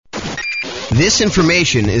This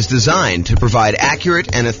information is designed to provide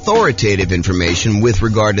accurate and authoritative information with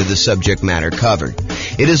regard to the subject matter covered.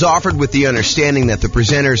 It is offered with the understanding that the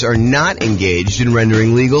presenters are not engaged in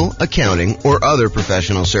rendering legal, accounting, or other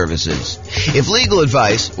professional services. If legal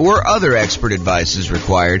advice or other expert advice is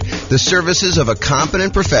required, the services of a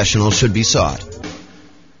competent professional should be sought.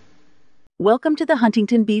 Welcome to the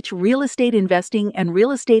Huntington Beach Real Estate Investing and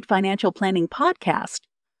Real Estate Financial Planning Podcast.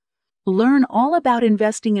 Learn all about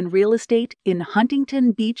investing in real estate in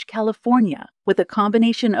Huntington Beach, California, with a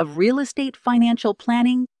combination of real estate financial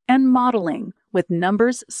planning and modeling with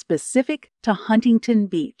numbers specific to Huntington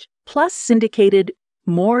Beach, plus syndicated,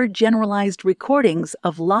 more generalized recordings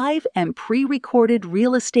of live and pre-recorded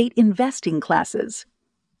real estate investing classes.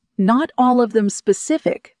 Not all of them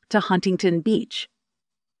specific to Huntington Beach.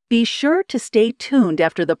 Be sure to stay tuned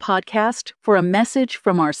after the podcast for a message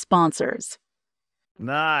from our sponsors.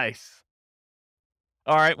 Nice.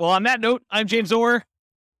 All right. Well, on that note, I'm James Orr.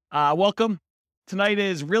 Welcome. Tonight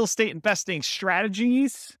is Real Estate Investing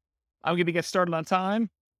Strategies. I'm going to get started on time.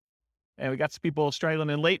 And we got some people straggling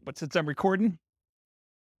in late, but since I'm recording.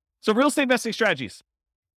 So Real Estate Investing Strategies.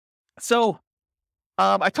 So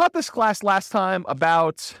I taught this class last time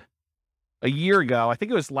about a year ago. I think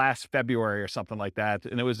it was last February or something like that.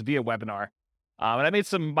 And it was via webinar. And I made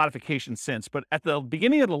some modifications since. But at the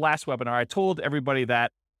beginning of the last webinar, I told everybody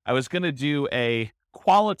that I was going to do a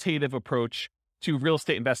qualitative approach to real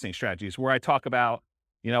estate investing strategies, where I talk about,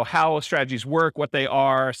 how strategies work, what they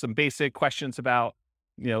are, some basic questions about,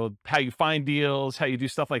 how you find deals, how you do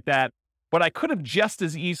stuff like that. But I could have just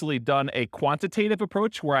as easily done a quantitative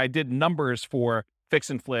approach where I did numbers for fix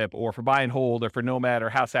and flip or for buy and hold or for nomad or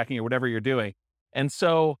house hacking or whatever you're doing. And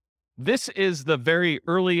so this is the very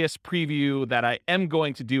earliest preview that I am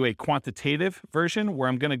going to do a quantitative version where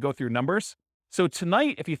I'm going to go through numbers. So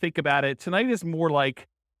tonight, if you think about it, tonight is more like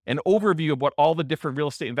an overview of what all the different real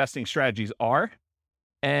estate investing strategies are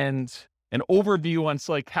and an overview on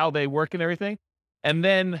like how they work and everything. And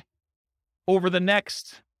then over the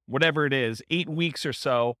next, whatever it is, 8 weeks or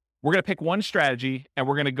so, we're going to pick one strategy and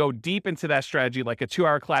we're going to go deep into that strategy, like a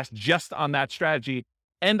 2-hour class just on that strategy.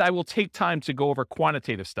 And I will take time to go over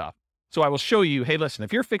quantitative stuff. So I will show you, hey, listen,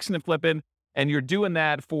 if you're fixing and flipping and you're doing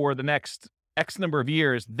that for the next X number of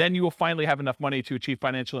years, then you will finally have enough money to achieve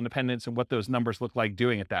financial independence and what those numbers look like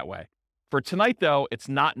doing it that way. For tonight, though, it's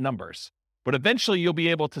not numbers, but eventually you'll be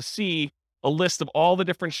able to see a list of all the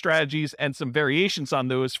different strategies and some variations on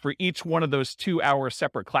those for each one of those 2-hour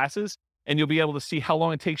separate classes. And you'll be able to see how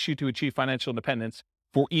long it takes you to achieve financial independence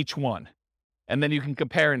for each one. And then you can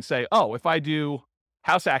compare and say, oh, if I do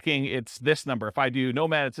house hacking, it's this number. If I do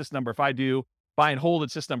nomad, it's this number. If I do buy and hold,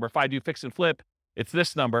 it's this number. If I do fix and flip, it's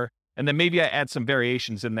this number. And then maybe I add some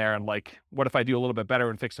variations in there and like, what if I do a little bit better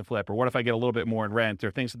in fix and flip? Or what if I get a little bit more in rent or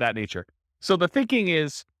things of that nature? So the thinking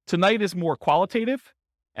is tonight is more qualitative.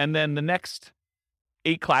 And then the next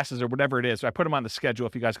 8 classes or whatever it is, so I put them on the schedule.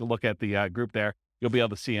 If you guys can look at the group there, you'll be able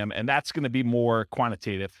to see them. And that's going to be more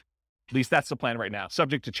quantitative. At least that's the plan right now,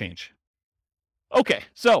 subject to change. Okay,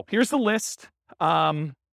 so here's the list. So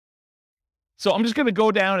I'm just going to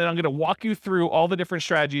go down and I'm going to walk you through all the different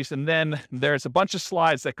strategies. And then there's a bunch of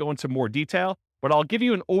slides that go into more detail, but I'll give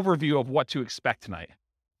you an overview of what to expect tonight.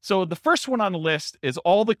 So the first one on the list is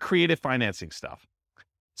all the creative financing stuff.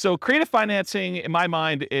 So creative financing, in my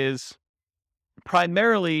mind, is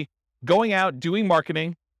primarily going out, doing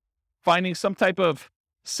marketing, finding some type of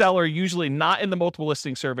seller, usually not in the multiple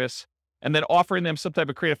listing service, and then offering them some type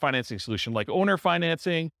of creative financing solution like owner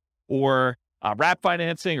financing or wrap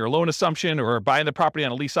financing or loan assumption or buying the property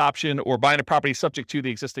on a lease option or buying a property subject to the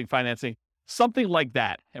existing financing, something like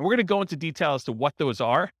that. And we're going to go into detail as to what those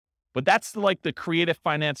are, but that's like the creative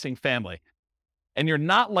financing family. And you're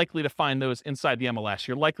not likely to find those inside the MLS.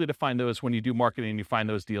 You're likely to find those when you do marketing and you find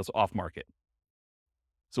those deals off market.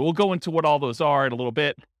 So we'll go into what all those are in a little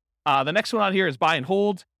bit. The next one on here is buy and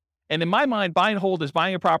hold. And in my mind, buy and hold is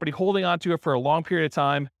buying a property, holding onto it for a long period of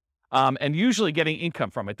time, and usually getting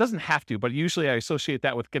income from it. It doesn't have to, but usually I associate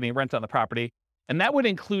that with getting rent on the property. And that would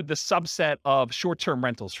include the subset of short-term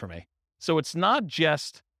rentals for me. So it's not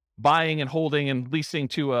just buying and holding and leasing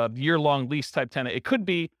to a year-long lease type tenant. It could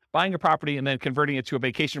be buying a property and then converting it to a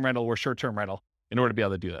vacation rental or short-term rental in order to be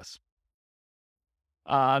able to do this.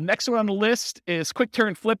 Next one on the list is quick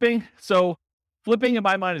turn flipping. So flipping in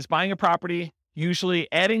my mind is buying a property, usually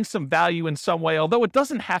adding some value in some way, although it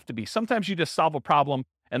doesn't have to be. Sometimes you just solve a problem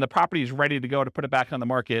and the property is ready to go to put it back on the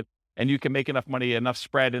market and you can make enough money, enough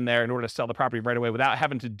spread in there in order to sell the property right away without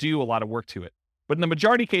having to do a lot of work to it. But in the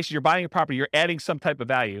majority of cases, you're buying a property, you're adding some type of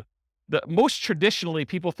value. Most traditionally,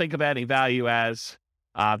 people think of adding value as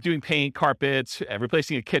doing paint, carpets,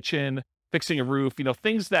 replacing a kitchen, fixing a roof,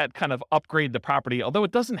 things that kind of upgrade the property, although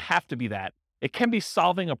it doesn't have to be that. It can be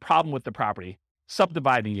solving a problem with the property,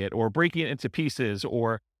 subdividing it or breaking it into pieces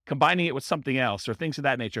or combining it with something else or things of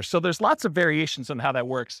that nature. So there's lots of variations on how that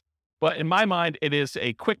works. But in my mind, it is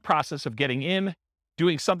a quick process of getting in,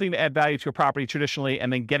 doing something to add value to a property traditionally,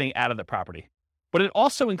 and then getting out of the property. But it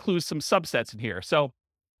also includes some subsets in here. So,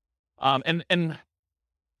 and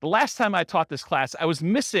the last time I taught this class, I was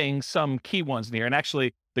missing some key ones in here. And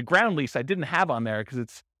actually, the ground lease I didn't have on there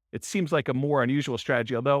because it seems like a more unusual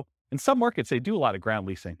strategy, although in some markets, they do a lot of ground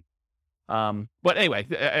leasing. But anyway,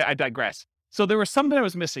 I digress. So there was some that I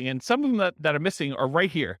was missing, and some of them that are missing are right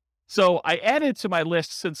here. So I added to my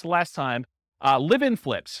list since the last time, live-in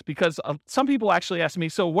flips, because some people actually ask me,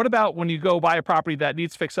 so what about when you go buy a property that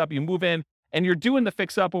needs fix up, you move in, and you're doing the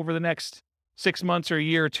fix up over the next 6 months or a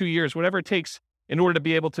year or 2 years, whatever it takes in order to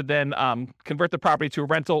be able to then convert the property to a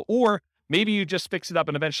rental, or maybe you just fix it up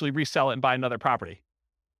and eventually resell it and buy another property.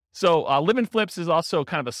 So live-in flips is also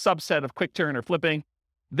kind of a subset of quick turn or flipping.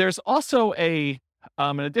 There's also an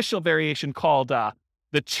additional variation called the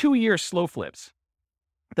 2-year slow flips.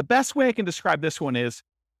 The best way I can describe this one is,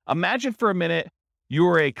 imagine for a minute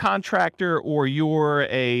you're a contractor or you're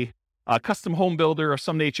a custom home builder of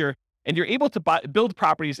some nature, and you're able to build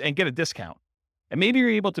properties and get a discount. And maybe you're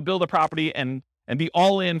able to build a property and be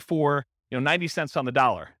all in for 90 cents on the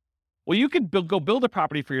dollar. Well, you could go build a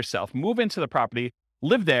property for yourself, move into the property,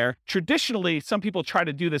 live there. Traditionally, some people try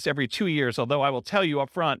to do this every 2 years, although I will tell you up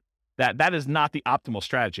front that that is not the optimal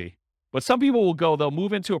strategy. But some people will they'll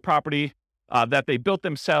move into a property that they built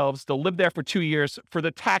themselves. They'll live there for 2 years for the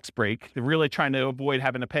tax break. They're really trying to avoid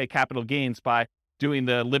having to pay capital gains by doing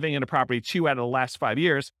the living in a property 2 out of the last 5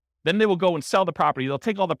 years. Then they will go and sell the property. They'll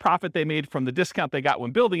take all the profit they made from the discount they got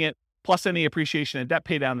when building it, plus any appreciation and debt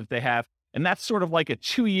pay down that they have. And that's sort of like a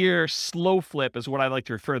 2-year slow flip is what I like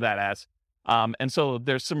to refer that as. And so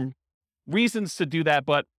there's some reasons to do that,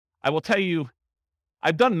 but I will tell you,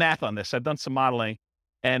 I've done math on this. I've done some modeling,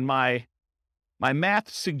 and my math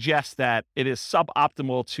suggests that it is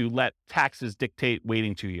suboptimal to let taxes dictate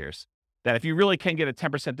waiting 2 years. That if you really can get a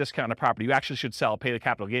 10% discount on a property, you actually should sell, pay the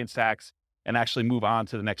capital gains tax, and actually move on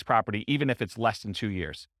to the next property, even if it's less than 2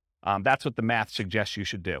 years. That's what the math suggests you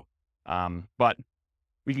should do. But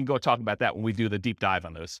we can go talk about that when we do the deep dive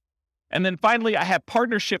on those. And then finally, I have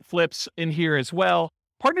partnership flips in here as well.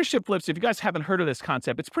 Partnership flips, if you guys haven't heard of this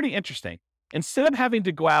concept, it's pretty interesting. Instead of having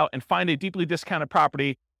to go out and find a deeply discounted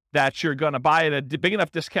property that you're going to buy at a big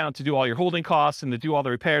enough discount to do all your holding costs and to do all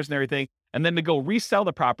the repairs and everything, and then to go resell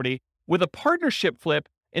the property, with a partnership flip,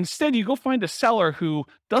 instead you go find a seller who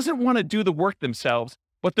doesn't want to do the work themselves,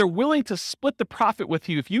 but they're willing to split the profit with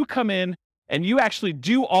you if you come in and you actually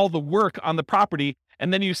do all the work on the property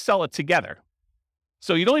and then you sell it together.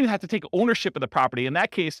 So you don't even have to take ownership of the property. In that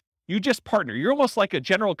case, you just partner. You're almost like a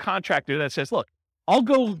general contractor that says, look, I'll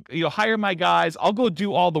go, hire my guys. I'll go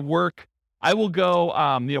do all the work. I will go,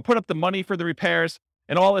 put up the money for the repairs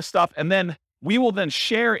and all this stuff. And then we will then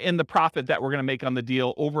share in the profit that we're going to make on the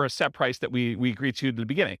deal over a set price that we agreed to at the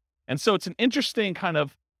beginning. And so it's an interesting kind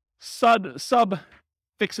of sub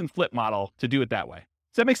fix and flip model to do it that way.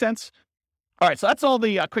 Does that make sense? All right. So that's all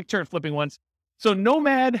the quick turn flipping ones. So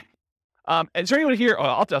Nomad, is there anyone here? Oh,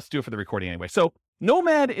 I'll just do it for the recording anyway. So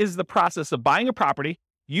Nomad is the process of buying a property,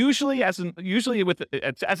 usually as an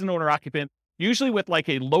owner occupant, usually with like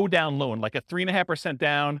a low down loan, like a 3.5%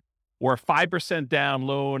 down or a 5% down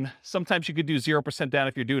loan. Sometimes you could do 0% down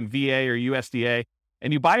if you're doing VA or USDA.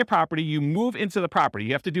 And you buy a property, you move into the property.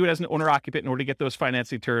 You have to do it as an owner occupant in order to get those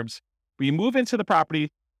financing terms. But you move into the property,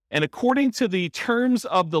 and according to the terms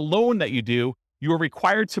of the loan that you do, you are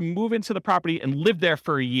required to move into the property and live there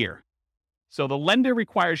for a year. So the lender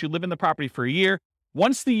requires you live in the property for a year.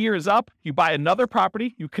 Once the year is up, you buy another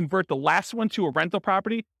property, you convert the last one to a rental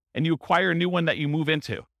property, and you acquire a new one that you move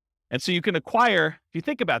into. And so you can acquire, if you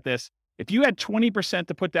think about this, if you had 20%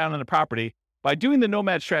 to put down on a property, by doing the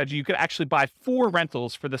Nomad strategy, you could actually buy 4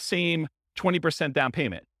 rentals for the same 20% down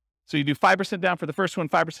payment. So you do 5% down for the first one,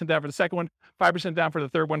 5% down for the second one, 5% down for the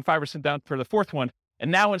third one, 5% down for the fourth one.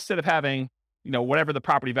 And now instead of having, whatever the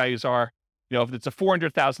property values are, if it's a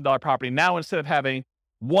 $400,000 property, now instead of having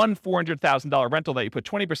one $400,000 rental that you put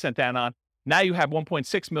 20% down on, now you have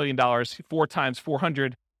 $1.6 million, 4 times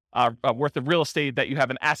 400 worth of real estate that you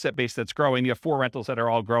have an asset base that's growing. You have 4 rentals that are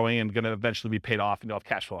all growing and going to eventually be paid off and you'll have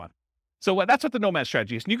cash flow on. So that's what the Nomad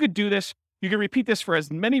strategy is. And you could do this. You can repeat this for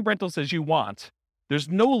as many rentals as you want. There's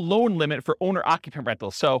no loan limit for owner-occupant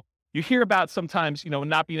rentals. So you hear about sometimes,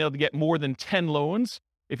 not being able to get more than 10 loans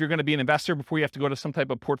if you're going to be an investor before you have to go to some type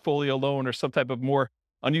of portfolio loan or some type of more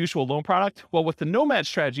unusual loan product. Well, with the Nomad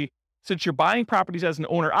strategy, since you're buying properties as an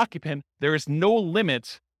owner-occupant, there is no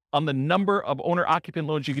limit on the number of owner-occupant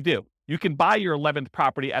loans you could do. You can buy your 11th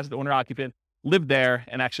property as an owner-occupant, live there,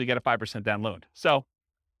 and actually get a 5% down loan. So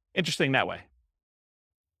interesting that way.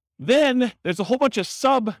 Then there's a whole bunch of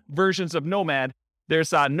sub versions of Nomad.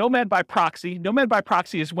 There's Nomad by proxy. Nomad by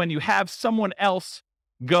proxy is when you have someone else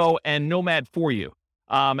go and Nomad for you.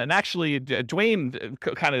 And actually, Dwayne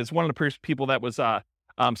kind of is one of the people that was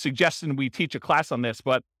suggesting we teach a class on this.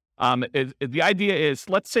 But the idea is,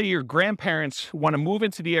 let's say your grandparents want to move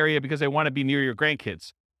into the area because they want to be near your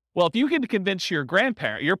grandkids. Well, if you can convince your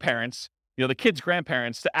parents, the kids'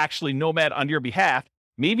 grandparents, to actually Nomad on your behalf,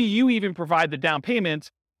 maybe you even provide the down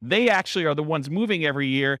payment. They actually are the ones moving every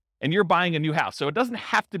year, and you're buying a new house. So it doesn't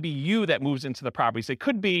have to be you that moves into the properties. It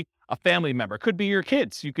could be a family member. It could be your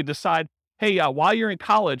kids. You could decide, hey, while you're in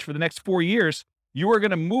college for the next 4 years, you are going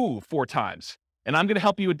to move 4 times. And I'm going to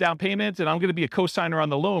help you with down payment, and I'm going to be a co-signer on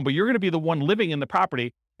the loan, but you're going to be the one living in the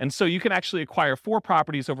property. And so you can actually acquire 4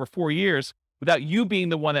 properties over 4 years without you being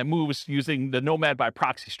the one that moves using the Nomad by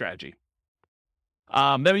proxy strategy.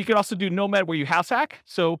 Then you can also do Nomad where you house hack.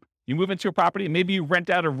 So you move into a property, and maybe you rent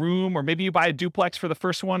out a room, or maybe you buy a duplex for the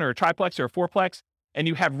first one, or a triplex, or a fourplex, and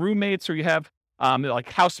you have roommates, or you have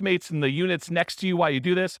like housemates in the units next to you while you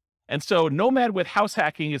do this. And so Nomad with house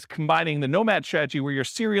hacking is combining the Nomad strategy where you're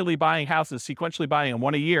serially buying houses, sequentially buying them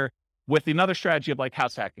 1 a year, with another strategy of like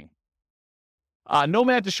house hacking.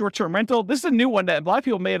 Nomad to short-term rental. This is a new one that a lot of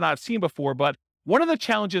people may not have seen before, but one of the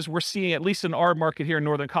challenges we're seeing, at least in our market here in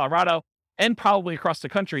Northern Colorado, and probably across the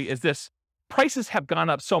country, is this: prices have gone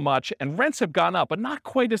up so much and rents have gone up, but not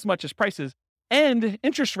quite as much as prices. And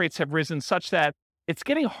interest rates have risen such that it's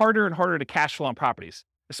getting harder and harder to cash flow on properties,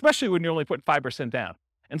 especially when you're only putting 5% down.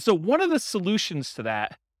 And so one of the solutions to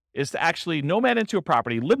that is to actually Nomad into a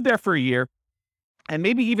property, live there for a year, and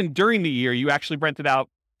maybe even during the year, you actually rent it out,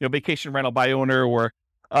 vacation rental by owner, or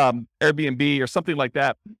Airbnb or something like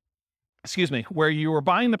that. Where you are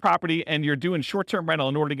buying the property and you're doing short-term rental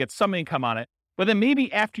in order to get some income on it. But then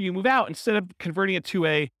maybe after you move out, instead of converting it to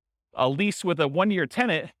a lease with a 1-year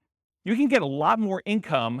tenant, you can get a lot more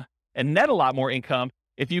income and net a lot more income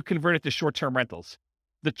if you convert it to short-term rentals.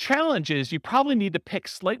 The challenge is you probably need to pick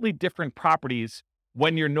slightly different properties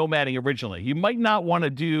when you're nomading originally. You might not want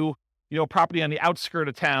to do, a property on the outskirt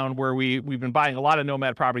of town where we've been buying a lot of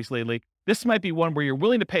nomad properties lately. This might be one where you're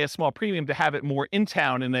willing to pay a small premium to have it more in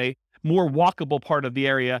town in a more walkable part of the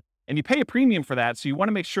area. And you pay a premium for that. So you want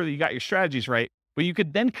to make sure that you got your strategies right, but you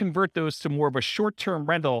could then convert those to more of a short-term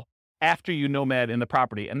rental after you nomad in the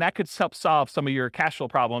property. And that could help solve some of your cash flow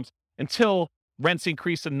problems until rents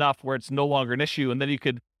increase enough where it's no longer an issue. And then you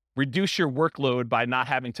could reduce your workload by not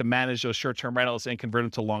having to manage those short-term rentals and convert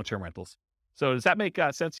them to long-term rentals. So does that make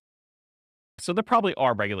sense? So there probably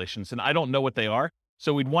are regulations, and I don't know what they are.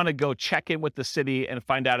 So we'd want to go check in with the city and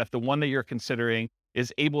find out if the one that you're considering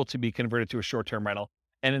is able to be converted to a short-term rental.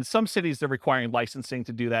 And in some cities, they're requiring licensing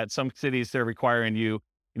to do that. Some cities, they're requiring you,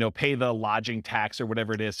 pay the lodging tax or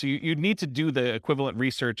whatever it is. So you need to do the equivalent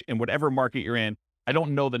research in whatever market you're in. I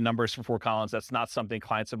don't know the numbers for Fort Collins. That's not something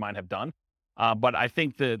clients of mine have done. But I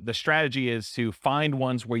think the strategy is to find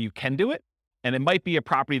ones where you can do it. And it might be a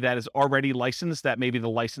property that is already licensed, that maybe the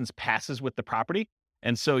license passes with the property.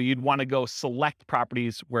 And so you'd want to go select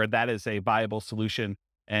properties where that is a viable solution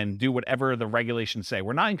and do whatever the regulations say.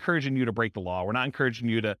 We're not encouraging you to break the law. We're not encouraging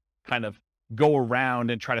you to kind of go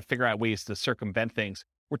around and try to figure out ways to circumvent things.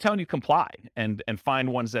 We're telling you comply and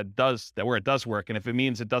find ones that where it does work. And if it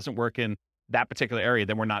means it doesn't work in that particular area,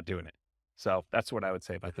 then we're not doing it. So that's what I would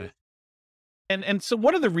say about that. And so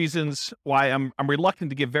one of the reasons why I'm reluctant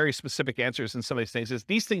to give very specific answers in some of these things is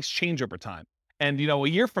these things change over time. And, a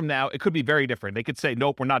year from now, it could be very different. They could say,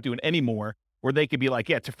 nope, we're not doing any more. Or they could be like,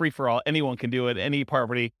 yeah, it's a free for all. Anyone can do it. Any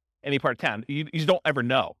property, any part of town. You just don't ever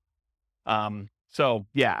know. So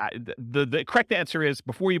yeah, the correct answer is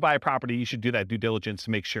before you buy a property, you should do that due diligence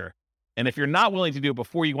to make sure. And if you're not willing to do it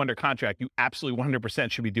before you go under contract, you absolutely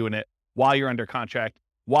 100% should be doing it while you're under contract,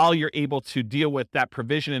 while you're able to deal with that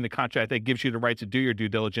provision in the contract that gives you the right to do your due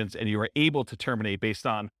diligence, and you are able to terminate based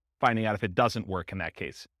on finding out if it doesn't work in that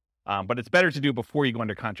case. But it's better to do before you go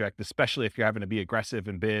under contract, especially if you're having to be aggressive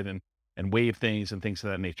and bid and waive things and things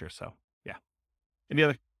of that nature. So yeah. Any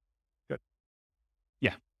other? Good.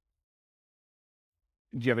 Yeah.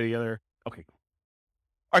 Do you have any other? Okay.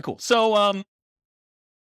 All right, cool. So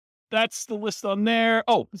that's the list on there.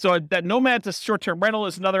 Oh, so that Nomad to short-term rental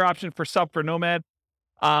is another option for Nomad.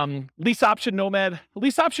 Lease option Nomad.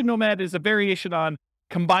 Lease option Nomad is a variation on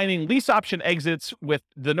combining lease option exits with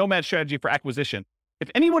the Nomad strategy for acquisition. If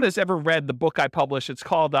anyone has ever read the book I published, it's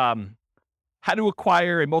called how to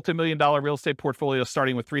acquire a multi-million-dollar real estate portfolio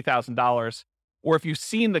starting with $3,000, or if you've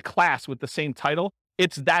seen the class with the same title,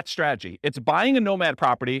 it's that strategy. It's buying a nomad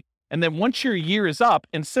property, and then once your year is up,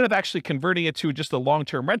 instead of actually converting it to just a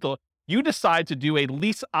long-term rental, you decide to do a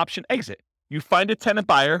lease option exit. You find a tenant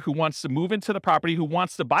buyer who wants to move into the property, who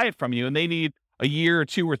wants to buy it from you, and they need a year or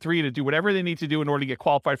 2 or 3 to do whatever they need to do in order to get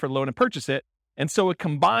qualified for the loan and purchase it. And so it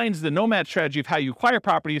combines the nomad strategy of how you acquire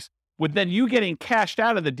properties with then you getting cashed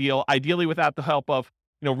out of the deal, ideally without the help of,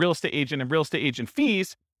 real estate agent and real estate agent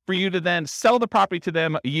fees, for you to then sell the property to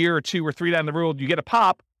them a year or 2 or 3 down the road. You get a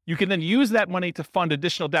pop. You can then use that money to fund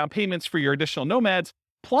additional down payments for your additional nomads,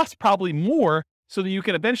 plus probably more, so that you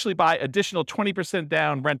can eventually buy additional 20%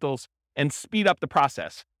 down rentals and speed up the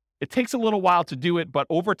process. It takes a little while to do it, but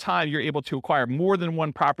over time, you're able to acquire more than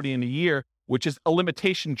one property in a year, which is a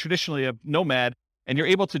limitation traditionally of nomad. And you're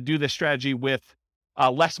able to do this strategy with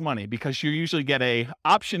less money, because you usually get a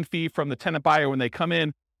option fee from the tenant buyer when they come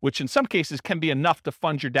in, which in some cases can be enough to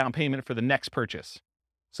fund your down payment for the next purchase.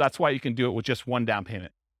 So that's why you can do it with just one down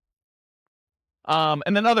payment.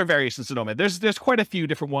 And then other variations of nomad. There's quite a few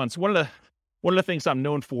different ones. One of the things I'm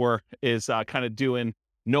known for is kind of doing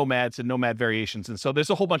nomads and nomad variations. And so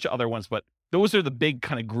there's a whole bunch of other ones, but those are the big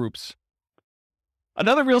kind of groups.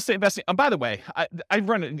 Another real estate investing. And by the way, I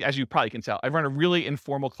run, as you probably can tell, I run a really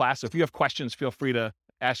informal class. So if you have questions, feel free to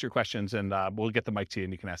ask your questions, and we'll get the mic to you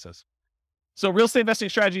and you can ask us. So real estate investing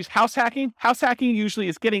strategies, house hacking. House hacking usually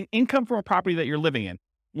is getting income from a property that you're living in.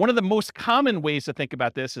 One of the most common ways to think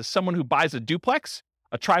about this is someone who buys a duplex,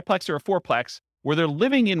 a triplex, or a fourplex, where they're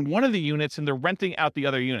living in one of the units and they're renting out the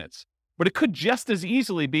other units. But it could just as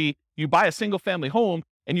easily be you buy a single family home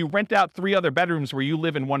and you rent out 3 other bedrooms where you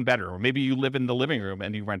live in 1 bedroom, or maybe you live in the living room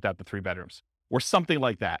and you rent out the 3 bedrooms, or something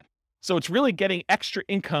like that. So it's really getting extra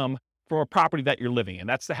income from a property that you're living in.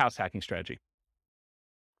 That's the house hacking strategy.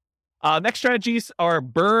 Next strategies are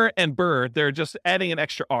BRRRR and BRRRR. They're just adding an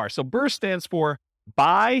extra R. So BRRRR stands for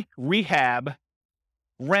buy, rehab,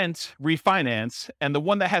 rent, refinance. And the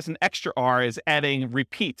one that has an extra R is adding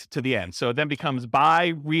repeat to the end. So it then becomes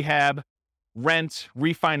buy, rehab, rent,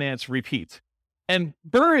 refinance, repeat. And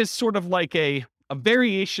BRRRR is sort of like a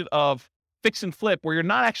variation of fix and flip, where you're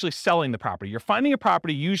not actually selling the property. You're finding a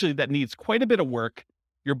property usually that needs quite a bit of work.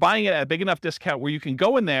 You're buying it at a big enough discount where you can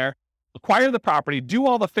go in there, acquire the property, do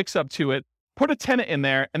all the fix up to it, put a tenant in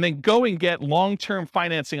there, and then go and get long-term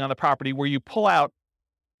financing on the property, where you pull out,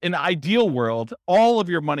 in an ideal world, all of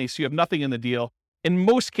your money so you have nothing in the deal. In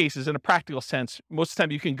most cases, in a practical sense, most of the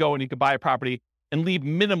time you can go and you can buy a property and leave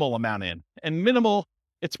minimal amount in. And minimal,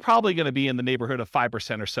 it's probably going to be in the neighborhood of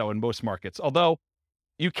 5% or so in most markets. Although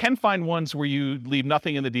you can find ones where you leave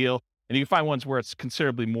nothing in the deal, and you can find ones where it's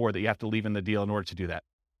considerably more that you have to leave in the deal in order to do that.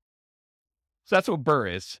 So that's what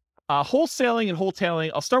BRRRR is. Wholesaling and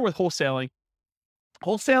wholetailing. I'll start with wholesaling.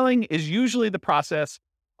 Wholesaling is usually the process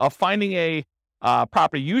of finding a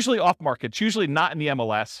property, usually off market. It's usually not in the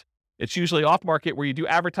MLS. It's usually off market, where you do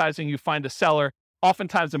advertising, you find a seller,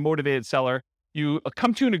 oftentimes a motivated seller. You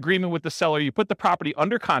come to an agreement with the seller, you put the property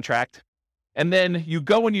under contract, and then you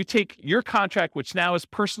go and you take your contract, which now is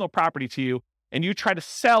personal property to you, and you try to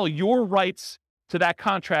sell your rights to that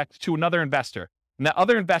contract to another investor. And that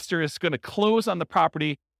other investor is going to close on the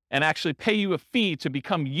property and actually pay you a fee to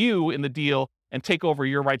become you in the deal and take over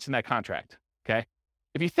your rights in that contract. Okay.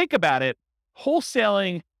 If you think about it,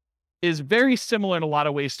 wholesaling is very similar in a lot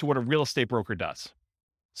of ways to what a real estate broker does.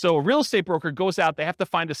 So a real estate broker goes out, they have to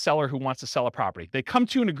find a seller who wants to sell a property. They come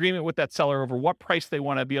to an agreement with that seller over what price they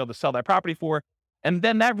want to be able to sell that property for. And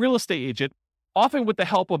then that real estate agent, often with the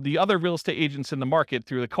help of the other real estate agents in the market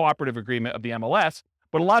through the cooperative agreement of the MLS,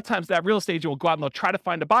 but a lot of times that real estate agent will go out and they'll try to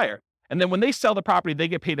find a buyer. And then when they sell the property, they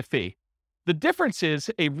get paid a fee. The difference is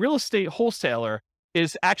a real estate wholesaler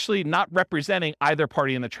is actually not representing either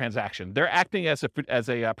party in the transaction. They're acting as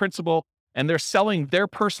a principal, and they're selling their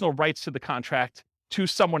personal rights to the contract to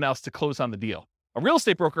someone else to close on the deal. A real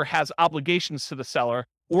estate broker has obligations to the seller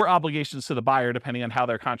or obligations to the buyer, depending on how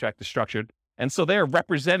their contract is structured. And so they're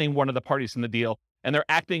representing one of the parties in the deal, and they're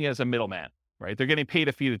acting as a middleman, right? They're getting paid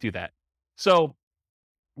a fee to do that. So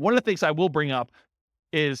one of the things I will bring up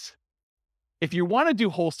is, if you want to do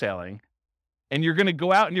wholesaling and you're going to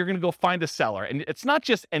go out and you're going to go find a seller, and it's not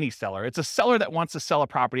just any seller, it's a seller that wants to sell a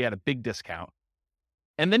property at a big discount.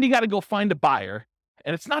 And then you got to go find a buyer.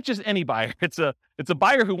 And it's not just any buyer. It's a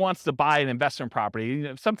buyer who wants to buy an investment property. You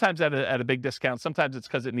know, sometimes at a big discount. Sometimes it's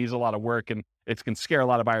because it needs a lot of work and it can scare a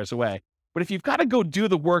lot of buyers away. But if you've got to go do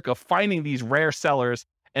the work of finding these rare sellers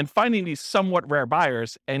and finding these somewhat rare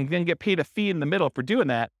buyers, and then get paid a fee in the middle for doing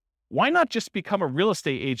that, why not just become a real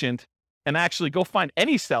estate agent and actually go find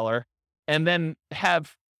any seller, and then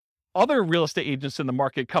have other real estate agents in the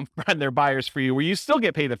market come find their buyers for you, where you still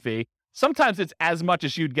get paid a fee. Sometimes it's as much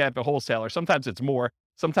as you'd get at a wholesaler. Sometimes it's more.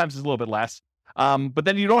 Sometimes it's a little bit less. But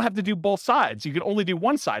then you don't have to do both sides. You can only do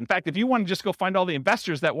one side. In fact, if you want to just go find all the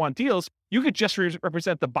investors that want deals, you could just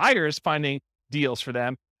represent the buyers finding deals for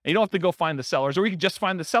them. And you don't have to go find the sellers, or you can just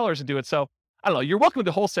find the sellers and do it. So I don't know. You're welcome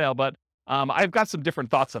to wholesale, but I've got some different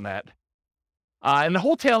thoughts on that. And the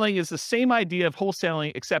wholetailing is the same idea of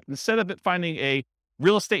wholesaling, except instead of it finding a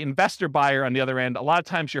real estate investor buyer on the other end, a lot of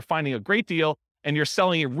times you're finding a great deal and you're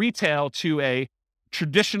selling it retail to a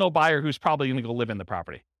traditional buyer who's probably going to go live in the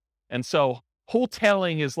property. And so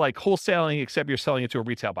wholetailing is like wholesaling, except you're selling it to a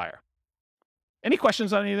retail buyer. Any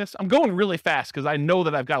questions on any of this? I'm going really fast because I know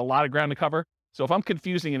that I've got a lot of ground to cover. So if I'm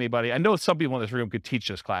confusing anybody, I know some people in this room could teach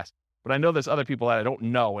this class, but I know there's other people that I don't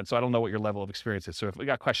know. And so I don't know what your level of experience is. So if we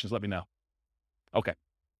got questions, let me know. Okay.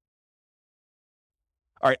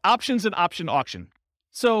 All right. Options and option auction.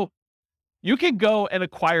 So you can go and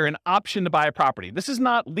acquire an option to buy a property. This is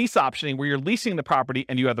not lease optioning where you're leasing the property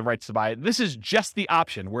and you have the rights to buy it. This is just the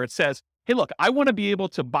option where it says, hey, look, I want to be able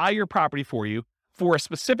to buy your property for you for a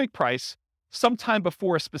specific price sometime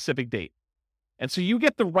before a specific date. And so you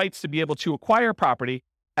get the rights to be able to acquire property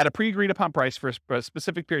at a pre-agreed upon price for a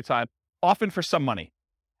specific period of time, often for some money.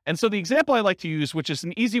 And so the example I like to use, which is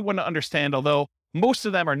an easy one to understand, although most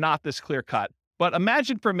of them are not this clear cut, but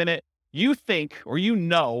imagine for a minute, you think, or you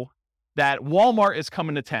know that Walmart is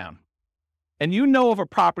coming to town, and you know of a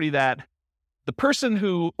property that the person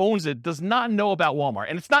who owns it does not know about Walmart,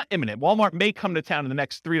 and it's not imminent. Walmart may come to town in the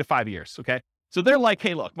next 3 to 5 years, okay? So they're like,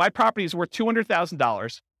 hey, look, my property is worth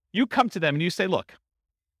 $200,000. You come to them and you say, look,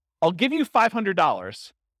 I'll give you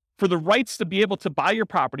 $500 for the rights to be able to buy your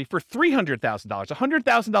property for $300,000,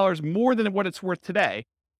 $100,000 more than what it's worth today,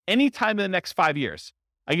 anytime in the next 5 years.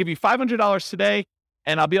 I give you $500 today,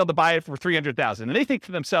 and I'll be able to buy it for $300,000. And they think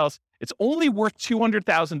to themselves, it's only worth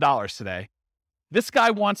 $200,000 today. This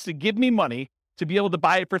guy wants to give me money to be able to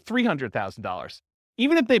buy it for $300,000.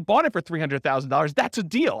 Even if they bought it for $300,000, that's a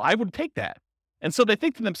deal. I would take that. And so they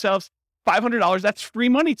think to themselves, $500, that's free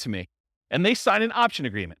money to me. And they sign an option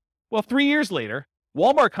agreement. Well, 3 years later,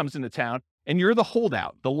 Walmart comes into town and you're the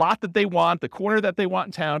holdout. The lot that they want, the corner that they want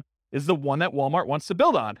in town is the one that Walmart wants to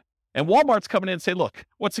build on. And Walmart's coming in and say, look,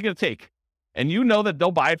 what's it going to take? And you know that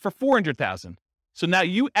they'll buy it for $400,000. So now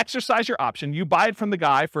you exercise your option. You buy it from the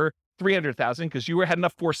guy for $300,000 because you had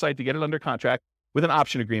enough foresight to get it under contract with an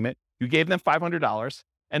option agreement. You gave them $500.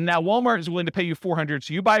 And now Walmart is willing to pay you $400.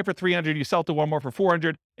 So you buy it for $300, you sell it to Walmart for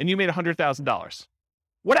 $400, and you made $100,000.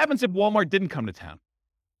 What happens if Walmart didn't come to town?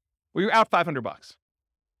 Well, you're out $500.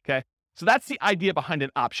 Okay. So that's the idea behind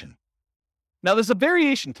an option. Now there's a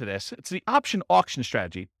variation to this. It's the option auction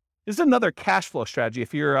strategy. This is another cash flow strategy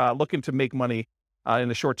if you're looking to make money in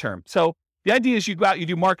the short term. So the idea is you go out, you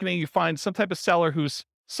do marketing, you find some type of seller who's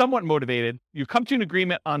somewhat motivated. You come to an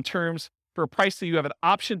agreement on terms for a price that you have an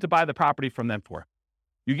option to buy the property from them for.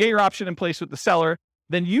 You get your option in place with the seller.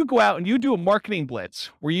 Then you go out and you do a marketing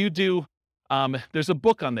blitz where you do, there's a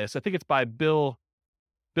book on this. I think it's by Bill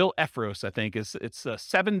Efros, I think. It's a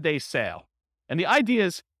 7-day sale. And the idea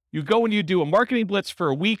is you go and you do a marketing blitz for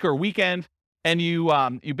a week or a weekend, and you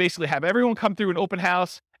basically have everyone come through an open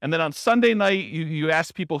house. And then on Sunday night, you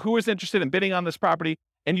ask people who is interested in bidding on this property,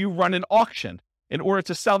 and you run an auction in order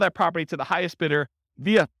to sell that property to the highest bidder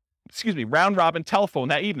via, round robin telephone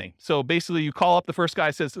that evening. So basically you call up the first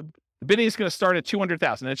guy, says, the bidding is going to start at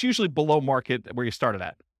 $200,000. And it's usually below market where you started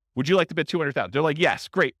at. Would you like to bid $200,000? They're like, yes,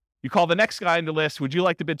 great. You call the next guy in the list. Would you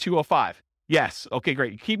like to bid $205,000? Yes. Okay,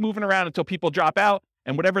 great. You keep moving around until people drop out,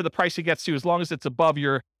 and whatever the price it gets to, as long as it's above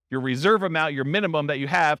your reserve amount, your minimum that you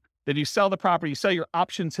have, then you sell the property, you sell your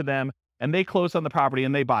option to them, and they close on the property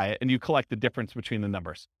and they buy it, and you collect the difference between the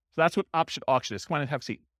numbers. So that's what option auction is. Come on and have a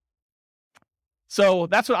seat. So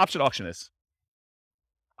that's what option auction is.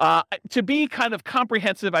 To be kind of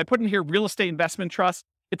comprehensive, I put in here real estate investment trust.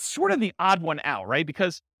 It's sort of the odd one out, right?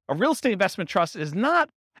 Because a real estate investment trust is not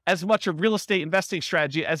as much a real estate investing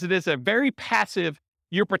strategy as it is a very passive,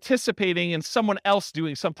 you're participating in someone else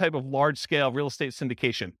doing some type of large scale real estate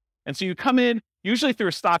syndication. And so you come in, usually through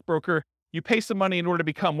a stockbroker, you pay some money in order to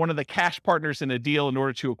become one of the cash partners in a deal in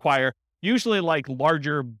order to acquire, usually like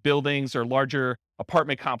larger buildings or larger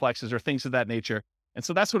apartment complexes or things of that nature. And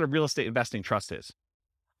so that's what a real estate investing trust is.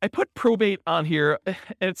 I put probate on here.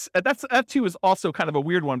 That too is also kind of a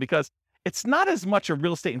weird one because it's not as much a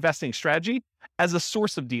real estate investing strategy as a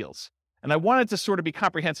source of deals. And I wanted to sort of be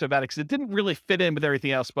comprehensive about it because it didn't really fit in with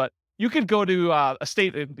everything else. But you could go to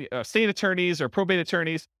state attorneys or probate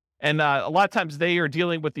attorneys, and a lot of times they are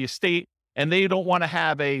dealing with the estate and they don't want to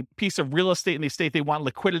have a piece of real estate in the estate. They want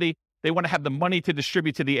liquidity. they want to have the money to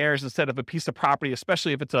distribute to the heirs instead of a piece of property,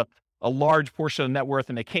 especially if it's a large portion of net worth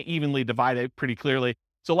and they can't evenly divide it pretty clearly.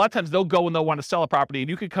 So a lot of times they'll go and they'll want to sell a property, and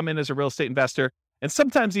you could come in as a real estate investor. And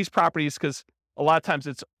sometimes these properties, because a lot of times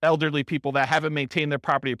it's elderly people that haven't maintained their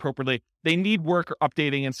property appropriately, they need work or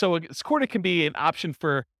updating. And so a sort of can be an option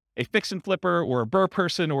for a fix and flipper or a burr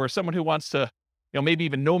person or someone who wants to, maybe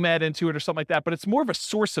even nomad into it or something like that. But it's more of a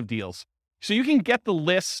source of deals. So you can get the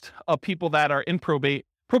list of people that are in probate.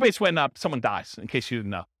 Probate's when someone dies, in case you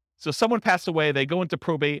didn't know. So someone passed away, they go into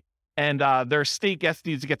probate, and their estate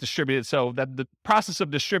needs to get distributed. So that the process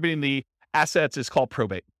of distributing the assets is called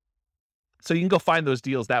probate. So you can go find those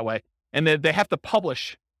deals that way. And then they have to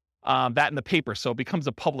publish that in the paper. So it becomes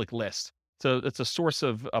a public list. So it's a source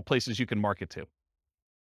of places you can market to.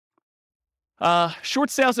 Short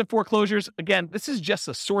sales and foreclosures. Again, this is just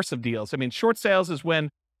a source of deals. I mean, short sales is when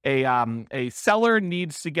a seller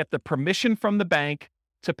needs to get the permission from the bank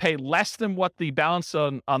to pay less than what the balance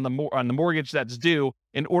on the mortgage that's due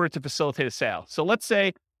in order to facilitate a sale. So let's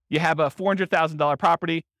say you have a $400,000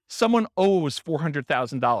 property. Someone owes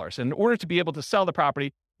 $400,000. And in order to be able to sell the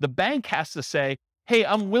property, the bank has to say, hey,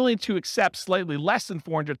 I'm willing to accept slightly less than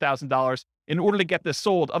 $400,000 in order to get this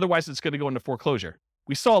sold. Otherwise, it's going to go into foreclosure.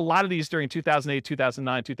 We saw a lot of these during 2008,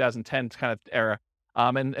 2009, 2010 kind of era.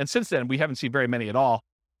 And since then, we haven't seen very many at all.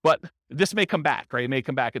 But this may come back, right? It may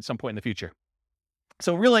come back at some point in the future.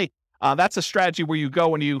 So really, that's a strategy where you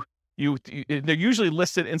go and they're usually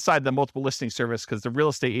listed inside the multiple listing service because the real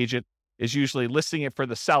estate agent is usually listing it for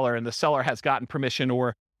the seller, and the seller has gotten permission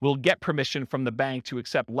or will get permission from the bank to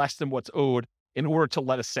accept less than what's owed in order to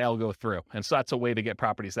let a sale go through. And so that's a way to get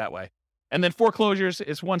properties that way. And then foreclosures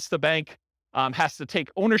is once the bank has to take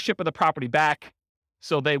ownership of the property back.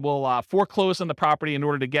 So they will foreclose on the property in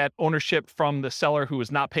order to get ownership from the seller who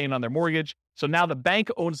is not paying on their mortgage. So now the bank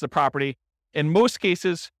owns the property. In most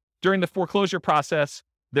cases, during the foreclosure process,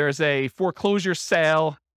 there's a foreclosure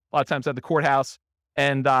sale, a lot of times at the courthouse,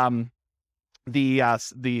 and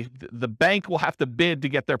the bank will have to bid to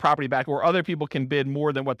get their property back, or other people can bid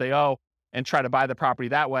more than what they owe and try to buy the property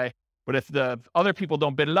that way. But if the other people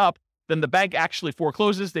don't bid it up, then the bank actually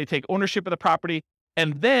forecloses. They take ownership of the property,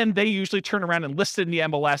 and then they usually turn around and list it in the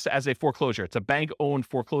MLS as a foreclosure. It's a bank-owned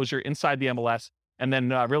foreclosure inside the MLS, and then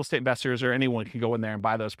real estate investors or anyone can go in there and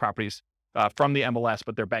buy those properties from the MLS,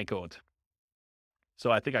 but they're bank-owned.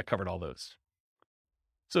 So I think I covered all those.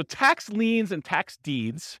 So tax liens and tax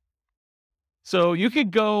deeds. So you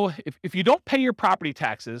could go, if you don't pay your property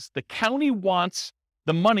taxes, the county wants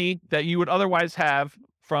the money that you would otherwise have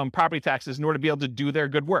from property taxes in order to be able to do their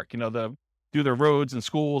good work, do their roads and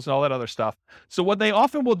schools and all that other stuff. So what they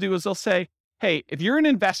often will do is they'll say, hey, if you're an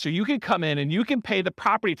investor, you can come in and you can pay the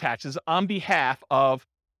property taxes on behalf of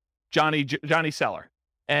Johnny Seller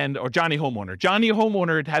or Johnny Homeowner. Johnny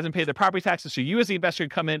Homeowner hasn't paid the property taxes, so you as the investor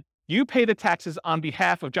come in, you pay the taxes on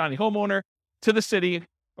behalf of Johnny Homeowner to the city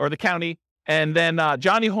or the county, and then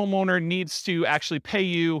Johnny Homeowner needs to actually pay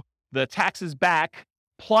you the taxes back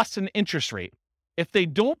plus an interest rate. If they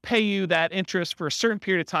don't pay you that interest for a certain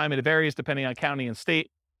period of time, and it varies depending on county and state,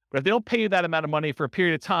 but if they don't pay you that amount of money for a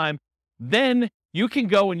period of time, then you can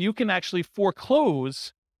go and you can actually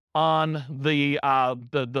foreclose on the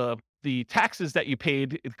taxes that you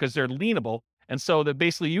paid because they're lienable. And so that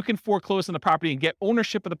basically you can foreclose on the property and get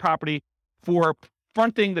ownership of the property for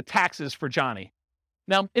fronting the taxes for Johnny.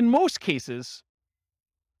 Now, in most cases,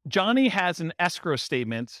 Johnny has an escrow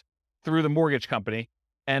statement through the mortgage company,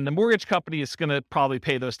 and the mortgage company is going to probably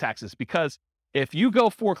pay those taxes because if you go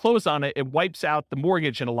foreclose on it, it wipes out the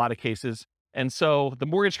mortgage in a lot of cases. And so the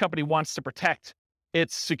mortgage company wants to protect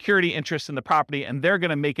its security interest in the property, and they're going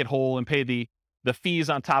to make it whole and pay the fees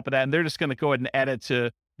on top of that. And they're just going to go ahead and add it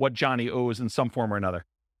to what Johnny owes in some form or another.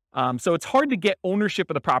 So it's hard to get ownership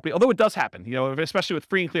of the property, although it does happen, especially with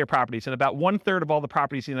free and clear properties. And about 1/3 of all the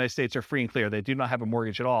properties in the United States are free and clear. They do not have a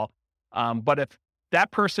mortgage at all. But if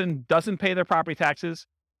that person doesn't pay their property taxes,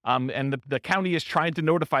 and the county is trying to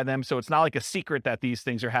notify them, so it's not like a secret that these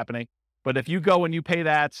things are happening. But if you go and you pay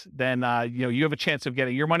that, then you have a chance of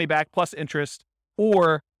getting your money back plus interest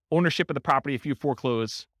or ownership of the property if you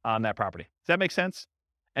foreclose on that property. Does that make sense?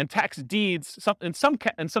 And tax deeds, in some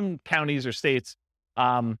counties or states,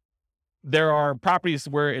 there are properties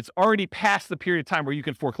where it's already past the period of time where you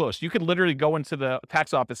can foreclose. You can literally go into the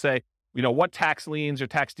tax office, say, what tax liens or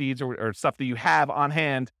tax deeds or stuff that you have on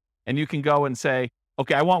hand, and you can go and say,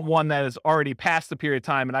 okay, I want one that is already past the period of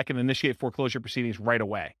time, and I can initiate foreclosure proceedings right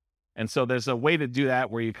away. And so there's a way to do that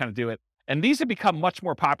where you kind of do it. And these have become much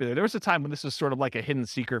more popular. There was a time when this was sort of like a hidden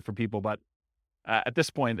secret for people, but at this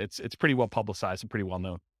point, it's pretty well publicized and pretty well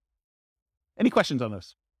known. Any questions on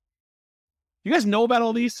this? You guys know about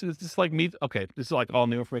all these? Is this like me? Okay, this is like all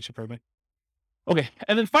new information for everybody. Okay,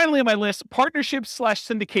 and then finally on my list,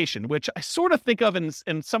 partnership/syndication, which I sort of think of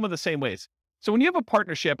in some of the same ways. So when you have a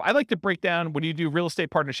partnership, I like to break down when you do real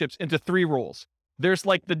estate partnerships into 3 roles. There's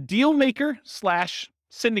like the deal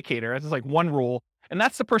maker/syndicator. That's like one role, and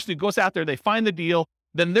that's the person who goes out there, they find the deal,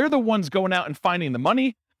 then they're the ones going out and finding the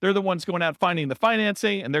money. They're the ones going out finding the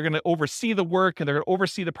financing, and they're going to oversee the work and they're going to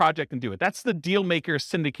oversee the project and do it. That's the deal maker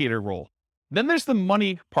syndicator role. Then there's the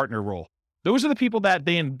money partner role. Those are the people that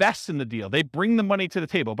they invest in the deal. They bring the money to the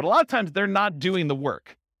table, but a lot of times they're not doing the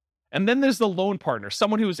work. And then there's the loan partner,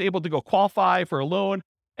 someone who is able to go qualify for a loan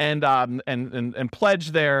and pledge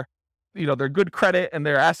their good credit and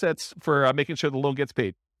their assets for making sure the loan gets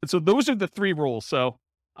paid. And so those are the 3 roles. So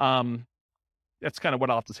that's kind of what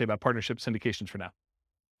I'll have to say about partnership syndications for now.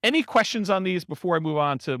 Any questions on these before I move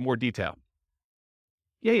on to more detail?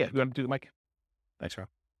 Yeah. You want to do the mic? Thanks, Rob.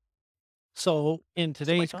 So in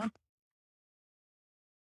today's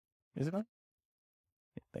Is it on?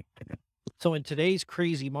 Yeah, So in today's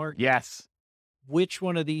crazy market, yes. which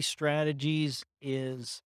one of these strategies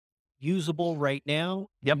is usable right now?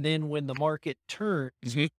 Yep. And then when the market turns,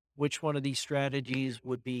 Mhm. which one of these strategies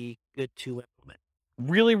would be good to implement?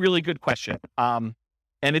 Really, really good question.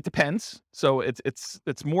 And it depends. So it's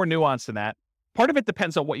more nuanced than that. Part of it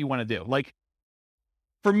depends on what you want to do. Like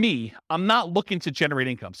for me, I'm not looking to generate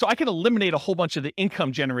income. So I can eliminate a whole bunch of the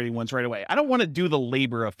income generating ones right away. I don't want to do the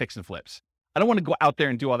labor of fix and flips. I don't want to go out there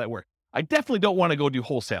and do all that work. I definitely don't want to go do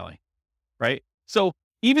wholesaling, right? So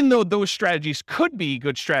even though those strategies could be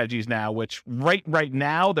good strategies now, which right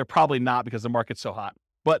now, they're probably not because the market's so hot,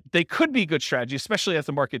 but they could be good strategies, especially as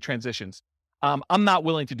the market transitions. I'm not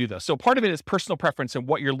willing to do those. So part of it is personal preference and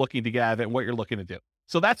what you're looking to get out of it and what you're looking to do.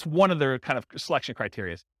 So that's one of their kind of selection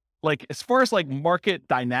criteria. Like as far as like market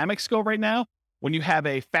dynamics go right now, when you have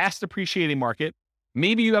a fast appreciating market,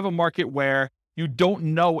 maybe you have a market where you don't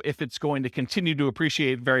know if it's going to continue to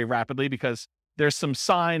appreciate very rapidly because there's some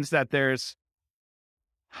signs that there's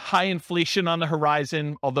high inflation on the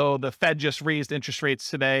horizon, although the Fed just raised interest rates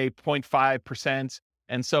today, 0.5%.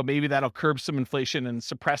 And so maybe that'll curb some inflation and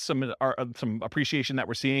suppress some appreciation that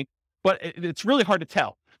we're seeing. But it's really hard to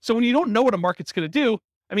tell. So when you don't know what a market's going to do,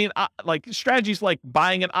 I mean, like strategies like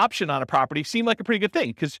buying an option on a property seem like a pretty good thing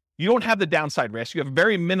because you don't have the downside risk. You have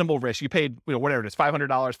very minimal risk. You paid, whatever it is, $500,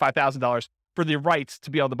 $5,000 for the rights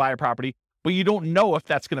to be able to buy a property, but you don't know if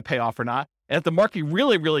that's going to pay off or not. And if the market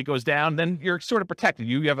really, really goes down, then you're sort of protected.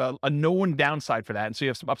 You have a known downside for that. And so you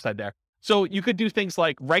have some upside there. So you could do things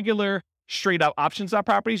like regular straight up options on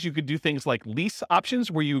properties. You could do things like lease options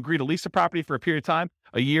where you agree to lease a property for a period of time,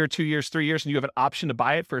 a year, 2 years, 3 years, and you have an option to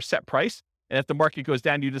buy it for a set price. And if the market goes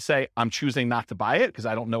down, you just say, I'm choosing not to buy it because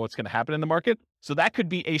I don't know what's going to happen in the market. So that could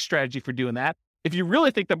be a strategy for doing that. If you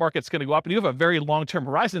really think the market's going to go up and you have a very long-term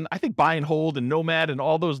horizon, I think buy and hold and nomad and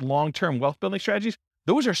all those long-term wealth building strategies,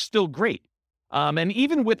 those are still great. And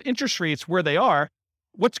even with interest rates where they are,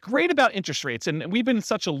 what's great about interest rates, and we've been in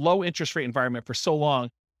such a low interest rate environment for so long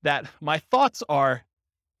that my thoughts are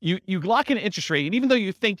you lock in an interest rate, and even though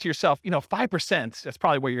you think to yourself, 5%, that's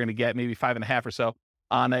probably what you're going to get, maybe 5.5 or so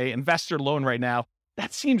on a investor loan right now,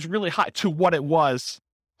 that seems really high to what it was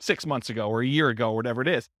 6 months ago or a year ago, or whatever it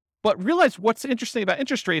is. But realize what's interesting about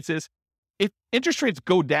interest rates is if interest rates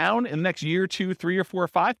go down in the next year, 2, 3, or 4, or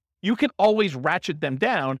 5, you can always ratchet them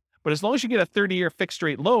down. But as long as you get a 30-year fixed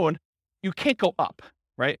rate loan, you can't go up,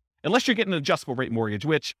 right? Unless you're getting an adjustable rate mortgage,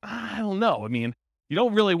 which I don't know. I mean, you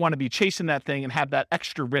don't really want to be chasing that thing and have that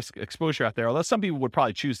extra risk exposure out there. Although some people would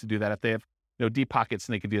probably choose to do that if they have deep pockets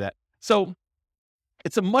and they could do that. So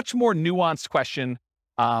it's a much more nuanced question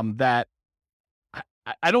that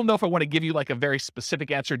I don't know if I want to give you like a very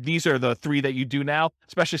specific answer. These are the 3 that you do now,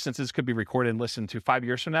 especially since this could be recorded and listened to 5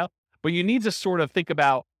 years from now. But you need to sort of think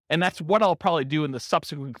about, and that's what I'll probably do in the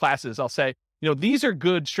subsequent classes. I'll say, these are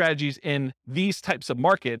good strategies in these types of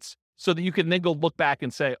markets so that you can then go look back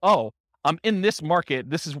and say, oh, I'm in this market.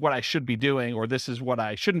 This is what I should be doing, or this is what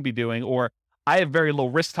I shouldn't be doing, or I have very low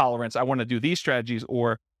risk tolerance. I want to do these strategies,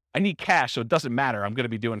 or I need cash, so it doesn't matter. I'm going to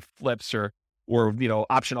be doing flips or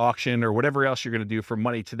option auction or whatever else you're going to do for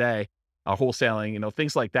money today, wholesaling,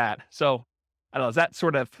 things like that. So I don't know, is that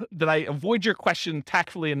sort of, did I avoid your question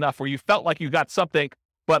tactfully enough where you felt like you got something,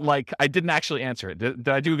 but like I didn't actually answer it? Did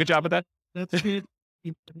I do a good job of that? That's good.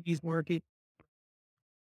 He's working.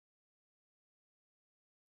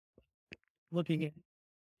 Looking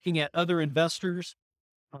at other investors,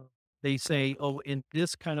 they say, oh, in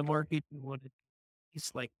this kind of market, you want to,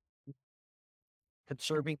 it's like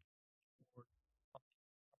conserving.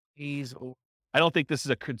 I don't think this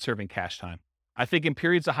is a conserving cash time. I think in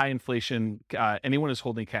periods of high inflation, anyone who's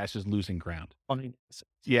holding cash is losing ground.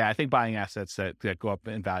 Yeah, I think buying assets that go up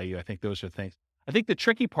in value, I think those are things. I think the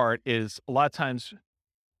tricky part is a lot of times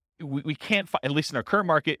we can't, at least in our current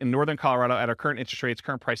market in Northern Colorado, at our current interest rates,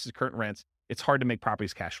 current prices, current rents, it's hard to make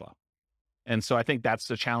properties cash flow. And so I think that's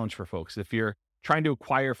the challenge for folks. If you're trying to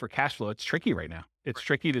acquire for cash flow, it's tricky right now. It's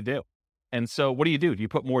tricky to do. And so what do? Do you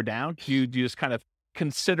put more down? Do you just kind of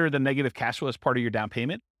consider the negative cash flow as part of your down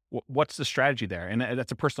payment? What's the strategy there? And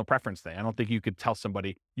that's a personal preference thing. I don't think you could tell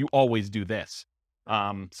somebody you always do this.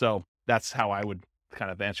 So that's how I would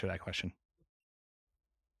kind of answer that question.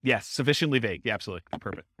 Yes, sufficiently vague. Yeah, absolutely.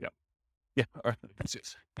 Perfect. Yep. Yeah. All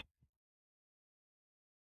right.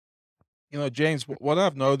 You know, James, what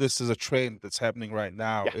I've noticed is a trend that's happening right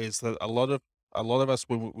now is that a lot of us,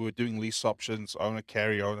 when we were doing lease options, owner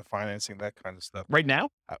carry, owner financing, that kind of stuff. Right now?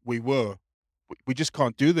 We just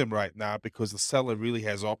can't do them right now because the seller really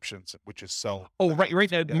has options, which is sell. Oh, right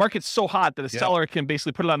now, the market's so hot that a seller can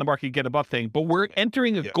basically put it on the market and get above thing. But we're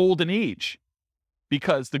entering a golden age,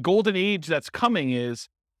 because the golden age that's coming is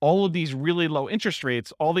all of these really low interest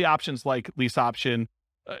rates, all the options like lease option,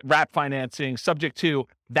 wrap financing, subject to,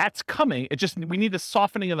 that's coming. We need a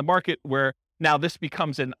softening of the market where now this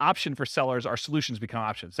becomes an option for sellers. Our solutions become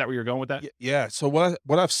options. Is that where you're going with that? Yeah. So what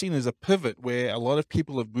I've seen is a pivot where a lot of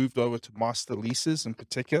people have moved over to master leases in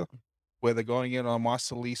particular, where they're going in on a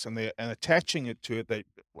master lease and attaching it to it.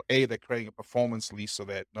 They're creating a performance lease so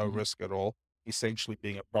that no risk at all, essentially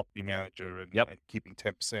being a property manager and keeping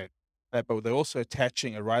 10%. But they're also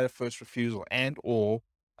attaching a right of first refusal and or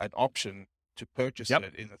an option to purchase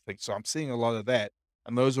it in the thing. So I'm seeing a lot of that.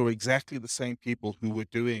 And those are exactly the same people who were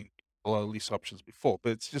doing a lot of lease options before.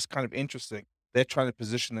 But it's just kind of interesting. They're trying to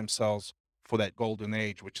position themselves for that golden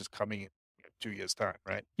age, which is coming in 2 years' time,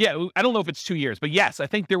 right? Yeah, I don't know if it's 2 years, but yes, I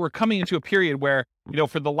think we're coming into a period where,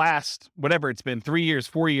 for the last, whatever it's been, 3 years,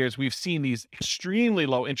 4 years, we've seen these extremely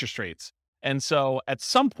low interest rates. And so at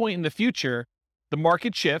some point in the future, the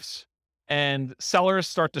market shifts and sellers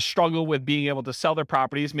start to struggle with being able to sell their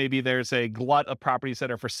properties. Maybe there's a glut of properties that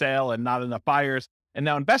are for sale and not enough buyers. And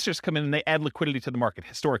now investors come in and they add liquidity to the market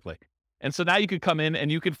historically. And so now you could come in and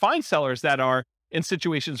you could find sellers that are in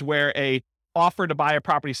situations where a offer to buy a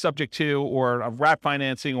property subject to, or a wrap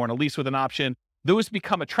financing, or a lease with an option, those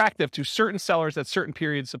become attractive to certain sellers at certain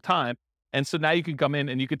periods of time. And so now you can come in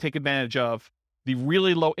and you could take advantage of the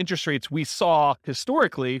really low interest rates we saw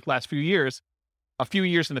historically last few years, a few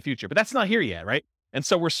years in the future. But that's not here yet, right? And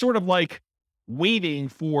so we're sort of like waiting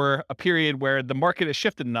for a period where the market has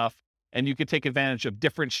shifted enough and you could take advantage of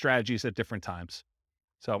different strategies at different times.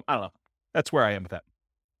 So I don't know. That's where I am with that.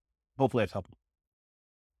 Hopefully that's helpful.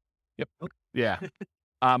 Yep. Okay. Yeah.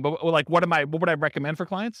 But like, what would I recommend for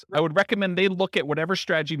clients? I would recommend they look at whatever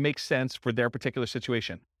strategy makes sense for their particular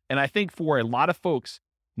situation. And I think for a lot of folks,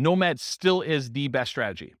 Nomad still is the best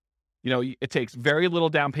strategy. It takes very little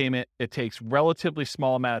down payment. It takes relatively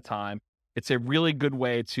small amount of time. It's a really good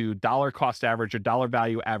way to dollar cost average or dollar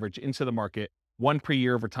value average into the market, one per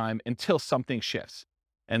year over time until something shifts.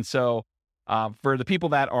 And so for the people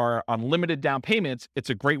that are on limited down payments, it's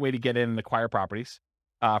a great way to get in and acquire properties.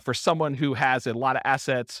 For someone who has a lot of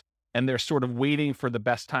assets and they're sort of waiting for the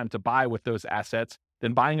best time to buy with those assets,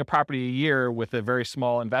 then buying a property a year with a very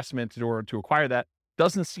small investment in order to acquire that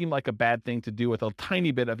doesn't seem like a bad thing to do with a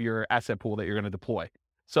tiny bit of your asset pool that you're going to deploy.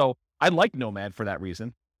 So I like Nomad for that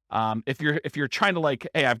reason. If you're trying to like,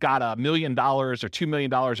 hey, I've got $1 million or $2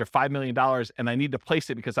 million or $5 million and I need to place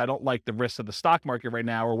it because I don't like the risk of the stock market right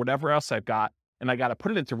now or whatever else I've got, and I got to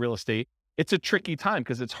put it into real estate, it's a tricky time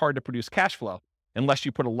because it's hard to produce cash flow unless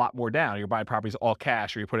you put a lot more down. You're buying properties all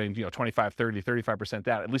cash, or you're putting 25, 30, 35%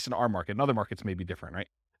 down, at least in our market. In other markets may be different, right?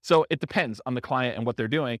 So it depends on the client and what they're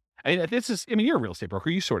doing. You're a real estate broker.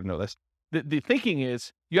 You sort of know this. The thinking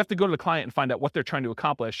is you have to go to the client and find out what they're trying to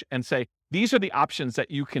accomplish and say, these are the options that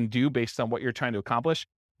you can do based on what you're trying to accomplish.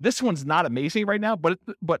 This one's not amazing right now, but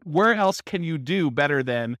where else can you do better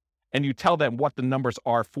than, and you tell them what the numbers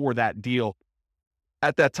are for that deal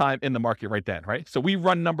at that time in the market right then, right? So we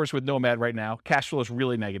run numbers with Nomad right now. Cash flow is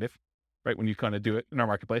really negative, right? When you kind of do it in our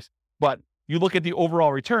marketplace, but you look at the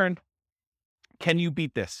overall return. Can you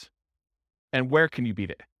beat this? And where can you beat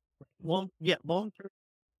it? Long term.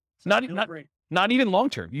 Not even long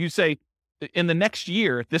term. You say in the next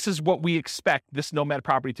year, this is what we expect this Nomad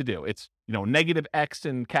property to do. It's, negative X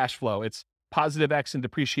in cash flow. It's positive X in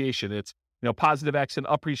depreciation. It's, positive X in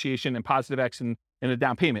appreciation and positive X in a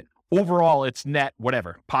down payment. Overall, it's net,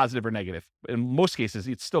 whatever, positive or negative. In most cases,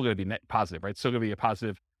 it's still going to be net positive, right? It's still going to be a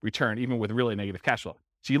positive return, even with really negative cash flow.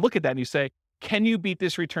 So you look at that and you say, can you beat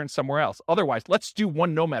this return somewhere else? Otherwise, let's do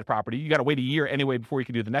one Nomad property. You got to wait a year anyway before you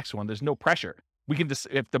can do the next one. There's no pressure. We can just,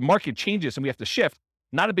 if the market changes and we have to shift,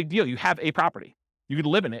 not a big deal. You have a property. You could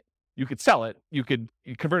live in it. You could sell it. You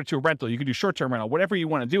convert it to a rental. You could do short-term rental, whatever you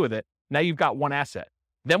want to do with it. Now you've got one asset.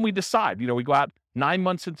 Then we decide, we go out 9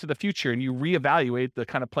 months into the future and you reevaluate the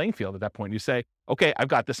kind of playing field at that point. You say, okay, I've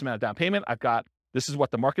got this amount of down payment. This is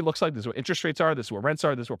what the market looks like. This is what interest rates are. This is what rents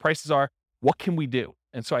are. This is what prices are. What can we do?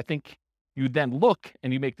 And so I think you then look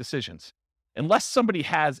and you make decisions. Unless somebody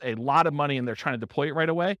has a lot of money and they're trying to deploy it right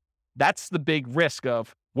away, that's the big risk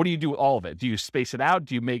of what do you do with all of it? Do you space it out?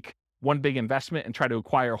 Do you make one big investment and try to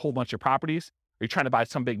acquire a whole bunch of properties? Are you trying to buy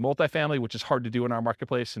some big multifamily, which is hard to do in our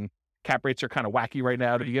marketplace and cap rates are kind of wacky right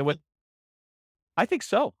now to begin with? I think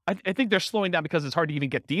so. I think they're slowing down because it's hard to even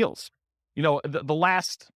get deals. The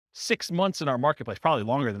last 6 months in our marketplace, probably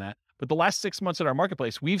longer than that, but the last 6 months in our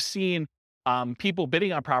marketplace, we've seen people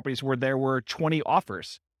bidding on properties where there were 20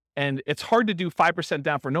 offers. And it's hard to do 5%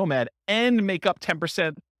 down for Nomad and make up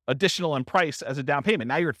 10% additional in price as a down payment.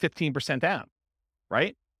 Now you're at 15% down,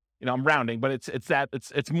 right? I'm rounding, but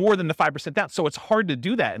it's more than the 5% down. So it's hard to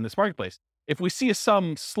do that in this marketplace. If we see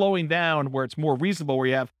some slowing down where it's more reasonable, where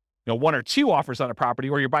you have 1 or 2 offers on a property,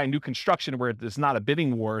 or you're buying new construction where there's not a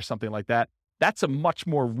bidding war or something like that, that's a much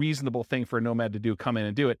more reasonable thing for a Nomad to do, come in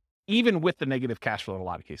and do it, even with the negative cash flow in a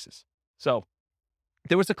lot of cases. So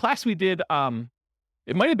there was a class we did,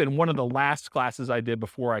 it might have been one of the last classes I did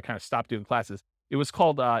before I kind of stopped doing classes. It was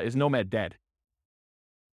called, Is Nomad Dead?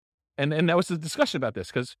 And that was a discussion about this,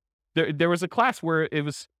 because there was a class where it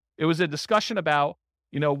was a discussion about,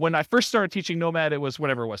 when I first started teaching Nomad, it was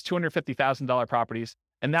whatever it was, $250,000 properties.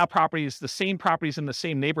 And now the same properties in the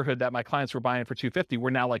same neighborhood that my clients were buying for $250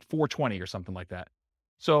 were now like $420 or something like that.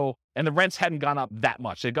 So, and the rents hadn't gone up that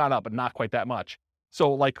much. They'd gone up, but not quite that much.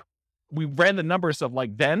 So we ran the numbers of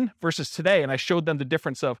then versus today. And I showed them the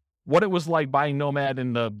difference of what it was like buying Nomad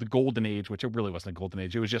in the golden age, which it really wasn't a golden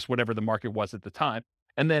age. It was just whatever the market was at the time.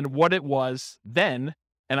 And then what it was then.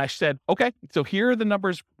 And I said, okay, so here are the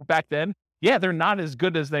numbers back then. Yeah, they're not as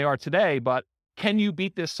good as they are today, but can you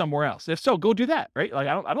beat this somewhere else? If so, go do that, right? I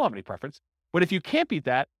don't have any preference. But if you can't beat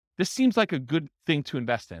that, this seems like a good thing to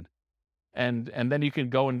invest in. And then you can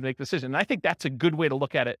go and make the decision. And I think that's a good way to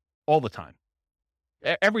look at it all the time.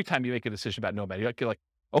 Every time you make a decision about Nomad, you're like,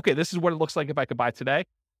 okay, this is what it looks like if I could buy today.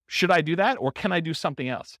 Should I do that? Or can I do something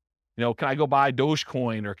else? Can I go buy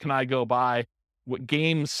Dogecoin, or can I go buy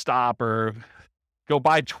GameStop, or go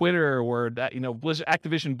buy Twitter, or that,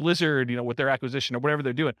 Activision Blizzard, with their acquisition or whatever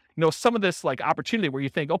they're doing, some of this opportunity where you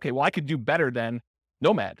think, okay, well, I could do better than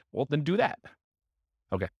Nomad. Well, then do that.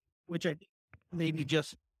 Okay. Which I think maybe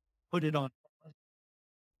just put it on.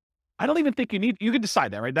 I don't even think you can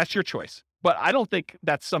decide that, right? That's your choice. But I don't think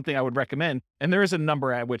that's something I would recommend. And there is a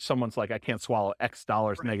number at which someone's like, I can't swallow X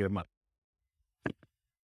dollars negative money.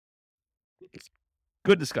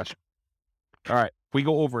 Good discussion. All right. If we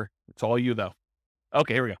go over, it's all you though.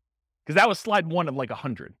 Okay, here we go. Because that was slide 1 of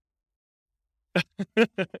 100. All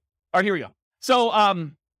right, here we go. So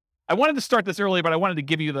I wanted to start this early, but I wanted to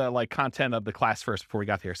give you the content of the class first before we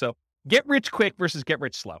got here. So get rich quick versus get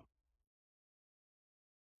rich slow.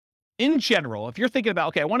 In general, if you're thinking about,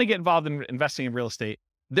 okay, I want to get involved in investing in real estate,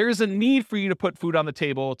 there's a need for you to put food on the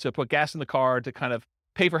table, to put gas in the car, to kind of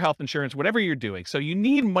pay for health insurance, whatever you're doing. So you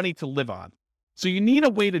need money to live on. So you need a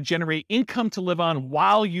way to generate income to live on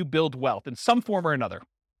while you build wealth in some form or another.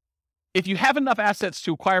 If you have enough assets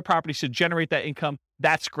to acquire properties to generate that income,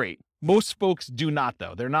 that's great. Most folks do not,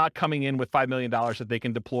 though. They're not coming in with $5 million that they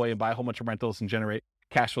can deploy and buy a whole bunch of rentals and generate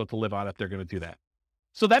cash flow to live on if they're going to do that.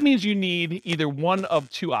 So that means you need either one of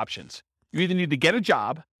 2 options. You either need to get a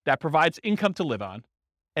job that provides income to live on,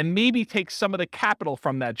 and maybe take some of the capital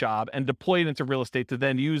from that job and deploy it into real estate to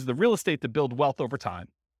then use the real estate to build wealth over time.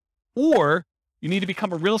 Or you need to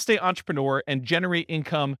become a real estate entrepreneur and generate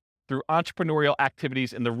income through entrepreneurial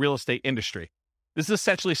activities in the real estate industry. This is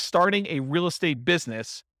essentially starting a real estate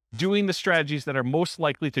business, doing the strategies that are most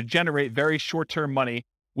likely to generate very short-term money,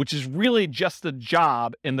 which is really just a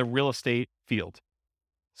job in the real estate field.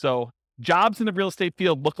 So jobs in the real estate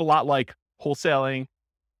field look a lot like wholesaling,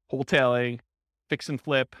 wholetailing, fix and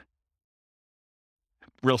flip,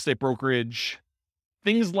 real estate brokerage,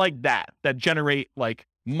 things like that generate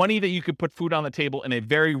money that you could put food on the table in a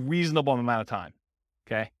very reasonable amount of time.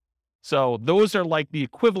 Okay. So those are the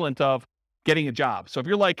equivalent of getting a job. So if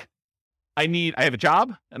you're like, I have a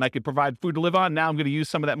job and I could provide food to live on. Now I'm going to use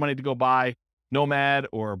some of that money to go buy Nomad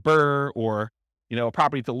or Burr or, a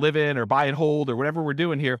property to live in or buy and hold or whatever we're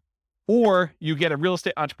doing here. Or you get a real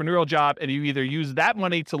estate entrepreneurial job and you either use that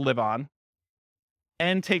money to live on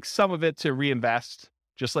and take some of it to reinvest,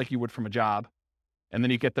 just like you would from a job. And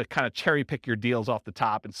then you get to kind of cherry pick your deals off the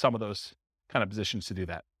top in some of those kind of positions to do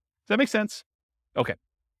that. Does that make sense? Okay.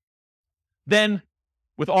 Then,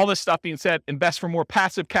 with all this stuff being said, invest for more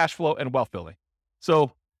passive cash flow and wealth building.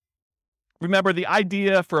 So remember, the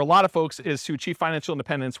idea for a lot of folks is to achieve financial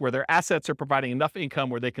independence where their assets are providing enough income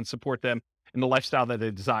where they can support them in the lifestyle that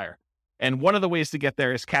they desire. And one of the ways to get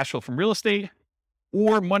there is cash flow from real estate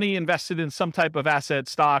or money invested in some type of asset,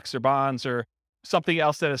 stocks or bonds or something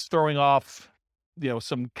else that is throwing off,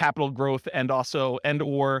 some capital growth and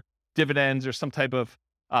or dividends or some type of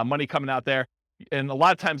money coming out there. And a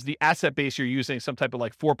lot of times the asset base you're using some type of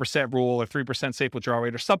like 4% rule or 3% safe withdrawal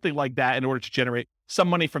rate or something like that in order to generate some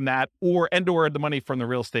money from that or the money from the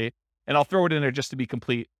real estate. And I'll throw it in there just to be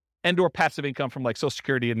complete, or passive income from like Social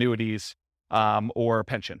Security, annuities, or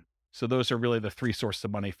pension. So those are really the three sources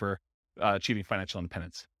of money for achieving financial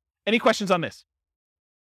independence. Any questions on this?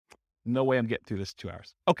 No way I'm getting through this 2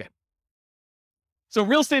 hours. Okay. So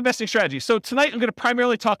real estate investing strategy. So tonight I'm going to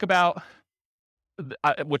primarily talk about,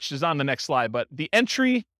 which is on the next slide, but the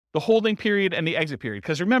entry, the holding period, and the exit period.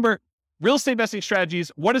 Because remember, real estate investing strategies,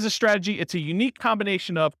 what is a strategy? It's a unique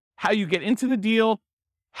combination of how you get into the deal,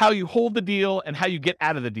 how you hold the deal, and how you get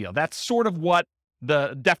out of the deal. That's sort of what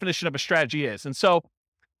the definition of a strategy is. And so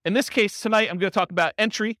in this case, tonight, I'm going to talk about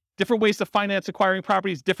entry, different ways to finance acquiring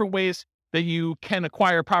properties, different ways that you can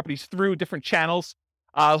acquire properties through different channels,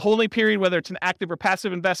 holding period, whether it's an active or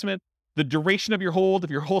passive investment, the duration of your hold. If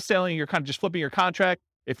you're wholesaling, you're kind of just flipping your contract.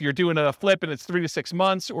 If you're doing a flip and it's 3 to 6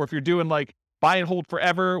 months, or if you're doing like buy and hold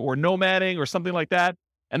forever or nomading or something like that.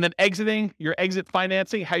 And then exiting, your exit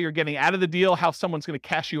financing, how you're getting out of the deal, how someone's going to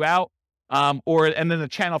cash you out, and then the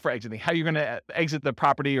channel for exiting, how you're going to exit the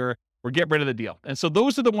property or get rid of the deal. And so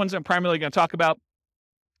those are the ones I'm primarily going to talk about.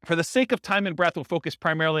 For the sake of time and breath, we'll focus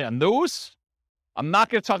primarily on those. I'm not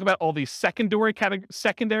going to talk about all these secondary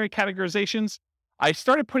categorizations. I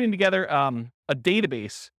started putting together a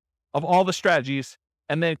database of all the strategies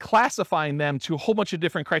and then classifying them to a whole bunch of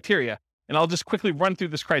different criteria. And I'll just quickly run through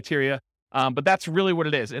this criteria, but that's really what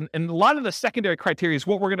it is. And a lot of the secondary criteria is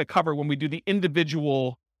what we're going to cover when we do the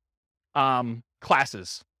individual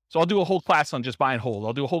classes. So I'll do a whole class on just buy and hold.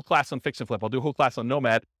 I'll do a whole class on fix and flip. I'll do a whole class on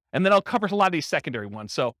nomad. And then I'll cover a lot of these secondary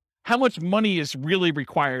ones. So how much money is really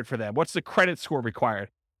required for them? What's the credit score required?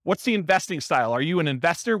 What's the investing style? Are you an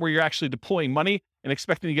investor where you're actually deploying money and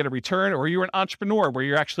expecting to get a return? Or are you an entrepreneur where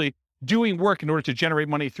you're actually doing work in order to generate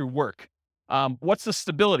money through work? What's the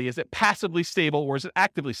stability? Is it passively stable or is it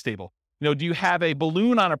actively stable? Do you have a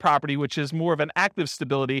balloon on a property, which is more of an active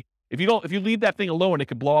stability? If you leave that thing alone, it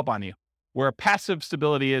could blow up on you. Where passive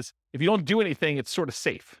stability is, if you don't do anything, it's sort of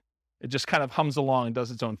safe. It just kind of hums along and does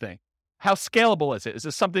its own thing. How scalable is it? Is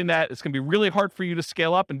this something that it's going to be really hard for you to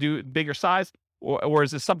scale up and do bigger size? Or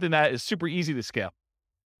is this something that is super easy to scale?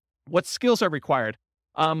 What skills are required?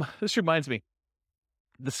 This reminds me,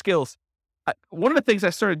 the skills. One of the things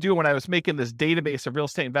I started doing when I was making this database of real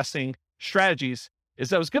estate investing strategies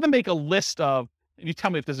is I was going to make a list of, and you tell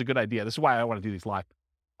me if this is a good idea. This is why I want to do these live.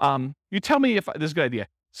 You tell me if this is a good idea.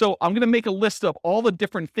 So I'm going to make a list of all the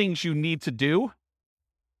different things you need to do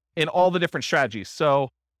in all the different strategies. So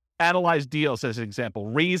analyze deals as an example,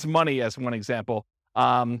 raise money as one example,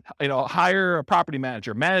 hire a property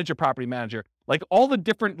manager, manage a property manager, like all the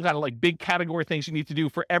different kind of like big category things you need to do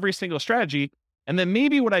for every single strategy. And then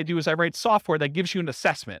maybe what I do is I write software that gives you an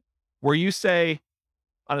assessment where you say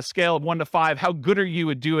on a scale of 1 to 5, how good are you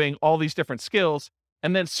at doing all these different skills?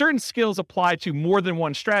 And then certain skills apply to more than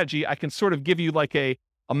one strategy. I can sort of give you like a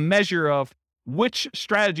measure of which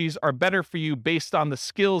strategies are better for you based on the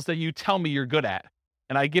skills that you tell me you're good at.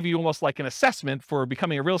 And I give you almost like an assessment for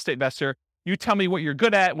becoming a real estate investor. You tell me what you're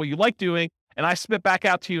good at, what you like doing, and I spit back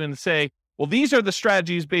out to you and say, well, these are the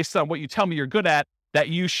strategies based on what you tell me you're good at that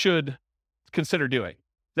you should consider doing.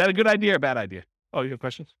 Is that a good idea or a bad idea? Oh, you have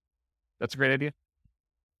questions? That's a great idea.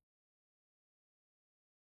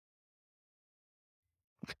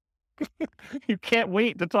 You can't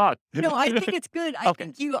wait to talk. No, I think it's good. I Okay.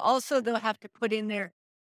 think you also, though, have to put in there,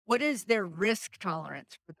 what is their risk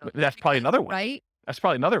tolerance for those? That's probably another one. Right? That's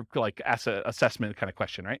probably another like asset assessment kind of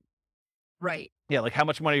question, right? Right. Yeah, like how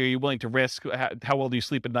much money are you willing to risk? How well do you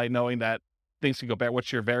sleep at night knowing that things can go bad?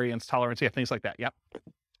 What's your variance tolerance? Yeah, things like that. Yeah.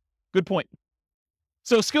 Good point.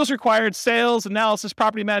 So skills required, sales, analysis,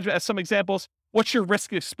 property management as some examples. What's your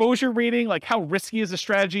risk exposure rating? Like how risky is the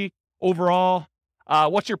strategy overall?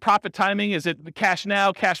 What's your profit timing? Is it cash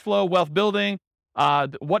now, cash flow, wealth building?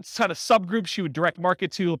 What kind of subgroups you would direct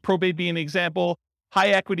market to? Probate being an example, high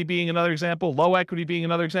equity being another example, low equity being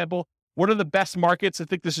another example. What are the best markets? I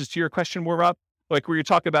think this is to your question more up, like where you're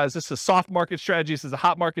talking about, is this a soft market strategy? Is this a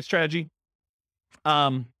hot market strategy?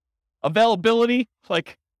 Availability,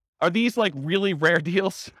 like, are these like really rare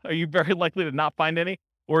deals? Are you very likely to not find any?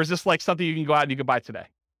 Or is this like something you can go out and you can buy today?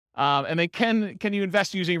 And then can you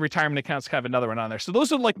invest using retirement accounts? Kind of another one on there. So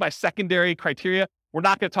those are like my secondary criteria. We're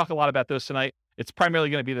not going to talk a lot about those tonight. It's primarily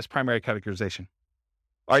going to be this primary categorization.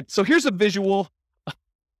 All right, so here's a visual.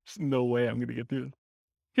 There's no way I'm going to get through this.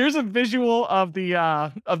 Here's a visual of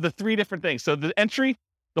the three different things. So the entry,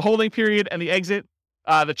 the holding period, and the exit.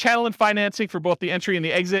 The channel and financing for both the entry and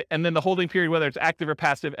the exit, and then the holding period, whether it's active or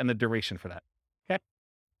passive, and the duration for that. Okay?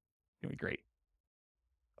 Gonna be great.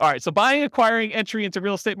 All right, so buying, acquiring, entry into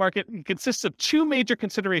real estate market consists of two major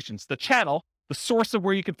considerations: the channel, the source of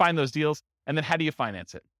where you can find those deals, and then how do you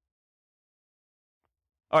finance it?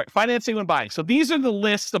 All right, financing when buying. So these are the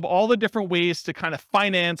lists of all the different ways to kind of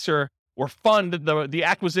finance or fund the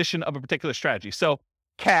acquisition of a particular strategy. So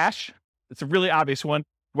cash, it's a really obvious one.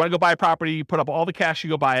 You want to go buy a property, you put up all the cash, you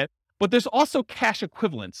go buy it. But there's also cash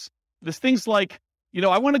equivalents. There's things like,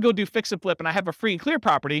 I want to go do fix and flip and I have a free and clear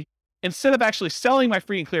property. Instead of actually selling my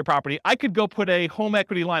free and clear property, I could go put a home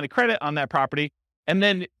equity line of credit on that property and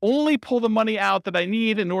then only pull the money out that I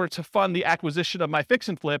need in order to fund the acquisition of my fix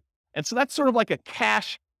and flip. And so that's sort of like a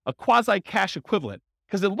quasi-cash equivalent,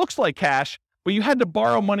 because it looks like cash, but you had to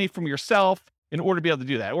borrow money from yourself in order to be able to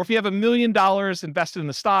do that. Or if you have $1 million invested in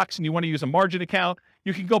the stocks and you want to use a margin account,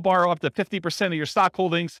 you can go borrow up to 50% of your stock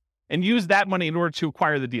holdings and use that money in order to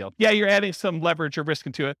acquire the deal. Yeah, you're adding some leverage or risk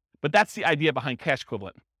into it, but that's the idea behind cash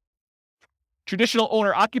equivalent. Traditional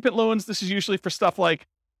owner-occupant loans, this is usually for stuff like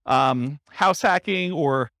house hacking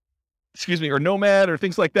or Nomad or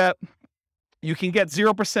things like that. You can get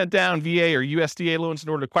 0% down VA or USDA loans in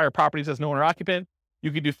order to acquire properties as an owner-occupant.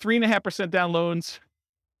 You can do 3.5% down loans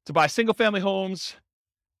to buy single-family homes,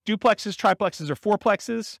 duplexes, triplexes, or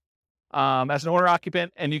fourplexes as an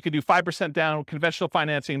owner-occupant, and you can do 5% down conventional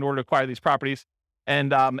financing in order to acquire these properties.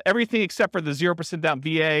 And everything except for the 0% down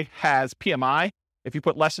VA has PMI. If you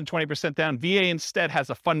put less than 20% down, VA instead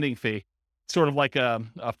has a funding fee, sort of like a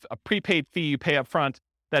prepaid fee you pay up front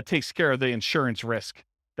that takes care of the insurance risk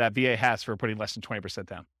that VA has for putting less than 20%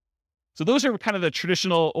 down. So those are kind of the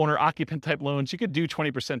traditional owner-occupant type loans. You could do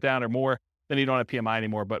 20% down or more, then you don't have PMI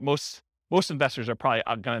anymore, but most investors are probably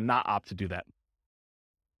going to not opt to do that.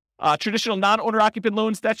 Traditional non-owner-occupant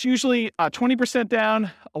loans, that's usually 20%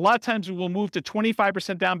 down. A lot of times we will move to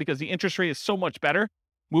 25% down because the interest rate is so much better,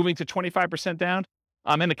 moving to 25% down.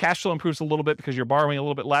 And the cash flow improves a little bit because you're borrowing a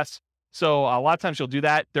little bit less. So a lot of times you'll do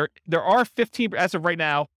that. There are 15, as of right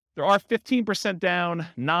now, there are 15% down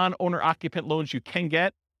non-owner-occupant loans you can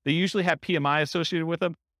get. They usually have PMI associated with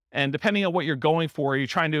them. And depending on what you're going for, you're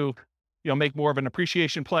trying to make more of an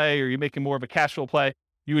appreciation play or you're making more of a cash flow play,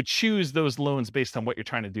 you would choose those loans based on what you're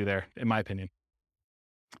trying to do there, in my opinion.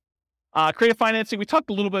 Creative financing, we talked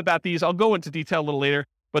a little bit about these. I'll go into detail a little later,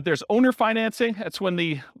 but there's owner financing. That's when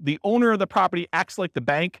the owner of the property acts like the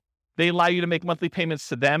bank. They allow you to make monthly payments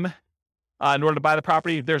to them in order to buy the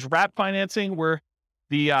property. There's wrap financing, where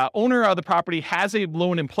the owner of the property has a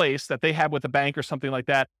loan in place that they have with a bank or something like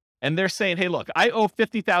that. And they're saying, hey, look, I owe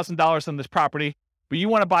 $50,000 on this property, but you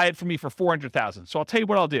want to buy it from me for $400,000. So I'll tell you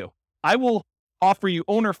what I'll do. I will offer you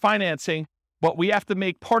owner financing, but we have to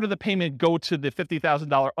make part of the payment go to the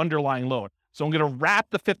 $50,000 underlying loan. So I'm going to wrap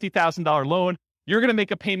the $50,000 loan. You're going to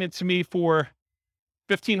make a payment to me for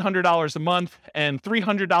 $1,500 a month, and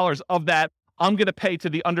 $300 of that I'm going to pay to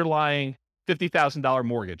the underlying $50,000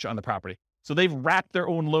 mortgage on the property. So they've wrapped their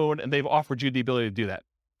own loan and they've offered you the ability to do that.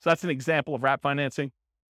 So that's an example of wrap financing.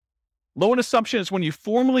 Loan assumption is when you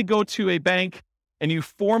formally go to a bank and you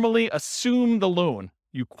formally assume the loan.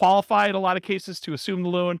 You qualify in a lot of cases to assume the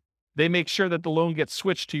loan. They make sure that the loan gets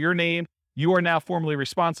switched to your name. You are now formally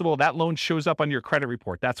responsible. That loan shows up on your credit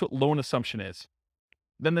report. That's what loan assumption is.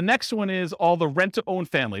 Then the next one is all the rent-to-own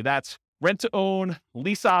family. That's rent-to-own,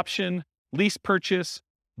 lease option, lease purchase.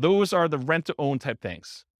 Those are the rent-to-own type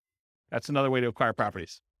things. That's another way to acquire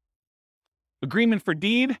properties. Agreement for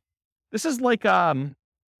deed. This is like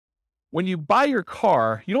when you buy your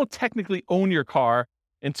car, you don't technically own your car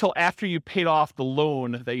until after you paid off the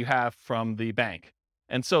loan that you have from the bank.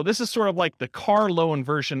 And so this is sort of like the car loan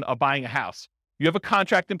version of buying a house. You have a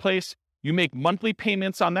contract in place, you make monthly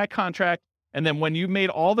payments on that contract, and then when you've made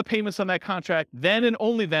all the payments on that contract, then and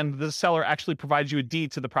only then the seller actually provides you a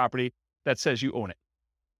deed to the property that says you own it.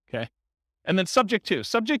 Okay? And then subject to.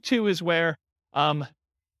 Subject to is where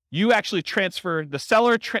you actually transfer, the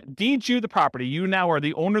seller deeds you the property. You now are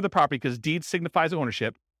the owner of the property because deed signifies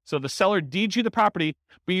ownership. So the seller deeds you the property,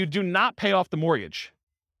 but you do not pay off the mortgage.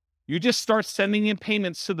 You just start sending in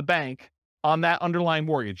payments to the bank on that underlying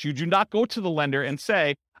mortgage. You do not go to the lender and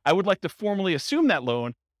say, I would like to formally assume that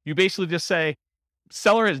loan. You basically just say,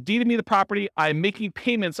 seller has deeded me the property. I'm making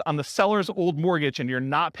payments on the seller's old mortgage, and you're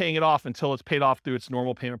not paying it off until it's paid off through its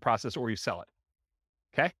normal payment process or you sell it.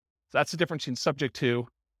 Okay? So that's the difference between subject to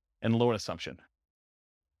and loan assumption.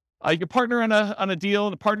 You can partner on a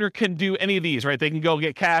deal. The partner can do any of these, right? They can go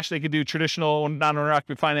get cash. They can do traditional non-owner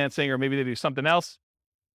occupant financing, or maybe they do something else.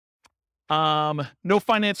 No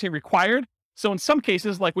financing required. So in some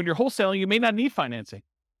cases, like when you're wholesaling, you may not need financing.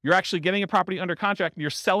 You're actually getting a property under contract and you're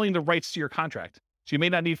selling the rights to your contract. So you may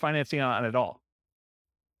not need financing on it at all.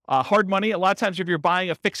 Hard money, a lot of times if you're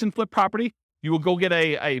buying a fix and flip property, you will go get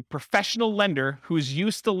a professional lender who's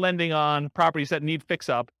used to lending on properties that need fix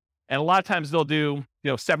up. And a lot of times they'll do,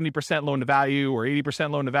 70% loan to value or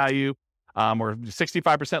 80% loan to value, or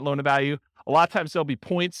 65% loan to value. A lot of times there'll be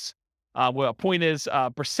points. Well, a point is a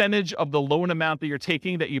percentage of the loan amount that you're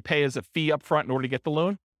taking that you pay as a fee up front in order to get the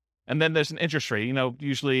loan. And then there's an interest rate,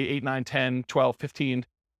 usually 8, 9, 10, 12, 15,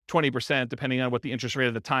 20%, depending on what the interest rate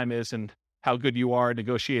at the time is and how good you are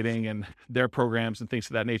negotiating and their programs and things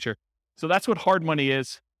of that nature. So that's what hard money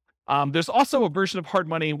is. There's also a version of hard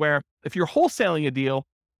money where if you're wholesaling a deal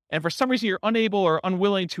and for some reason you're unable or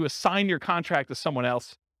unwilling to assign your contract to someone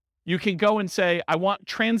else, you can go and say, I want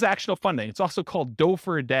transactional funding. It's also called dough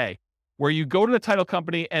for a day, where you go to the title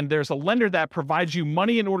company and there's a lender that provides you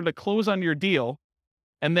money in order to close on your deal.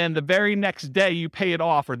 And then the very next day you pay it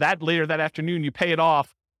off, or later that afternoon, you pay it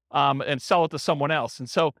off and sell it to someone else. And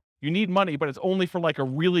so you need money, but it's only for like a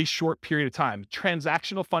really short period of time.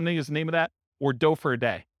 Transactional funding is the name of that, or dough for a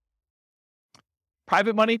day.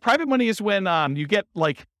 Private money is when you get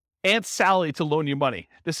like Aunt Sally to loan you money.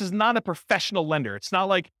 This is not a professional lender. It's not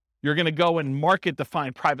like you're going to go and market to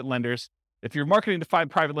find private lenders. If you're marketing to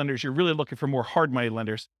find private lenders, you're really looking for more hard money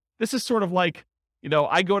lenders. This is sort of like,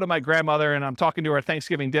 I go to my grandmother and I'm talking to her at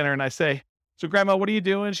Thanksgiving dinner and I say, so Grandma, what are you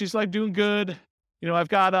doing? She's like, doing good. I've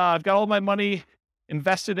got all my money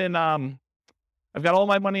invested in, CDs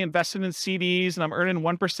and I'm earning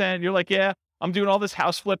 1%. You're like, yeah, I'm doing all this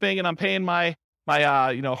house flipping and I'm paying my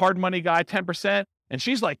hard money guy 10%. And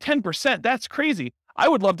she's like, 10%? That's crazy. I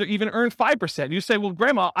would love to even earn 5%. You say, well,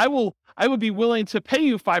 Grandma, I would be willing to pay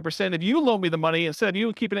you 5% if you loan me the money instead of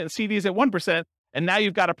you keeping it in CDs at 1%. And now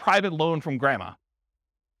you've got a private loan from Grandma.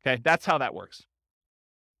 Okay, that's how that works.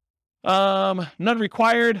 None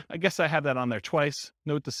required. I guess I have that on there twice.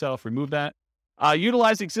 Note to self, remove that.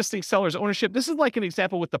 Utilize existing seller's ownership. This is like an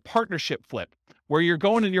example with the partnership flip, where you're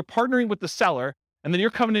going and you're partnering with the seller, and then you're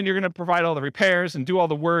coming in, you're going to provide all the repairs and do all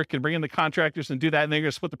the work and bring in the contractors and do that, and then you're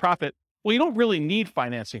going to split the profit. Well, you don't really need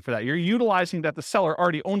financing for that. You're utilizing that the seller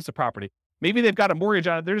already owns the property. Maybe they've got a mortgage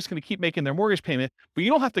on it. They're just going to keep making their mortgage payment, but you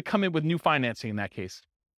don't have to come in with new financing in that case.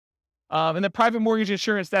 And then private mortgage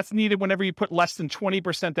insurance, that's needed whenever you put less than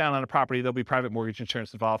 20% down on a property. There'll be private mortgage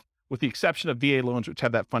insurance involved, with the exception of VA loans, which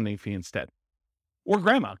have that funding fee instead. Or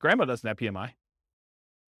Grandma. Grandma doesn't have PMI.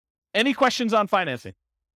 Any questions on financing?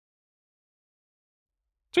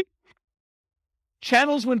 Sweet.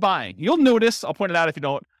 Channels when buying. You'll notice, I'll point it out if you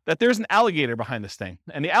don't, that there's an alligator behind this thing.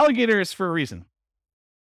 And the alligator is for a reason.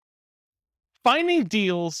 Finding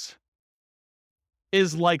deals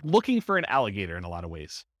is like looking for an alligator in a lot of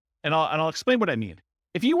ways. And I'll explain what I mean.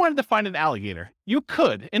 If you wanted to find an alligator, you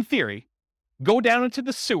could, in theory, go down into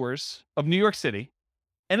the sewers of New York City,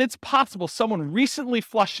 and it's possible someone recently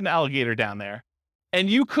flushed an alligator down there,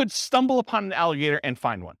 and you could stumble upon an alligator and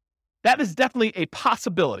find one. That is definitely a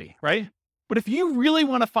possibility, right? But if you really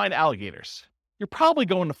want to find alligators, you're probably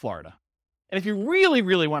going to Florida. And if you really,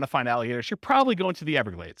 really want to find alligators, you're probably going to the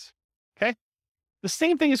Everglades, okay? The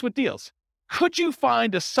same thing is with deals. Could you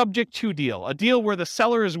find a subject to deal, a deal where the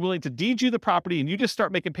seller is willing to deed you the property and you just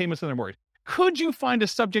start making payments on their mortgage? Could you find a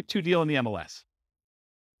subject to deal in the MLS?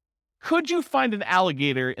 Could you find an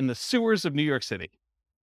alligator in the sewers of New York City?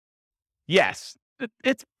 Yes,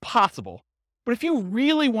 it's possible. But if you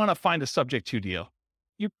really want to find a subject to deal,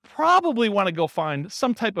 you probably want to go find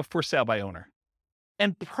some type of for sale by owner.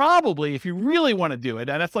 And probably, if you really want to do it,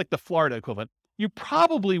 and that's like the Florida equivalent, you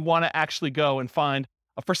probably want to actually go and find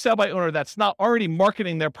a for sale by owner that's not already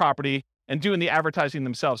marketing their property and doing the advertising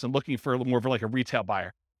themselves and looking for more of like a retail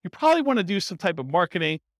buyer. You probably want to do some type of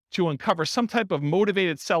marketing to uncover some type of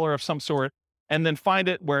motivated seller of some sort, and then find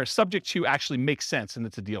it where subject to actually makes sense and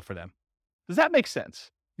it's a deal for them. Does that make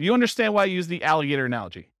sense? Do you understand why I use the alligator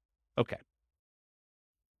analogy? Okay.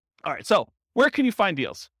 All right, so where can you find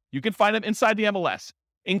deals? You can find them inside the MLS,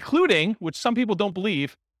 including, which some people don't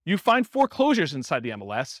believe, you find foreclosures inside the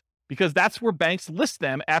MLS, because that's where banks list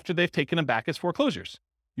them after they've taken them back as foreclosures.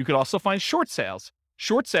 You could also find short sales.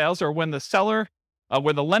 Short sales are when the seller,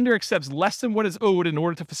 where the lender accepts less than what is owed in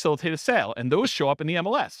order to facilitate a sale, and those show up in the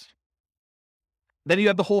MLS. Then you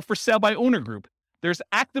have the whole for sale by owner group. there's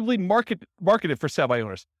actively marketed for sale by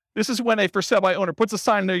owners. This is when a for sale by owner puts a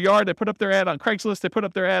sign in their yard, they put up their ad on Craigslist, they put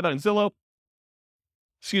up their ad on Zillow,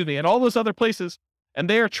 and all those other places, and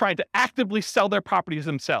they are trying to actively sell their properties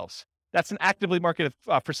themselves. That's an actively marketed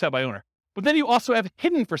for sale by owner. But then you also have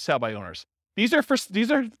hidden for sale by owners. These are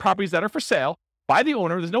properties that are for sale by the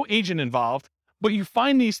owner. There's no agent involved, but you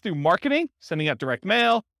find these through marketing, sending out direct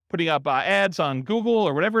mail, putting up ads on Google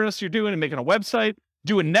or whatever else you're doing, and making a website,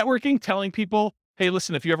 doing networking, telling people, hey,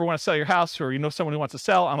 listen, if you ever want to sell your house or you know someone who wants to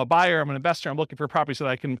sell, I'm a buyer, I'm an investor, I'm looking for a property so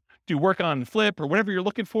that I can do work on and flip or whatever you're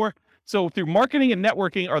looking for. So through marketing and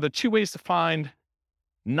networking are the two ways to find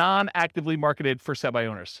non-actively marketed for sale by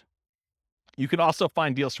owners. You can also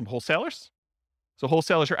find deals from wholesalers. So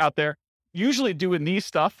wholesalers are out there usually doing these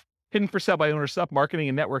stuff, hidden for sale by owner stuff, marketing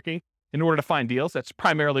and networking in order to find deals. That's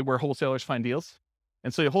primarily where wholesalers find deals.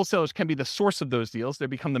 And so the wholesalers can be the source of those deals. They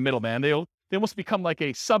become the middleman. They almost become like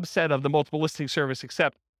a subset of the multiple listing service,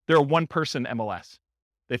 except they're a one-person MLS.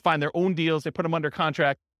 They find their own deals, they put them under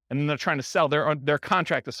contract, and then they're trying to sell their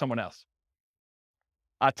contract to someone else.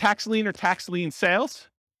 Tax lien or tax lien sales.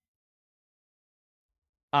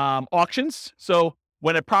 Auctions. So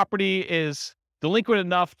when a property is delinquent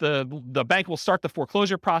enough, the bank will start the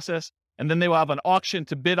foreclosure process, and then they will have an auction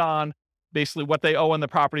to bid on basically what they owe on the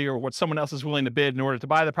property or what someone else is willing to bid in order to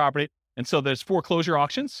buy the property. And so there's foreclosure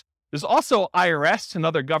auctions. There's also IRS and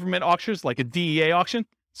other government auctions, like a DEA auction.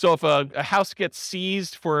 So if a house gets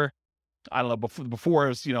seized for, I don't know, before it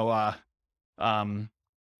was,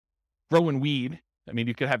 growing weed, I mean,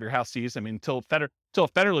 you could have your house seized. I mean, until it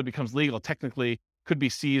federally becomes legal, technically could be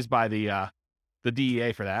seized by the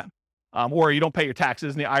DEA for that. Or you don't pay your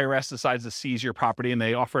taxes and the IRS decides to seize your property and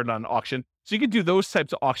they offer it on auction. So you can do those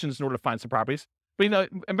types of auctions in order to find some properties. But I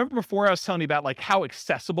remember before I was telling you about like how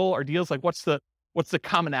accessible are deals, like what's the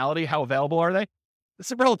commonality, how available are they?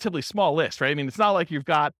 It's a relatively small list, right? I mean, it's not like you've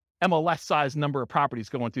got MLS size number of properties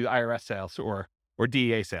going through IRS sales or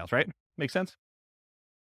DEA sales, right? Makes sense?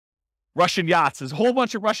 Russian yachts. There's a whole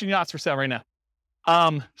bunch of Russian yachts for sale right now.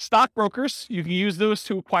 Stockbrokers, you can use those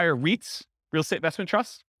to acquire REITs, real estate investment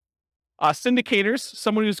trusts. Syndicators,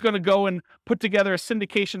 someone who's going to go and put together a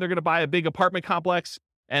syndication. They're going to buy a big apartment complex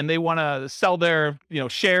and they want to sell their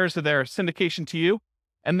shares of their syndication to you.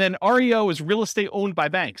 And then REO is real estate owned by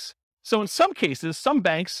banks. So in some cases, some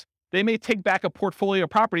banks, they may take back a portfolio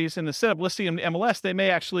of properties and instead of listing them in MLS, they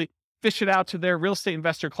may actually fish it out to their real estate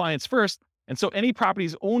investor clients first. And so any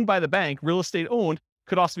properties owned by the bank, real estate owned,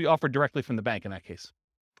 could also be offered directly from the bank in that case.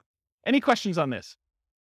 Any questions on this?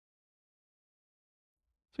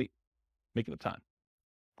 Sweet. Making up time.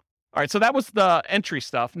 All right, so that was the entry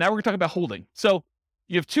stuff. Now we're going to talk about holding. So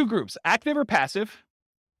you have two groups, active or passive,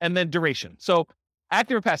 and then duration. So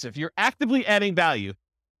active or passive, you're actively adding value,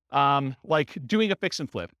 like doing a fix and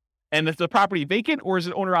flip. And is the property vacant or is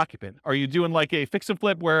it owner occupant? Are you doing like a fix and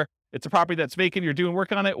flip where it's a property that's vacant, you're doing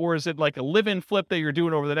work on it, or is it like a live-in flip that you're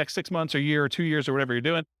doing over the next 6 months or year or 2 years or whatever you're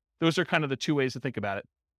doing? Those are kind of the two ways to think about it.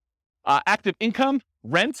 Active income,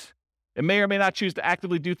 rent. It may or may not choose to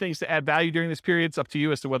actively do things to add value during this period. It's up to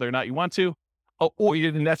you as to whether or not you want to.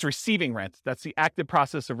 And that's receiving rent. That's the active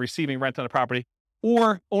process of receiving rent on a property.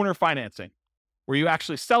 Or owner financing, where you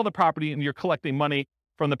actually sell the property and you're collecting money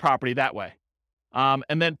from the property that way.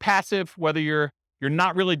 And then passive, whether you're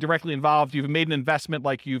not really directly involved, you've made an investment,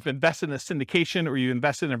 like you've invested in a syndication or you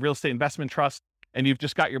invested in a real estate investment trust, and you've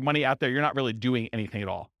just got your money out there. You're not really doing anything at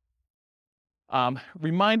all.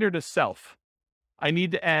 Reminder to self, I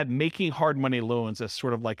need to add making hard money loans as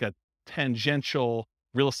sort of like a tangential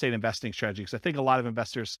real estate investing strategy, because I think a lot of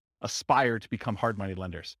investors aspire to become hard money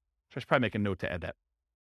lenders. So I should probably make a note to add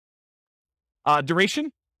that.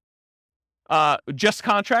 Duration. Just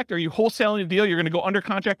contract. Are you wholesaling a deal? You're going to go under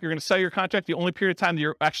contract. You're going to sell your contract. The only period of time that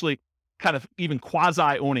you're actually kind of even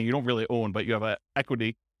quasi owning, you don't really own, but you have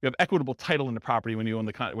equity. You have equitable title in the property when you own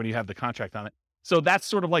when you have the contract on it. So that's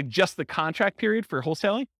sort of like just the contract period for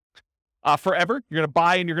wholesaling. Forever. You're going to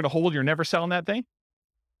buy and you're going to hold. You're never selling that thing.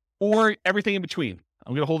 Or everything in between.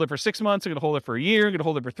 I'm going to hold it for 6 months. I'm going to hold it for a year. I'm going to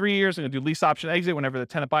hold it for 3 years. I'm going to do lease option exit whenever the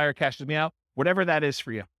tenant buyer cashes me out. Whatever that is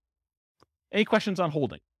for you. Any questions on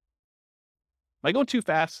holding? Am I going too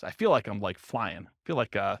fast? I feel like I'm like flying. I feel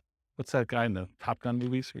like, what's that guy in the Top Gun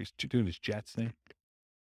movies? He's doing his jets thing.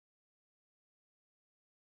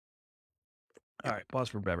 All right, pause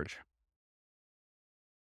for beverage.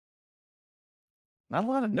 Not a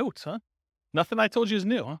lot of notes, huh? Nothing I told you is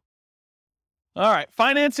new, huh? All right,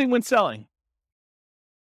 financing when selling.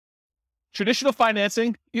 Traditional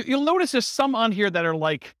financing, you'll notice there's some on here that are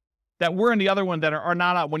like, that were in the other one that are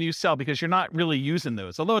not out when you sell because you're not really using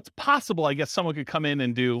those. Although it's possible, I guess someone could come in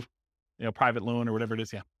and do, private loan or whatever it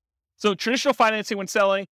is. Yeah. So traditional financing when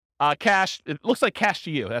selling, cash, it looks like cash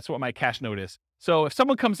to you. That's what my cash note is. So if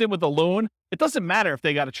someone comes in with a loan, it doesn't matter if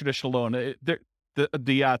they got a traditional loan.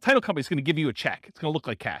 The title company is going to give you a check. It's going to look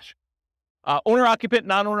like cash. Owner-occupant,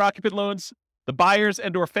 non-owner-occupant loans, the buyers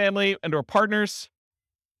and or family and or partners,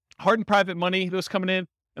 hard and private money, those coming in,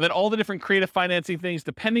 and then all the different creative financing things,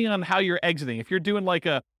 depending on how you're exiting. If you're doing like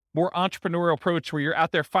a more entrepreneurial approach where you're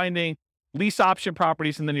out there finding lease option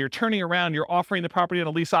properties and then you're turning around, you're offering the property on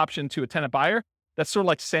a lease option to a tenant buyer, that's sort of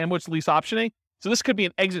like sandwich lease optioning. So this could be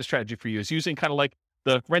an exit strategy for you. It's using kind of like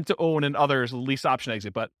the rent to own and others, lease option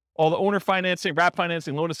exit, but all the owner financing, wrap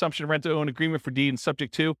financing, loan assumption, rent to own, agreement for deed, and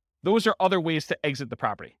subject to, those are other ways to exit the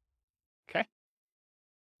property. Okay.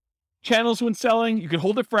 Channels when selling, you can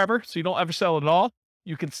hold it forever, so you don't ever sell it at all.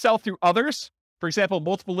 You can sell through others. For example,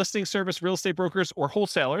 multiple listing service, real estate brokers, or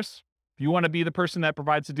wholesalers. If you want to be the person that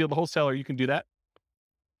provides the deal, the wholesaler, you can do that.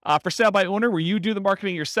 For sale by owner, where you do the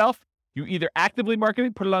marketing yourself, you either actively market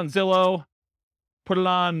it, put it on Zillow, put it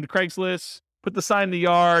on Craigslist, put the sign in the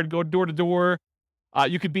yard, go door to door.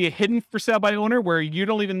 You could be a hidden for sale by owner where you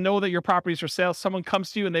don't even know that your property is for sale. Someone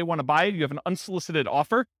comes to you and they want to buy it. You have an unsolicited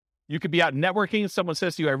offer. You could be out networking. Someone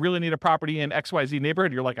says to you, I really need a property in XYZ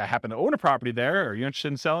neighborhood. You're like, I happen to own a property there. Are you interested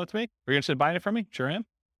in selling it to me? Are you interested in buying it from me? Sure am.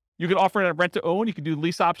 You could offer it at rent to own. You can do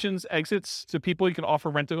lease options, exits to people. You can offer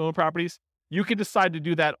rent to own properties. You could decide to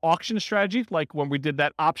do that auction strategy. Like when we did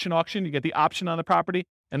that option auction, you get the option on the property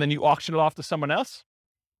and then you auction it off to someone else.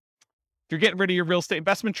 If you're getting rid of your real estate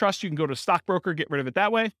investment trust, you can go to a stockbroker, get rid of it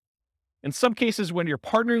that way. In some cases, when you're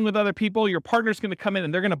partnering with other people, your partner's going to come in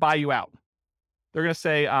and they're going to buy you out. They're going to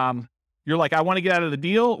say, you're like, I want to get out of the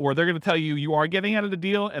deal, or they're going to tell you you are getting out of the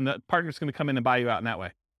deal, and the partner's going to come in and buy you out in that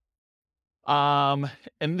way. And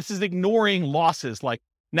this is ignoring losses like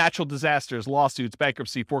natural disasters, lawsuits,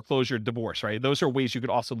 bankruptcy, foreclosure, divorce, right? Those are ways you could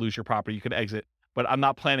also lose your property. You could exit, but I'm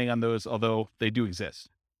not planning on those, although they do exist.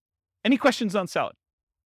 Any questions on selling?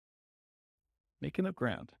 Making up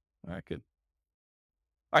ground. All right, good.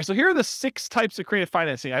 All right, so here are the 6 types of creative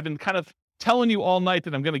financing. I've been kind of telling you all night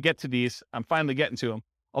that I'm going to get to these. I'm finally getting to them,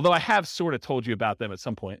 although I have sort of told you about them at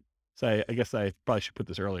some point. So I guess I probably should put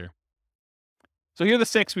this earlier. So here are the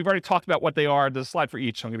 6. We've already talked about what they are. There's a slide for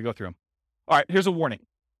each, so I'm going to go through them. All right, here's a warning.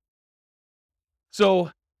 So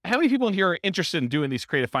how many people in here are interested in doing these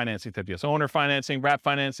creative financing type deals? Owner financing, wrap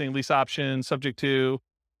financing, lease option, subject to,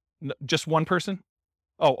 just one person?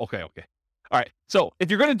 Oh, okay. All right, so if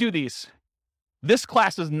you're going to do these, this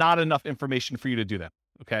class is not enough information for you to do them,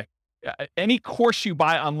 okay? Any course you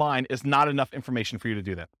buy online is not enough information for you to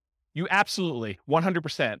do that. You absolutely,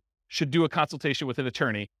 100%, should do a consultation with an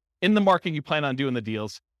attorney in the market you plan on doing the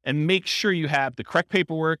deals and make sure you have the correct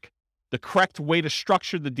paperwork, the correct way to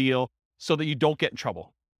structure the deal so that you don't get in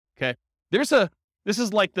trouble, okay? There's a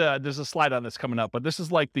slide on this coming up, but this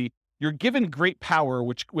is like you're given great power,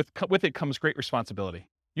 which with it comes great responsibility.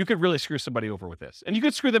 You could really screw somebody over with this. And you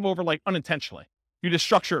could screw them over like unintentionally. You just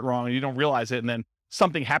structure it wrong and you don't realize it, and then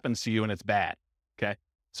something happens to you and it's bad, okay?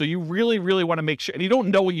 So you really, really want to make sure, and you don't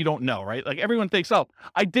know what you don't know, right? Like everyone thinks, oh,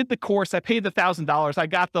 I did the course, I paid the $1,000, I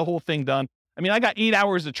got the whole thing done. I mean, I got 8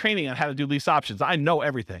 hours of training on how to do lease options. I know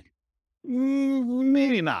everything.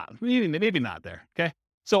 Maybe not there, okay?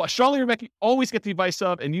 So I strongly recommend you always get the advice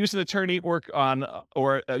of and use an attorney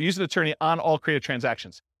use an attorney on all creative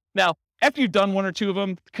transactions. Now, after you've done 1 or 2 of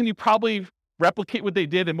them, can you probably replicate what they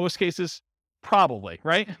did in most cases? Probably,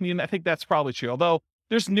 right? I mean, I think that's probably true. Although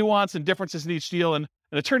there's nuance and differences in each deal, and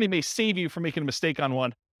an attorney may save you from making a mistake on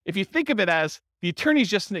one. If you think of it as the attorney is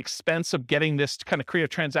just an expense of getting this kind of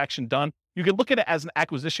creative transaction done, you can look at it as an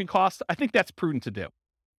acquisition cost. I think that's prudent to do.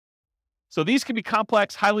 So these can be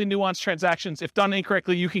complex, highly nuanced transactions. If done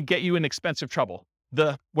incorrectly, you can get you in expensive trouble.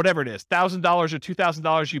 Whatever it is, $1,000 or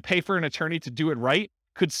 $2,000 you pay for an attorney to do it right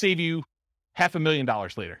could save you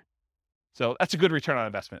 $500,000 later. So that's a good return on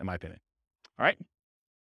investment, in my opinion. All right.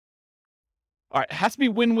 It has to be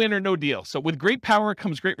win-win or no deal. So with great power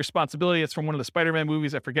comes great responsibility. It's from one of the Spider-Man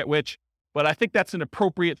movies. I forget which, but I think that's an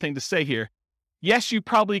appropriate thing to say here. Yes, you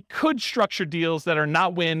probably could structure deals that are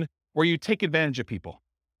not win where you take advantage of people,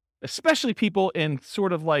 especially people in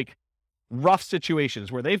sort of like rough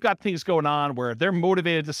situations where they've got things going on, where they're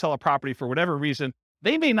motivated to sell a property for whatever reason.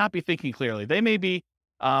 They may not be thinking clearly. They may be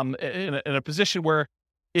in a position where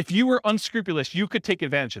if you were unscrupulous, you could take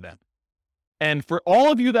advantage of them. And for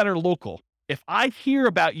all of you that are local, if I hear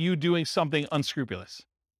about you doing something unscrupulous,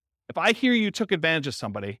 if I hear you took advantage of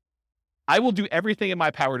somebody, I will do everything in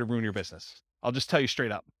my power to ruin your business. I'll just tell you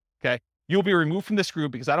straight up, okay? You'll be removed from this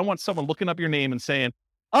group because I don't want someone looking up your name and saying,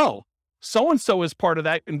 oh, so-and-so is part of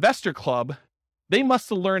that investor club. They must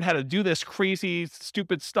have learned how to do this crazy,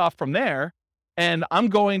 stupid stuff from there. and I'm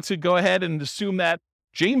going to go ahead and assume that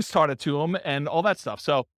James taught it to him and all that stuff.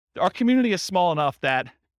 So our community is small enough that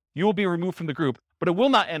you will be removed from the group, but it will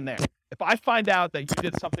not end there. If I find out that you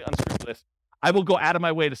did something unscrupulous, I will go out of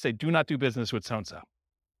my way to say, do not do business with so-and-so.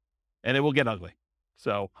 And it will get ugly.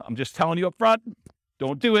 So I'm just telling you up front,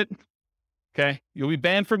 don't do it. Okay. You'll be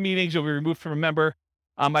banned from meetings. You'll be removed from a member.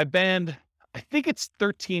 I banned, I think it's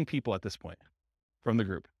 13 people at this point from the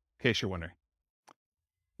group, in case you're wondering.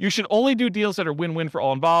 You should only do deals that are win-win for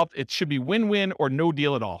all involved. It should be win-win or no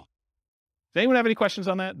deal at all. Does anyone have any questions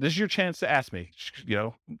on that? This is your chance to ask me. Yeah,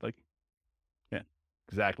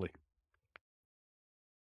 exactly.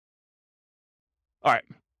 All right.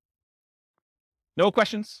 No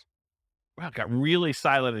questions? Wow, it got really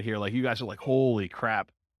silent in here. Like, you guys are like, holy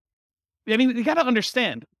crap. I mean, you got to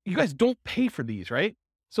understand, you guys don't pay for these, right?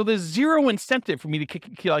 So there's zero incentive for me to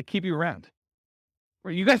keep you around.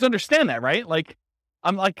 You guys understand that, right? Like,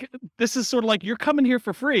 I'm like, this is sort of like, you're coming here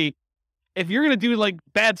for free. If you're going to do like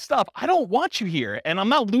bad stuff, I don't want you here. And I'm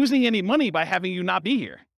not losing any money by having you not be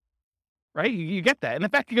here. Right? You get that. And in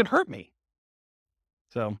fact, you could hurt me.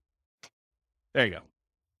 So there you go.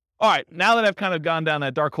 All right. Now that I've kind of gone down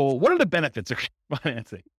that dark hole, what are the benefits of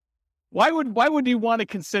financing? Why would you want to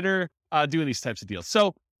consider doing these types of deals?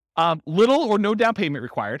 So little or no down payment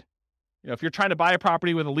required. If you're trying to buy a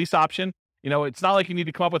property with a lease option, it's not like you need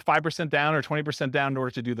to come up with 5% down or 20% down in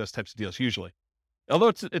order to do those types of deals usually.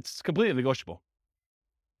 Although it's completely negotiable.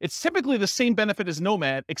 It's typically the same benefit as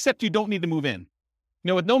Nomad, except you don't need to move in.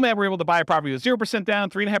 With Nomad, we're able to buy a property with 0% down,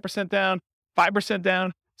 3.5% down, 5%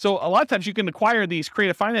 down. So a lot of times you can acquire these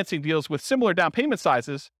creative financing deals with similar down payment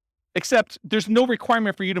sizes, except there's no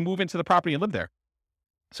requirement for you to move into the property and live there.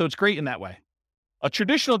 So it's great in that way. A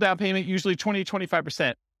traditional down payment, usually 20 to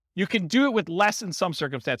 25%. You can do it with less in some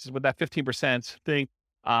circumstances with that 15% thing.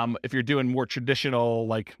 If you're doing more traditional,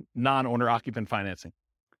 like non-owner occupant financing.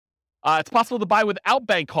 It's possible to buy without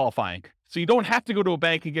bank qualifying. So you don't have to go to a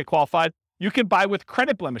bank and get qualified. You can buy with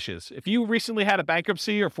credit blemishes. If you recently had a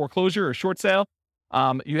bankruptcy or foreclosure or short sale,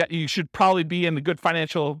 you should probably be in a good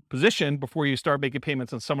financial position before you start making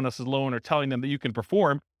payments on someone else's loan or telling them that you can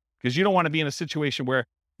perform, because you don't want to be in a situation where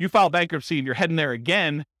you file bankruptcy and you're heading there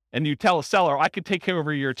again and you tell a seller, I could take care of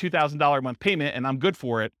your $2,000 a month payment and I'm good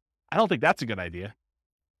for it. I don't think that's a good idea.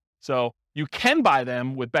 So you can buy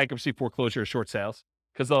them with bankruptcy, foreclosure, or short sales,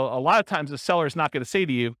 because a lot of times the seller is not going to say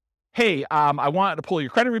to you, hey, I want to pull your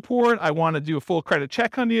credit report. I want to do a full credit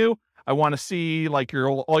check on you. I want to see like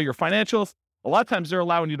all your financials. A lot of times they're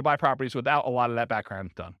allowing you to buy properties without a lot of that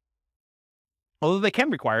background done. Although they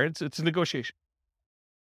can require it, it's a negotiation.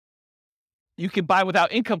 You can buy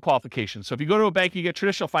without income qualification. So if you go to a bank, you get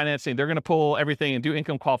traditional financing, they're going to pull everything and do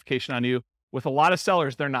income qualification on you. With a lot of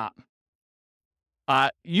sellers, they're not.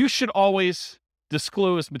 You should always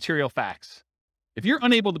disclose material facts. If you're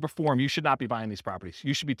unable to perform, you should not be buying these properties.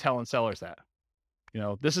 You should be telling sellers that,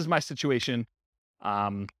 this is my situation.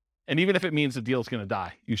 And even if it means the deal is going to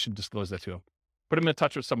die, you should disclose that to them. Put them in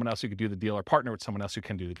touch with someone else who could do the deal or partner with someone else who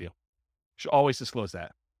can do the deal. You should always disclose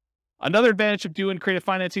that. Another advantage of doing creative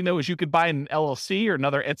financing, though, is you could buy an LLC or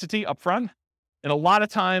another entity up front. And a lot of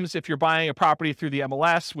times, if you're buying a property through the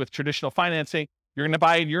MLS with traditional financing, you're going to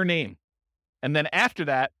buy in your name. And then after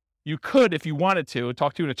that, you could, if you wanted to,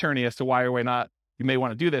 talk to an attorney as to why or why not you may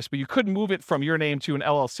want to do this, but you could move it from your name to an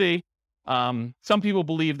LLC. Some people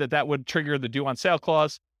believe that would trigger the due on sale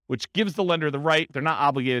clause, which gives the lender the right, they're not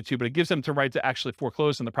obligated to, but it gives them the right to actually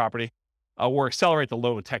foreclose on the property or accelerate the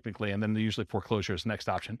loan technically, and then usually foreclosure is the next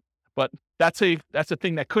option. But that's a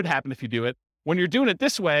thing that could happen if you do it. When you're doing it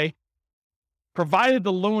this way, provided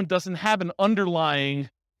the loan doesn't have an underlying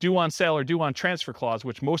due on sale or due on transfer clause,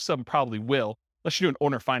 which most of them probably will, unless you're doing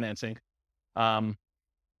owner financing.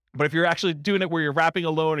 But if you're actually doing it where you're wrapping a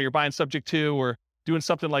loan or you're buying subject to or doing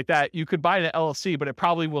something like that, you could buy an LLC, but it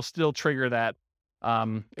probably will still trigger that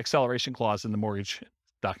acceleration clause in the mortgage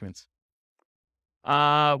documents. One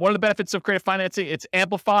of the benefits of creative financing, it's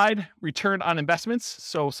amplified return on investments.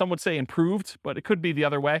 So some would say improved, but it could be the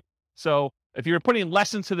other way. So if you're putting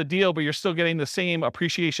less into the deal, but you're still getting the same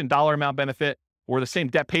appreciation dollar amount benefit or the same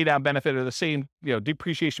debt pay down benefit or the same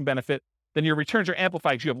depreciation benefit, then your returns are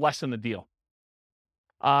amplified because you have less in the deal.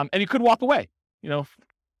 And you could walk away.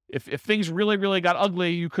 If things really, really got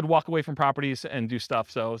ugly, you could walk away from properties and do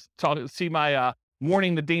stuff. So see my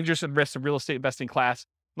warning the dangers and risks of real estate investing class.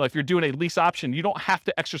 Well, if you're doing a lease option, you don't have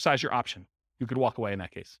to exercise your option. You could walk away in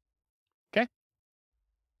that case. Okay.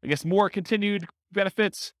 I guess more continued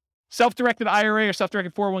benefits, self-directed IRA or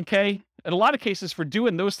self-directed 401k. In a lot of cases for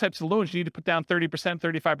doing those types of loans, you need to put down 30%,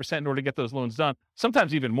 35% in order to get those loans done.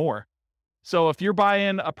 Sometimes even more. So if you're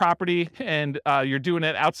buying a property and you're doing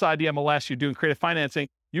it outside the MLS, you're doing creative financing,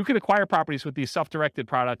 you can acquire properties with these self-directed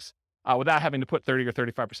products without having to put 30 or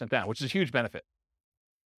 35% down, which is a huge benefit.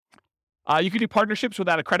 You can do partnerships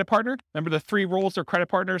without a credit partner. Remember the 3 roles of credit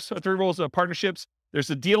partners, 3 roles of partnerships. There's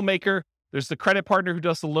the deal maker, there's the credit partner who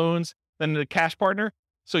does the loans, then the cash partner.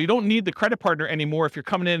 So you don't need the credit partner anymore if you're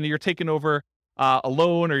coming in and you're taking over a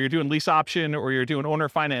loan, or you're doing lease option, or you're doing owner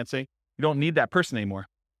financing. You don't need that person anymore.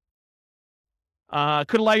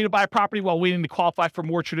 Could allow you to buy a property while waiting to qualify for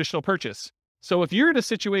more traditional purchase. So if you're in a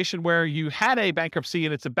situation where you had a bankruptcy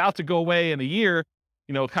and it's about to go away in a year,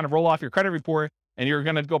 kind of roll off your credit report, and you're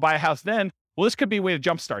going to go buy a house then, well, this could be a way to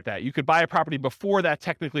jumpstart that. You could buy a property before that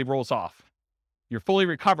technically rolls off. You're fully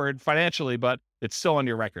recovered financially, but it's still on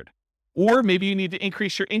your record. Or maybe you need to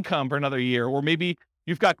increase your income for another year, or maybe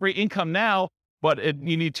you've got great income now, but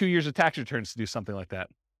you need 2 years of tax returns to do something like that.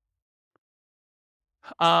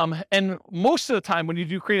 And most of the time when you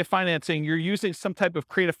do creative financing, you're using some type of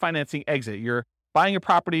creative financing exit. You're buying a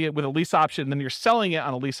property with a lease option, and then you're selling it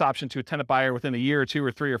on a lease option to a tenant buyer within a year or 2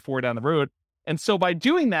 or 3 or 4 down the road. And so by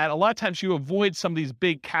doing that, a lot of times you avoid some of these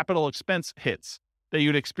big capital expense hits that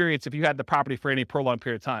you'd experience if you had the property for any prolonged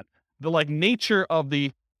period of time. The nature of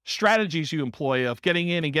the strategies you employ of getting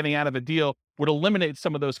in and getting out of a deal would eliminate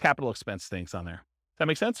some of those capital expense things on there. Does that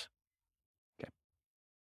make sense? Okay.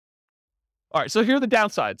 All right, so here are the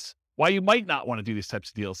downsides, why you might not want to do these types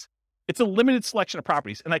of deals. It's a limited selection of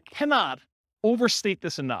properties, and I cannot overstate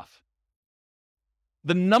this enough.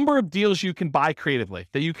 The number of deals you can buy creatively,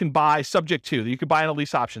 that you can buy subject to, that you can buy on a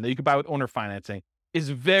lease option, that you can buy with owner financing, is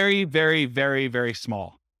very, very, very, very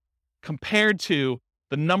small compared to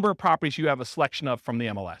the number of properties you have a selection of from the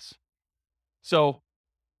MLS. So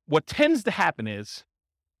what tends to happen is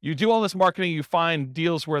you do all this marketing, you find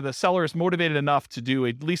deals where the seller is motivated enough to do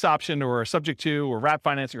a lease option or a subject to or wrap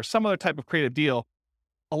financing or some other type of creative deal.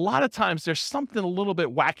 A lot of times there's something a little bit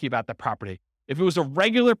wacky about that property. If it was a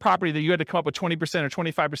regular property that you had to come up with 20% or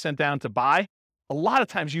 25% down to buy, a lot of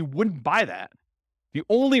times you wouldn't buy that. The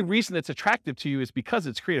only reason it's attractive to you is because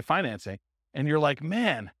it's creative financing. And you're like,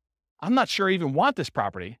 man, I'm not sure I even want this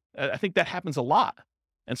property. I think that happens a lot.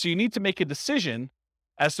 And so you need to make a decision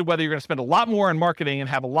as to whether you're going to spend a lot more on marketing and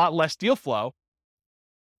have a lot less deal flow,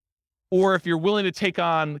 or if you're willing to take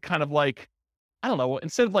on kind of like, I don't know,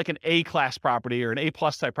 instead of like an A-class property or an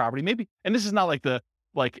A-plus type property, maybe, and this is not like the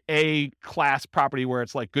A-class property where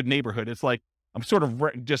it's like good neighborhood. It's like, I'm sort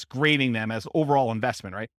of just grading them as overall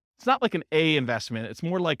investment, right? It's not like an A investment. It's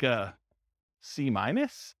more like a C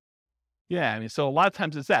minus. Yeah, I mean, so a lot of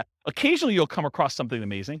times it's that. Occasionally you'll come across something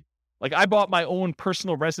amazing. Like I bought my own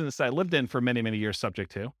personal residence that I lived in for many, many years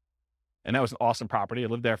subject to. And that was an awesome property. I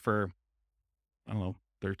lived there for,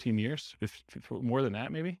 13 years, 15, more than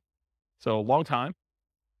that maybe. So a long time,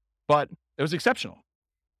 but it was exceptional.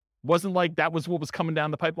 It wasn't like that was what was coming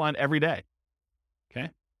down the pipeline every day.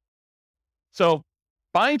 Okay. So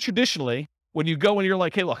buying traditionally, when you go and you're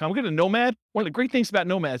like, hey, look, I'm going to Nomad. One of the great things about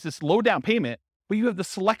Nomad is this low down payment, but you have the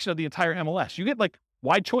selection of the entire MLS. You get like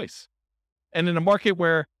wide choice. And in a market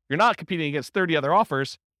where you're not competing against 30 other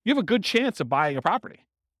offers, you have a good chance of buying a property,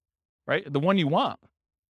 right? The one you want.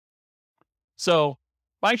 So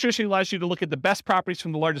buying traditionally allows you to look at the best properties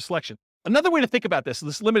from the largest selection. Another way to think about this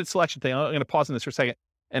limited selection thing, I'm going to pause on this for a second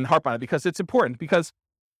and harp on it because it's important, because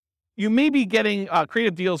you may be getting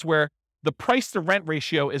creative deals where the price to rent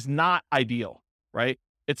ratio is not ideal, right?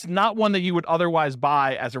 It's not one that you would otherwise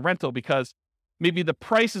buy as a rental because maybe the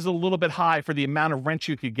price is a little bit high for the amount of rent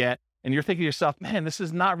you could get. And you're thinking to yourself, man, this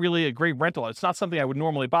is not really a great rental. It's not something I would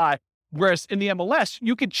normally buy. Whereas in the MLS,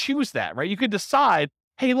 you could choose that, right? You could decide,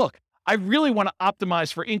 hey, look, I really want to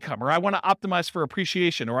optimize for income, or I want to optimize for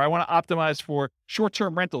appreciation, or I want to optimize for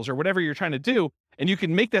short-term rentals, or whatever you're trying to do. And you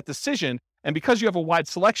can make that decision. And because you have a wide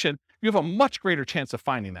selection, you have a much greater chance of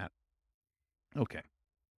finding that. Okay.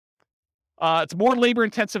 It's more labor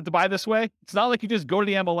intensive to buy this way. It's not like you just go to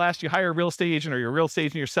the MLS, you hire a real estate agent or you're a real estate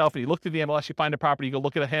agent yourself, and you look through the MLS, you find a property, you go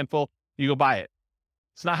look at a handful, you go buy it.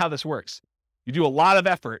 It's not how this works. You do a lot of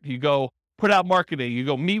effort. You go put out marketing, you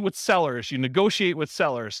go meet with sellers, you negotiate with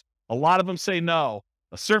sellers. A lot of them say no.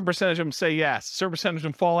 A certain percentage of them say yes. A certain percentage of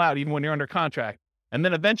them fall out even when you're under contract. And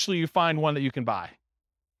then eventually you find one that you can buy.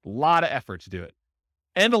 A lot of effort to do it.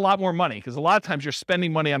 And a lot more money, because a lot of times you're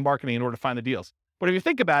spending money on marketing in order to find the deals. But if you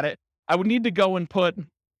think about it, I would need to go and put,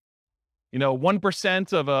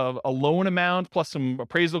 1% of a loan amount plus some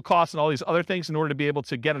appraisal costs and all these other things in order to be able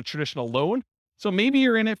to get a traditional loan. So maybe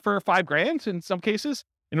you're in it for $5,000 in some cases.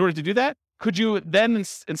 In order to do that, could you then,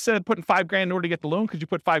 instead of putting $5,000 in order to get the loan, could you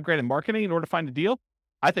put $5,000 in marketing in order to find a deal?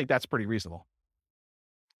 I think that's pretty reasonable.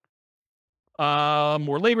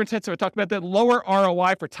 More labor intensive. I talked about that. Lower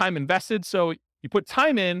ROI for time invested. So you put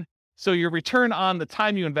time in, so your return on the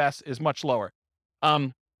time you invest is much lower.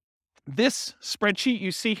 This spreadsheet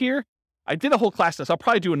you see here, I did a whole class on this. I'll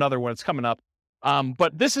probably do another one. It's coming up.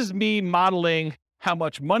 But this is me modeling how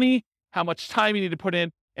much money, how much time you need to put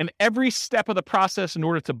in, and every step of the process in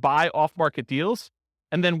order to buy off-market deals,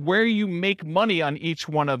 and then where you make money on each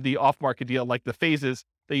one of the off-market deal, like the phases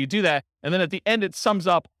that you do that. And then at the end, it sums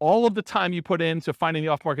up all of the time you put into finding the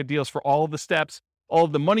off-market deals for all of the steps, all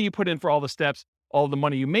of the money you put in for all the steps, all of the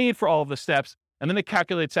money you made for all of the steps. And then it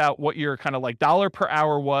calculates out what your kind of like dollar per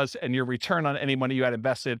hour was and your return on any money you had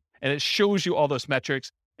invested. And it shows you all those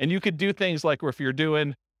metrics. And you could do things like, if you're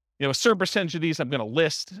doing, a certain percentage of these I'm going to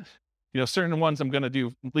list, certain ones I'm going to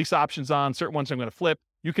do lease options on, certain ones I'm going to flip.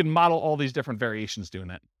 You can model all these different variations doing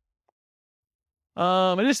that.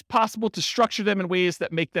 It is possible to structure them in ways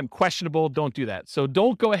that make them questionable. Don't do that. So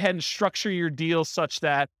don't go ahead and structure your deal such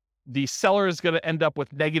that the seller is going to end up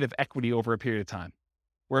with negative equity over a period of time,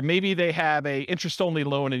 where maybe they have a interest-only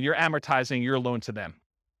loan and you're amortizing your loan to them.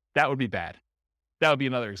 That would be bad. That would be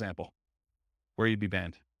another example where you'd be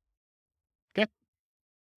banned. Okay.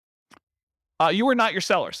 You are not your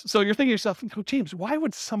sellers. So you're thinking to yourself, James, why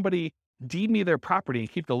would somebody deed me their property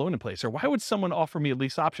and keep the loan in place? Or why would someone offer me a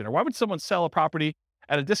lease option? Or why would someone sell a property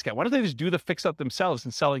at a discount? Why don't they just do the fix up themselves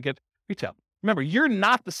and sell and get retail? Remember, you're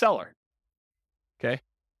not the seller. Okay.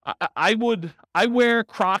 I wear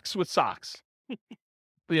Crocs with socks.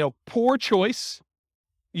 Poor choice.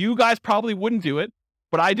 You guys probably wouldn't do it,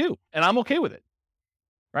 but I do, and I'm okay with it.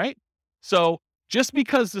 Right? So just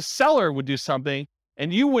because the seller would do something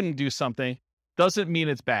and you wouldn't do something doesn't mean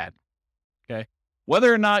it's bad. Okay.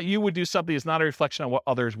 Whether or not you would do something is not a reflection on what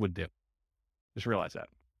others would do. Just realize that.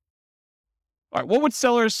 All right. Why would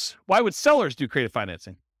sellers do creative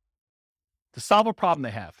financing? To solve a problem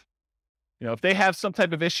they have. If they have some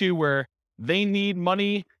type of issue where they need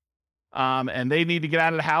money, and they need to get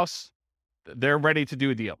out of the house, they're ready to do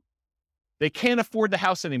a deal. They can't afford the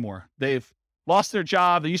house anymore. They've lost their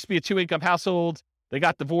job. They used to be a 2-income household. They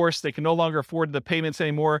got divorced. They can no longer afford the payments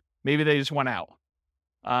anymore. Maybe they just want out.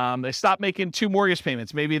 They stopped making 2 mortgage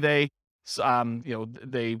payments. Maybe they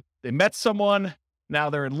met someone. Now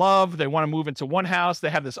they're in love. They want to move into one house. They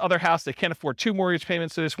have this other house. They can't afford 2 mortgage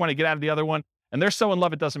payments. So they just want to get out of the other one. And they're so in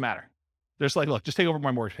love, it doesn't matter. They're just like, look, just take over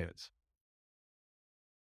my mortgage payments.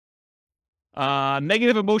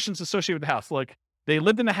 Negative emotions associated with the house. Like, they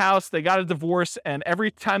lived in the house, they got a divorce, and every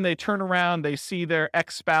time they turn around, they see their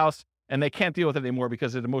ex-spouse, and they can't deal with it anymore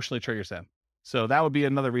because it emotionally triggers them. So that would be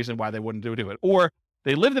another reason why they wouldn't do it. Or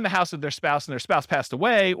they lived in the house with their spouse, and their spouse passed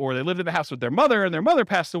away, or they lived in the house with their mother, and their mother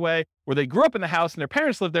passed away, or they grew up in the house, and their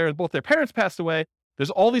parents lived there, and both their parents passed away.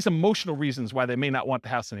 There's all these emotional reasons why they may not want the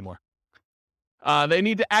house anymore. They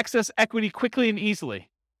need to access equity quickly and easily.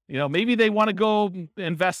 Maybe they want to go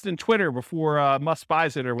invest in Twitter before Musk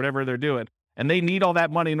buys it or whatever they're doing, and they need all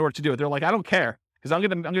that money in order to do it. They're like, I don't care, because I'm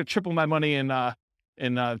gonna triple my money in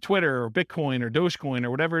Twitter or Bitcoin or Dogecoin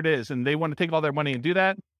or whatever it is, and they want to take all their money and do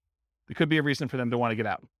that. It could be a reason for them to want to get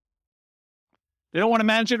out. They don't want to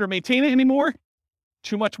manage it or maintain it anymore.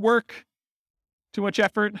 Too much work, too much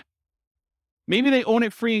effort. Maybe they own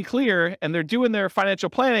it free and clear, and they're doing their financial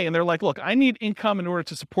planning, and they're like, look, I need income in order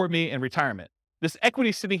to support me in retirement. This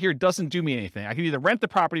equity sitting here doesn't do me anything. I can either rent the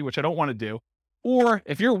property, which I don't want to do, or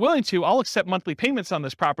if you're willing to, I'll accept monthly payments on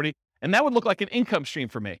this property, and that would look like an income stream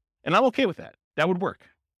for me. And I'm okay with that. That would work.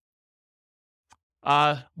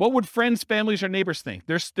 What would friends, families, or neighbors think?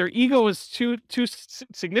 Their ego is too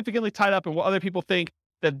significantly tied up in what other people think,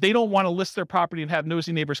 that they don't want to list their property and have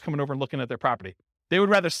nosy neighbors coming over and looking at their property. They would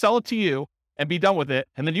rather sell it to you and be done with it,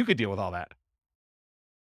 and then you could deal with all that.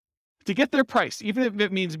 To get their price, even if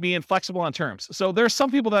it means being flexible on terms. So there's some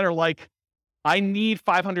people that are like, I need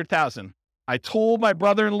 $500,000. I told my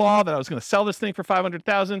brother-in-law that I was going to sell this thing for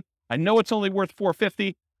 $500,000. I know it's only worth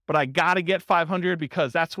 $450, but I got to get $500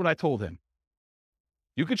 because that's what I told him.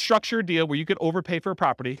 You could structure a deal where you could overpay for a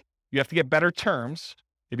property. You have to get better terms,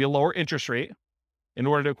 maybe a lower interest rate, in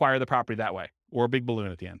order to acquire the property that way, or a big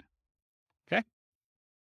balloon at the end. Okay?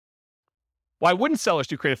 Why wouldn't sellers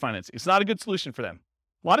do creative financing? It's not a good solution for them.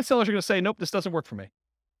 A lot of sellers are going to say, nope, this doesn't work for me.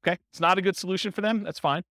 Okay? It's not a good solution for them. That's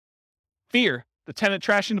fine. Fear. The tenant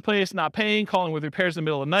trashing the place, not paying, calling with repairs in the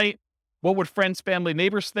middle of the night. What would friends, family,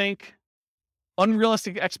 neighbors think?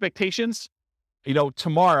 Unrealistic expectations.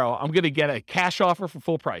 Tomorrow I'm going to get a cash offer for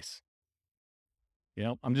full price.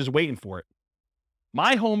 I'm just waiting for it.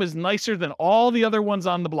 My home is nicer than all the other ones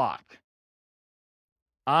on the block.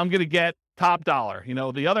 I'm going to get top dollar.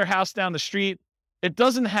 The other house down the street, it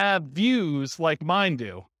doesn't have views like mine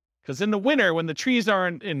do. Because in the winter, when the trees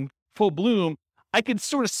aren't in full bloom, I can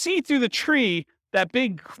sort of see through the tree that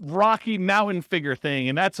big rocky mountain figure thing,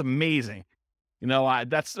 and that's amazing.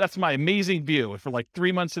 That's my amazing view for like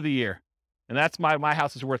 3 months of the year, and that's my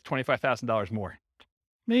house is worth $25,000 more.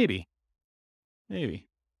 Maybe.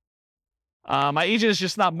 My agent is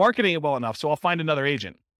just not marketing it well enough, so I'll find another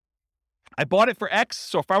agent. I bought it for X,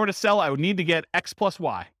 so if I were to sell, I would need to get X plus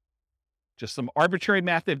Y. Just some arbitrary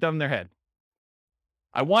math they've done in their head.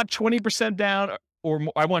 I want 20% down, or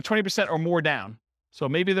I want 20% or more down. So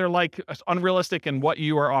maybe they're like unrealistic in what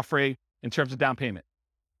you are offering in terms of down payment.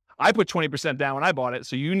 I put 20% down when I bought it,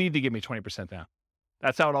 so you need to give me 20% down.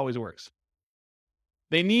 That's how it always works.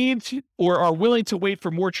 They need to, or are willing to wait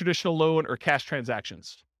for more traditional loan or cash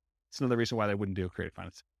transactions. It's another reason why they wouldn't do creative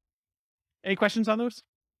finance. Any questions on those?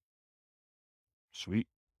 Sweet.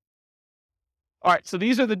 All right, so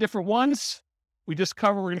these are the different ones we're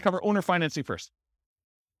going to cover owner financing first.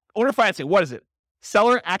 Owner financing, what is it?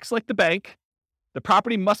 Seller acts like the bank. The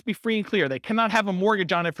property must be free and clear. They cannot have a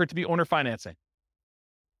mortgage on it for it to be owner financing.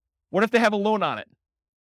 What if they have a loan on it?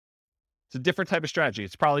 It's a different type of strategy.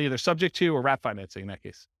 It's probably either subject to or wrap financing in that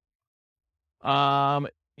case.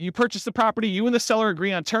 You purchase the property. You and the seller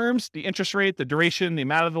agree on terms, the interest rate, the duration, the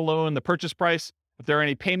amount of the loan, the purchase price, if there are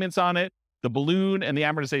any payments on it, the balloon, and the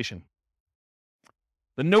amortization.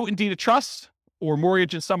 The note and deed of trust, or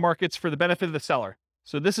mortgage in some markets, for the benefit of the seller.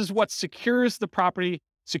 So this is what secures the property,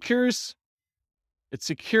 secures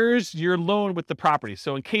your loan with the property.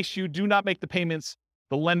 So in case you do not make the payments,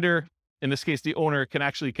 the lender, in this case the owner, can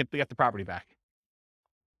actually get the property back.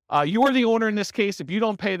 You are the owner in this case. If you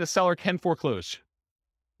don't pay, the seller can foreclose.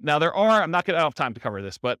 Now I don't have time to cover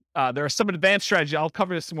this, but there are some advanced strategies. I'll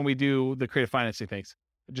cover this when we do the creative financing things.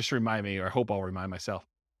 Just remind me, or I hope I'll remind myself.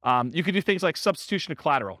 You can do things like substitution of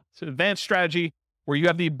collateral. It's an advanced strategy where you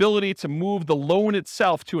have the ability to move the loan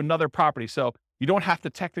itself to another property. So you don't have to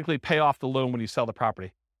technically pay off the loan when you sell the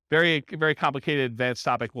property. Very, very complicated, advanced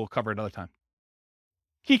topic we'll cover another time.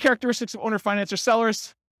 Key characteristics of owner finance or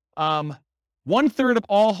sellers. 1/3 of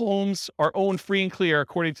all homes are owned free and clear,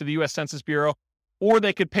 according to the U.S. Census Bureau, or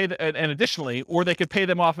they could pay, or they could pay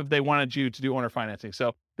them off if they wanted you to do owner financing.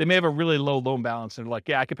 So they may have a really low loan balance and they're like,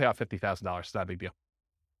 yeah, I could pay off $50,000. It's not a big deal.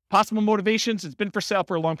 Possible motivations. It's been for sale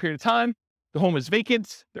for a long period of time. The home is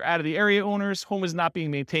vacant. They're out of the area owners. Home is not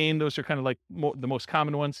being maintained. Those are kind of like the most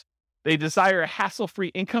common ones. They desire a hassle-free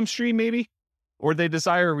income stream, maybe, or they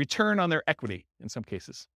desire a return on their equity in some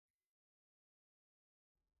cases.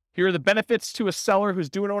 Here are the benefits to a seller who's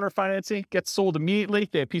doing owner financing. Gets sold immediately.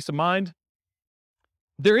 They have peace of mind.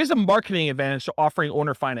 There is a marketing advantage to offering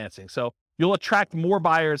owner financing. So you'll attract more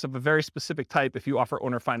buyers of a very specific type if you offer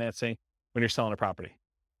owner financing when you're selling a property.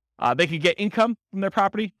 They can get income from their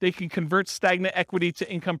property. They can convert stagnant equity to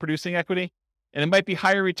income producing equity. And it might be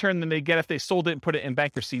higher return than they get if they sold it and put it in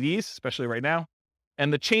bank or CDs, especially right now.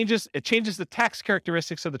 And it changes the tax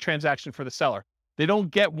characteristics of the transaction for the seller. They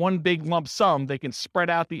don't get one big lump sum. They can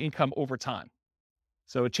spread out the income over time.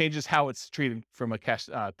 So it changes how it's treated from a cash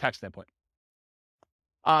tax standpoint.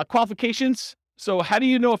 Qualifications. So how do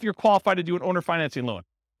you know if you're qualified to do an owner financing loan?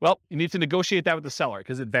 Well, you need to negotiate that with the seller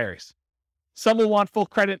because it varies. Some will want full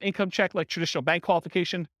credit income check like traditional bank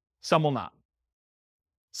qualification. Some will not.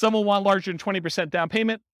 Some will want larger than 20% down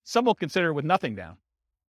payment. Some will consider with nothing down.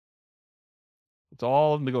 It's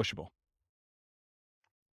all negotiable.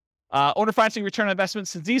 Owner financing return on investment.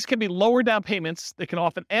 Since these can be lower down payments, they can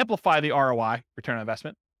often amplify the ROI, return on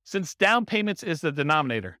investment, since down payments is the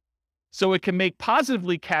denominator. So it can make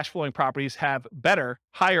positively cash flowing properties have better,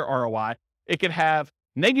 higher ROI. It can have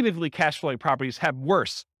negatively cash flowing properties have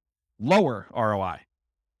worse, lower ROI.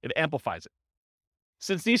 It amplifies it.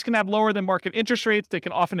 Since these can have lower than market interest rates, they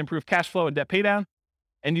can often improve cash flow and debt paydown.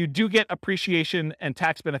 And you do get appreciation and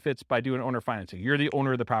tax benefits by doing owner financing. You're the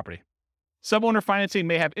owner of the property. Some owner financing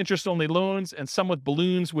may have interest-only loans and some with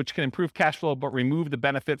balloons, which can improve cash flow but remove the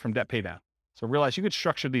benefit from debt paydown. So realize you could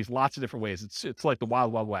structure these lots of different ways. It's like the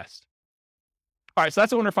wild, wild west. All right, so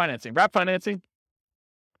that's owner financing. Wrap financing.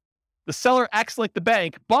 The seller acts like the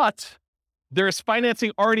bank, but there is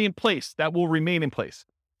financing already in place that will remain in place.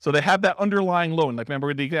 So they have that underlying loan. Like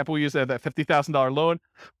remember the example we used, that $50,000 loan,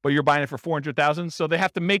 but you're buying it for $400,000. So they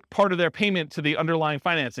have to make part of their payment to the underlying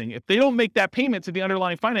financing. If they don't make that payment to the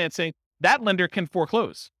underlying financing, that lender can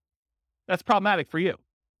foreclose. That's problematic for you.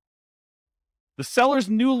 The seller's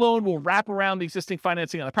new loan will wrap around the existing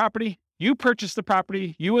financing on the property. You purchase the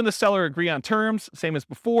property. You and the seller agree on terms, same as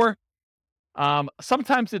before.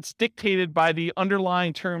 Sometimes it's dictated by the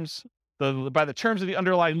underlying terms, by the terms of the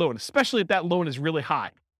underlying loan, especially if that loan is really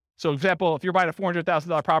high. So, for example, if you're buying a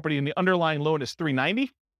 $400,000 property and the underlying loan is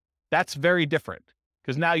 $390,000, that's very different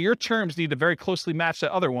because now your terms need to very closely match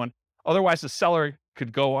that other one. Otherwise, the seller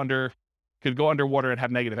could go underwater and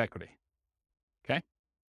have negative equity. Okay.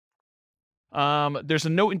 There's a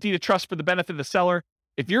note in deed of trust for the benefit of the seller.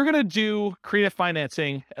 If you're going to do creative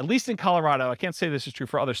financing, at least in Colorado, I can't say this is true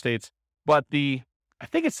for other states, but I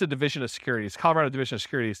think it's the Division of Securities, Colorado Division of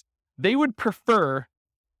Securities, they would prefer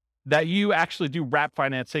that you actually do wrap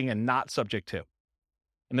financing and not subject to.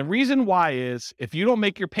 And the reason why is if you don't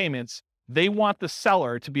make your payments, they want the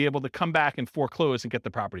seller to be able to come back and foreclose and get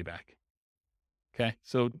the property back. Okay.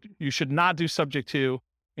 So you should not do subject to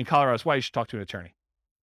in Colorado. That's why you should talk to an attorney.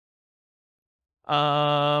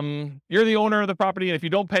 You're the owner of the property, and if you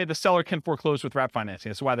don't pay, the seller can foreclose with wrap financing.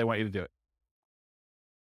 That's why they want you to do it.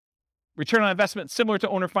 Return on investment, similar to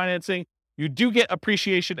owner financing. You do get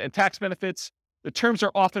appreciation and tax benefits. The terms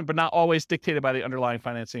are often, but not always, dictated by the underlying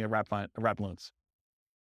financing of wrap loans.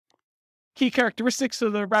 Key characteristics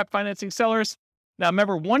of the wrap financing sellers. Now,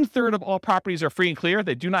 remember, 1/3 of all properties are free and clear.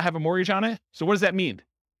 They do not have a mortgage on it. So what does that mean?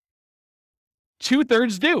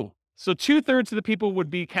 2/3 do. So 2/3 of the people would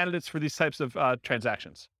be candidates for these types of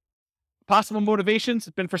transactions. Possible motivations: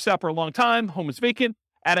 it's been for sale for a long time, home is vacant,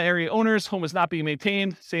 out-of-area owners, home is not being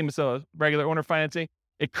maintained, same as a regular owner financing.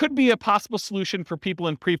 It could be a possible solution for people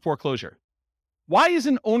in pre-foreclosure. Why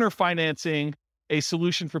isn't owner financing a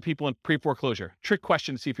solution for people in pre-foreclosure? Trick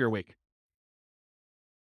question to see if you're awake.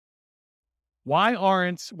 Why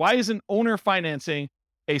isn't owner financing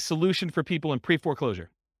a solution for people in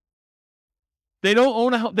pre-foreclosure? They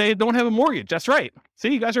don't have a mortgage. That's right.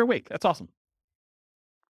 See, you guys are awake. That's awesome.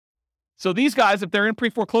 So these guys, if they're in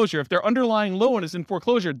pre-foreclosure, if their underlying loan is in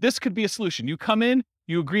foreclosure, this could be a solution. You come in,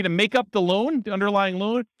 you agree to make up the loan, the underlying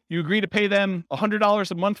loan, you agree to pay them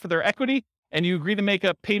 $100 a month for their equity, and you agree to make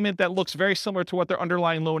a payment that looks very similar to what their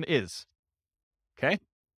underlying loan is. Okay?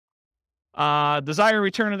 Desire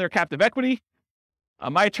return of their captive equity.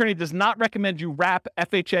 My attorney does not recommend you wrap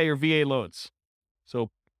FHA or VA loans. So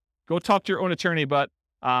go talk to your own attorney, but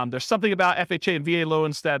there's something about FHA and VA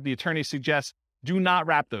loans that the attorney suggests do not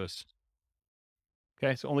wrap those.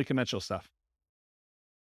 Okay, so only conventional stuff.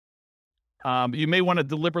 You may want to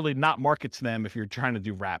deliberately not market to them if you're trying to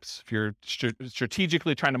do wraps. If you're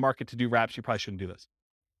strategically trying to market to do wraps, you probably shouldn't do this.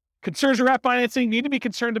 Concerns with wrap financing: you need to be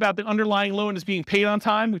concerned about the underlying loan is being paid on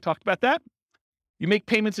time. We talked about that. You make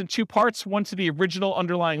payments in 2 parts, one to the original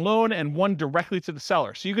underlying loan and one directly to the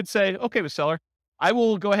seller. So you could say, okay, with seller, I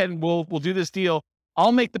will go ahead and we'll do this deal.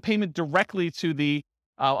 I'll make the payment directly to the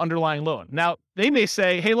underlying loan. Now, they may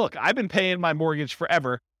say, hey, look, I've been paying my mortgage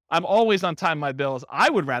forever. I'm always on time with my bills.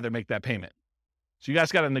 I would rather make that payment. So you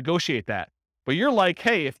guys got to negotiate that. But you're like,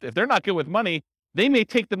 hey, if they're not good with money, they may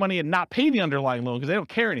take the money and not pay the underlying loan because they don't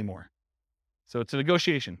care anymore. So it's a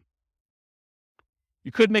negotiation.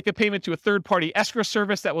 You could make a payment to a third-party escrow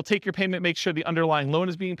service that will take your payment, make sure the underlying loan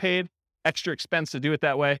is being paid. Extra expense to do it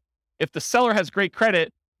that way. If the seller has great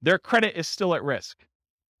credit, their credit is still at risk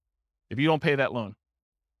if you don't pay that loan.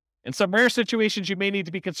 In some rare situations, you may need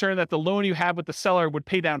to be concerned that the loan you have with the seller would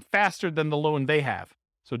pay down faster than the loan they have.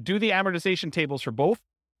 So do the amortization tables for both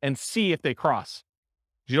and see if they cross.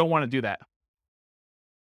 You don't want to do that.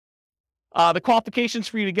 The qualifications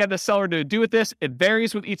for you to get a seller to do with this, it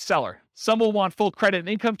varies with each seller. Some will want full credit and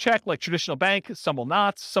income check like traditional bank. Some will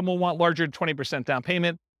not. Some will want larger than 20% down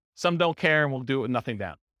payment. Some don't care and will do it with nothing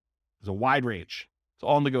down. There's a wide range. It's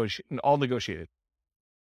all negotiated.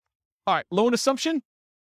 All right, loan assumption.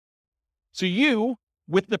 So you,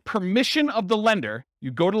 with the permission of the lender,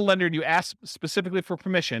 you go to the lender and you ask specifically for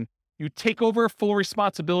permission. You take over full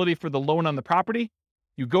responsibility for the loan on the property.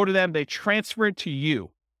 You go to them, they transfer it to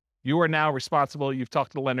you. You are now responsible. You've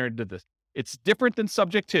talked to the lender and did this. It's different than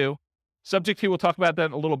subject to. Subject to, we'll talk about that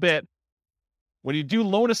in a little bit. When you do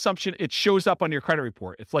loan assumption, it shows up on your credit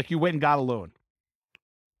report. It's like you went and got a loan.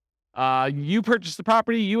 You purchase the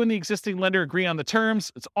property, you and the existing lender agree on the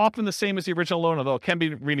terms. It's often the same as the original loan, although it can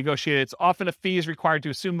be renegotiated. It's often a fee is required to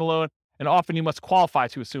assume the loan, and often you must qualify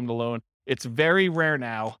to assume the loan. It's very rare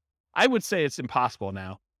now. I would say it's impossible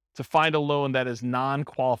now to find a loan that is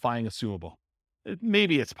non-qualifying assumable.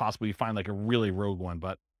 Maybe it's possible you find like a really rogue one,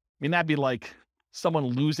 but I mean, that'd be like someone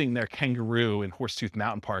losing their kangaroo in Horsetooth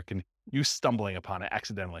Mountain Park and you stumbling upon it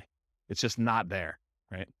accidentally. It's just not there,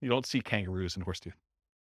 right? You don't see kangaroos in Horsetooth.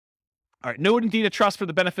 All right, note and deed of trust for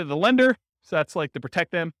the benefit of the lender. So that's like to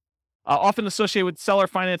protect them. Often associated with seller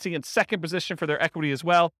financing in second position for their equity as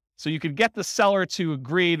well. So you could get the seller to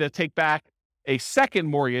agree to take back a second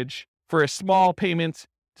mortgage for a small payment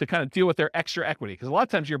to kind of deal with their extra equity. Because a lot of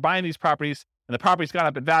times you're buying these properties and the property's gone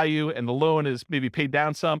up in value and the loan is maybe paid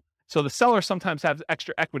down some. So the seller sometimes has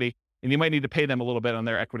extra equity and you might need to pay them a little bit on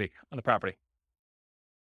their equity on the property.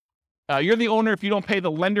 You're the owner. If you don't pay,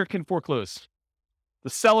 the lender can foreclose. The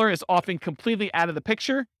seller is often completely out of the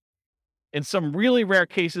picture. In some really rare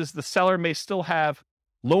cases, the seller may still have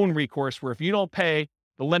loan recourse where if you don't pay,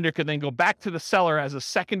 the lender could then go back to the seller as a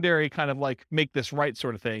secondary kind of like make this right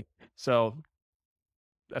sort of thing. So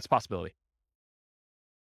that's a possibility.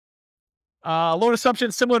 Loan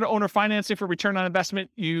assumption, similar to owner financing for return on investment,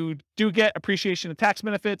 you do get appreciation and tax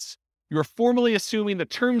benefits. You're formally assuming the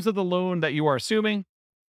terms of the loan that you are assuming.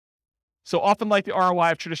 So often like the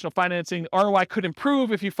ROI of traditional financing, the ROI could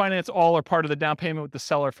improve if you finance all or part of the down payment with the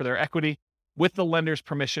seller for their equity with the lender's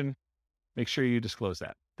permission. Make sure you disclose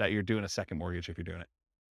that you're doing a second mortgage if you're doing it.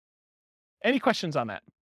 Any questions on that?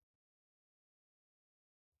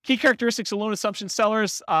 Key characteristics of loan assumption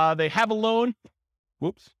sellers, they have a loan.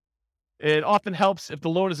 Whoops. It often helps if the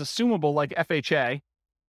loan is assumable like FHA.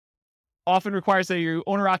 Often requires that you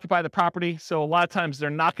owner occupy the property. So a lot of times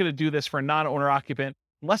they're not going to do this for a non-owner occupant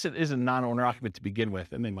unless it is a non-owner occupant to begin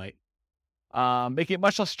with, and they might. Making it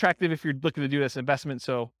much less attractive if you're looking to do this investment.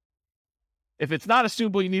 So if it's not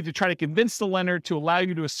assumable, you need to try to convince the lender to allow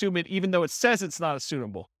you to assume it, even though it says it's not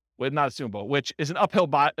assumable, which is an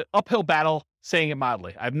uphill battle, saying it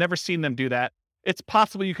mildly. I've never seen them do that. It's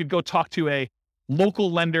possible you could go talk to a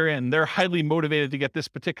local lender and they're highly motivated to get this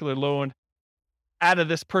particular loan out of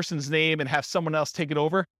this person's name and have someone else take it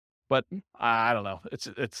over. But I don't know.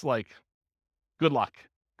 It's like, good luck.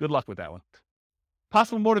 Good luck with that one.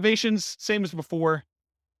 Possible motivations, same as before.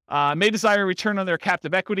 May desire a return on their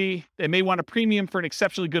captive equity. They may want a premium for an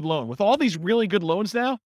exceptionally good loan. With all these really good loans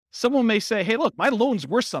now, someone may say, hey, look, my loan's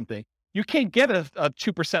worth something. You can't get a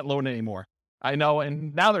 2% loan anymore. I know,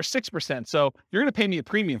 and now they're 6%. So you're going to pay me a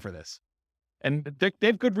premium for this. And they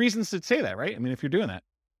have good reasons to say that, right? I mean, if you're doing that.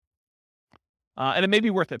 And it may be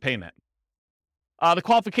worth it paying that. The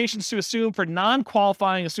qualifications to assume for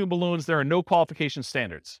non-qualifying assumable loans, there are no qualification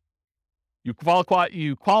standards. You qualify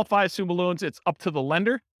assumable loans, it's up to the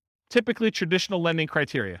lender, typically traditional lending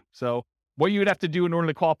criteria. So what you would have to do in order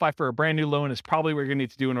to qualify for a brand new loan is probably what you're going to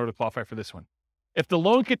need to do in order to qualify for this one. If the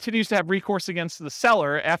loan continues to have recourse against the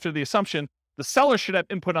seller after the assumption, the seller should have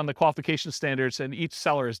input on the qualification standards, and each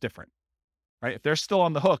seller is different, right? If they're still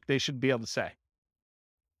on the hook, they should be able to say.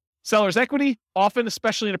 Seller's equity, often,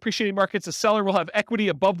 especially in appreciating markets, a seller will have equity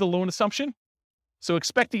above the loan assumption. So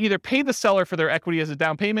expect to either pay the seller for their equity as a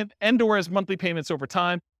down payment and or as monthly payments over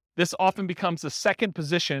time. This often becomes the second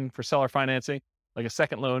position for seller financing, like a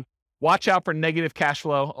second loan. Watch out for negative cash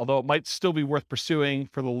flow, although it might still be worth pursuing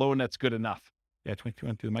for the loan that's good enough. Yeah, 22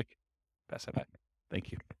 went through the mic. Pass that back.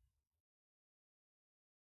 Thank you.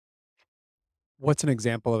 What's an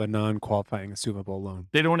example of a non-qualifying assumable loan?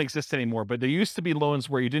 They don't exist anymore, but there used to be loans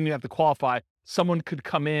where you didn't even have to qualify. Someone could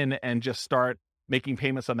come in and just start making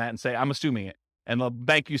payments on that and say, I'm assuming it. And the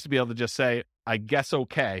bank used to be able to just say, I guess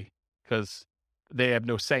okay, because they have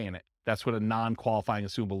no say in it. That's what a non-qualifying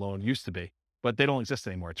assumable loan used to be, but they don't exist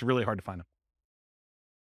anymore. It's really hard to find them.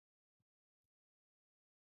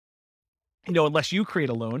 You know, unless you create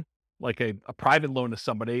a loan, like a private loan to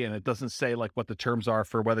somebody, and it doesn't say like what the terms are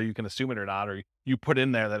for whether you can assume it or not, or you put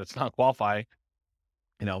in there that it's not qualifying,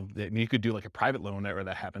 you know, you could do like a private loan where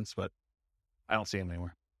that happens, but I don't see them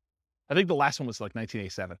anymore. I think the last one was like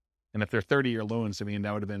 1987. And if they're 30-year loans, I mean,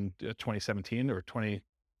 that would have been 2017 or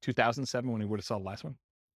 2007 when we would have saw the last one.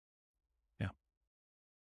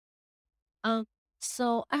 Yeah.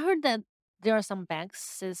 So I heard that there are some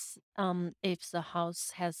banks if the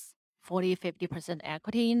house has 40-50%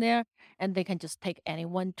 equity in there, and they can just take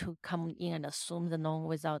anyone to come in and assume the loan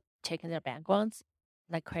without checking their backgrounds,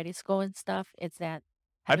 like credit score and stuff. Is that?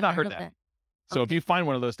 I've not heard that. So if Okay. you find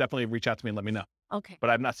one of those, definitely reach out to me and let me know. Okay. But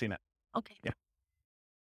I've not seen it. Okay. Yeah.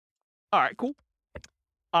 All right, cool.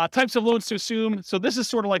 Types of loans to assume. So this is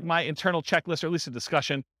sort of like my internal checklist, or at least a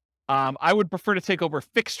discussion. I would prefer to take over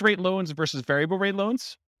fixed rate loans versus variable rate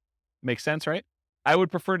loans. Makes sense, right? I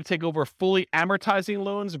would prefer to take over fully amortizing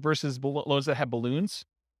loans versus loans that have balloons,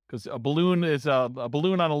 because a balloon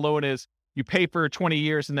on a loan is you pay for 20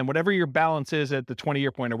 years, and then whatever your balance is at the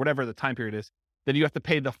 20-year point or whatever the time period is, then you have to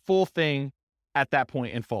pay the full thing at that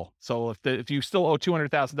point in full. So if you still owe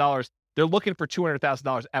 $200,000, they're looking for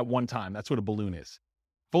 $200,000 at one time. That's what a balloon is.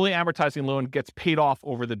 Fully amortizing loan gets paid off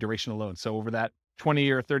over the duration of the loan. So over that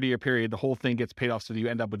 20-year, 30-year period, the whole thing gets paid off so that you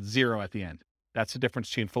end up with zero at the end. That's the difference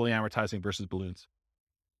between fully amortizing versus balloons.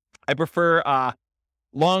 I prefer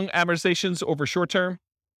long amortizations over short term.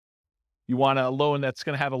 You want a loan that's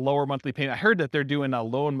going to have a lower monthly payment. I heard that they're doing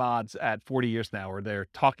loan mods at 40 years now, or they're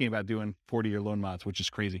talking about doing 40-year loan mods, which is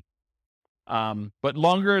crazy. But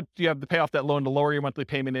longer you have to pay off that loan, the lower your monthly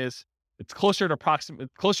payment is. It's closer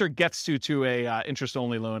it gets to a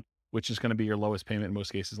interest-only loan, which is going to be your lowest payment in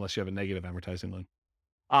most cases, unless you have a negative amortizing loan.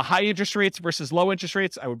 High interest rates versus low interest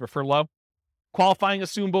rates, I would prefer low. Qualifying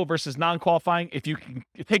assumable versus non-qualifying. If you can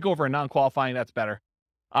take over a non-qualifying, that's better.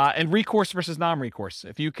 And recourse versus non-recourse.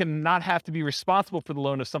 If you cannot have to be responsible for the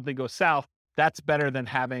loan if something goes south, that's better than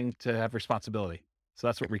having to have responsibility. So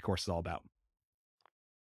that's what recourse is all about.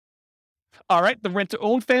 All right, the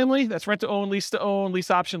rent-to-own family. That's rent-to-own, lease-to-own, lease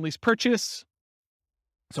option, lease purchase.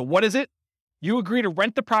 So what is it? You agree to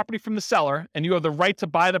rent the property from the seller, and you have the right to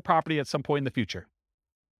buy the property at some point in the future.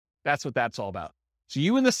 That's what that's all about. So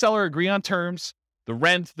you and the seller agree on terms, the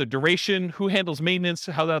rent, the duration, who handles maintenance,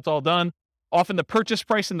 how that's all done. Often the purchase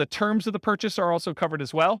price and the terms of the purchase are also covered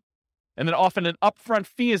as well. And then often an upfront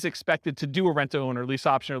fee is expected to do a rent-to-own or lease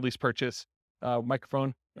option or lease purchase.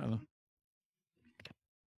 Microphone. I'm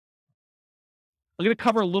going to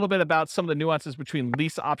cover a little bit about some of the nuances between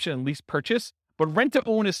lease option and lease purchase. But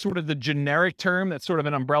rent-to-own is sort of the generic term. That's sort of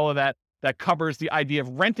an umbrella that covers the idea of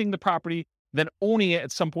renting the property, then owning it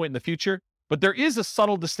at some point in the future. But there is a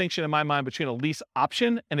subtle distinction in my mind between a lease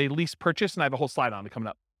option and a lease purchase, and I have a whole slide on it coming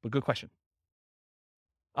up. But good question.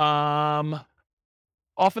 Often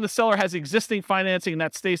the seller has existing financing, and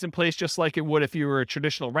that stays in place just like it would if you were a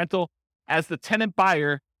traditional rental. As the tenant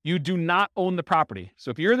buyer, you do not own the property.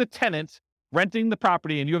 So if you're the tenant renting the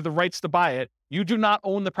property and you have the rights to buy it, you do not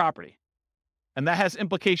own the property. And that has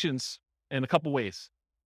implications in a couple ways.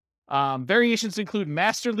 Variations include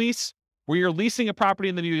master lease, where you're leasing a property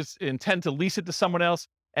and then you intend to lease it to someone else,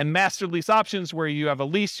 and master lease options, where you have a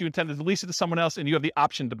lease, you intend to lease it to someone else, and you have the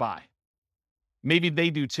option to buy. Maybe they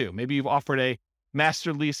do too. Maybe you've offered a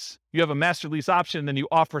master lease, you have a master lease option, and then you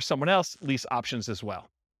offer someone else lease options as well.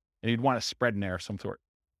 And you'd want a spread in there of some sort.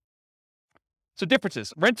 So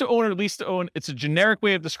differences. Rent to own or lease to own, it's a generic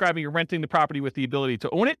way of describing you're renting the property with the ability to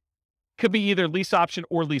own it. Could be either lease option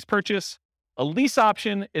or lease purchase. A lease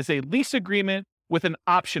option is a lease agreement with an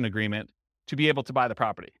option agreement to be able to buy the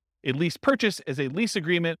property. A lease purchase is a lease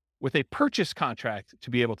agreement with a purchase contract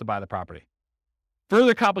to be able to buy the property.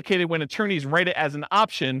 Further complicated when attorneys write it as an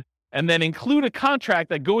option and then include a contract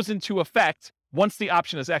that goes into effect once the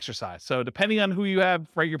option is exercised. So depending on who you have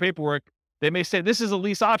write your paperwork, they may say, this is a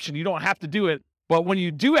lease option. You don't have to do it. But when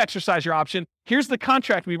you do exercise your option, here's the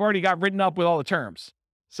contract we've already got written up with all the terms.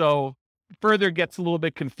 So further gets a little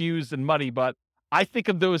bit confused and muddy, but I think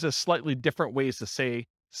of those as slightly different ways to say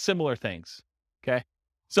similar things. Okay.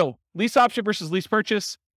 So lease option versus lease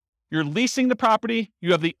purchase. You're leasing the property.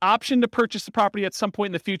 You have the option to purchase the property at some point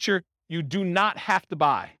in the future. You do not have to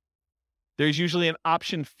buy. There's usually an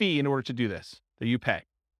option fee in order to do this that you pay.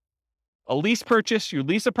 A lease purchase, you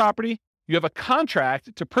lease a property. You have a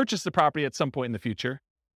contract to purchase the property at some point in the future.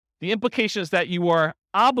 The implication is that you are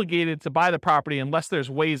obligated to buy the property unless there's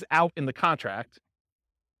ways out in the contract,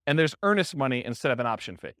 and there's earnest money instead of an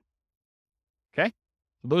option fee. Okay?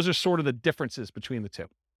 So those are sort of the differences between the two.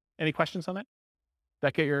 Any questions on that?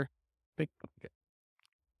 That get your big? Okay.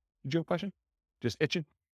 Did you have a question? Just itching?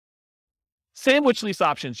 Sandwich lease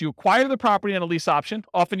options. You acquire the property on a lease option,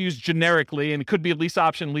 often used generically, and it could be a lease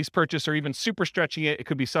option, lease purchase, or even super stretching it, it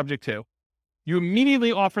could be subject to. You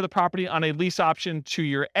immediately offer the property on a lease option to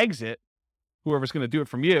your exit, whoever's going to do it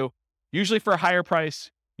from you, usually for a higher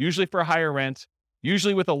price, usually for a higher rent,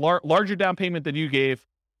 usually with a larger down payment than you gave,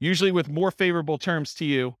 usually with more favorable terms to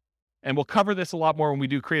you. And we'll cover this a lot more when we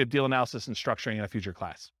do creative deal analysis and structuring in a future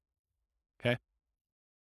class. Okay.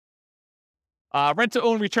 Rent to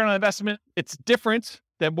own return on investment. It's different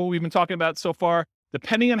than what we've been talking about so far.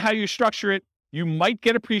 Depending on how you structure it, you might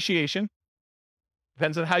get appreciation.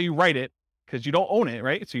 Depends on how you write it, because you don't own it,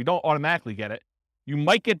 right? So you don't automatically get it. You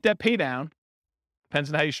might get debt pay down. Depends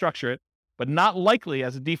on how you structure it, but not likely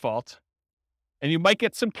as a default. And you might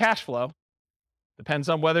get some cash flow. Depends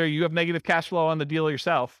on whether you have negative cash flow on the deal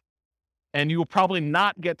yourself. And you will probably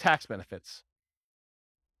not get tax benefits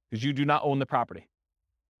because you do not own the property.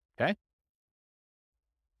 Okay?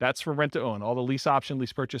 That's for rent to own. All the lease option,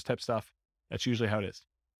 lease purchase type stuff. That's usually how it is.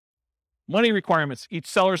 Money requirements. Each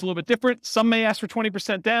seller is a little bit different. Some may ask for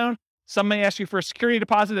 20% down. Some may ask you for a security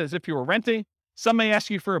deposit as if you were renting. Some may ask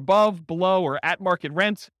you for above, below, or at market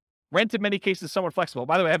rent. Rent in many cases is somewhat flexible.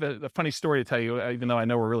 By the way, I have a funny story to tell you, even though I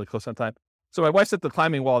know we're really close on time. So my wife's at the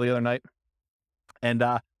climbing wall the other night, and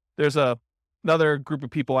there's another group of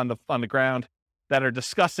people on the ground that are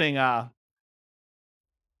discussing.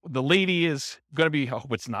 The lady is going to be. I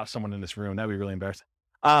hope it's not someone in this room. That'd be really embarrassing.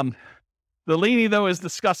 The lady though is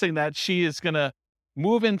discussing that she is going to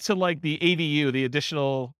move into like the ADU, the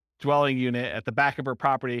additional dwelling unit at the back of her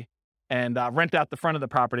property, and rent out the front of the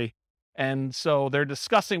property. And so they're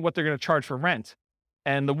discussing what they're going to charge for rent.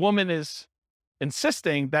 And the woman is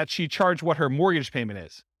insisting that she charge what her mortgage payment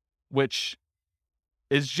is, which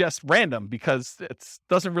is just random because it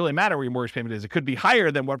doesn't really matter where your mortgage payment is. It could be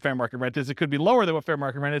higher than what fair market rent is. It could be lower than what fair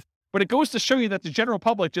market rent is. But it goes to show you that the general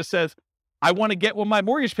public just says, I want to get what my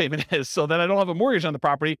mortgage payment is so that I don't have a mortgage on the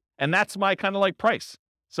property. And that's my kind of like price.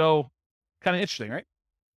 So kind of interesting, right?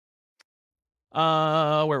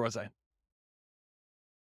 Where was I?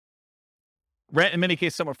 Rent in many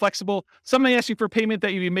cases somewhat flexible. Some may ask you for payment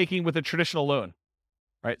that you'd be making with a traditional loan,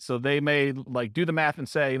 right? So they may like do the math and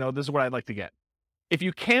say, this is what I'd like to get. If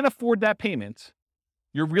you can't afford that payment,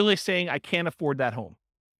 you're really saying I can't afford that home,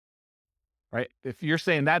 right? If you're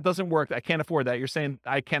saying that doesn't work, I can't afford that, you're saying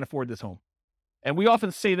I can't afford this home. And we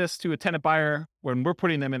often say this to a tenant buyer when we're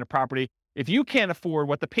putting them in a property. If you can't afford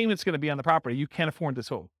what the payment's going to be on the property, you can't afford this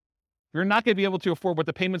home. You're not going to be able to afford what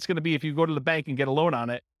the payment's going to be if you go to the bank and get a loan on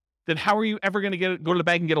it. Then how are you ever going to go to the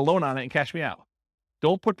bank and get a loan on it and cash me out?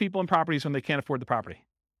 Don't put people in properties when they can't afford the property.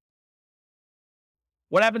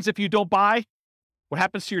 What happens if you don't buy? What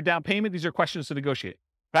happens to your down payment? These are questions to negotiate.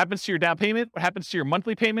 What happens to your down payment? What happens to your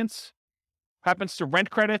monthly payments? What happens to rent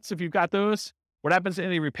credits if you've got those? What happens to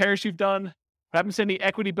any repairs you've done? What happens to any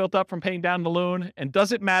equity built up from paying down the loan? And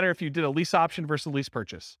does it matter if you did a lease option versus a lease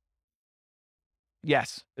purchase?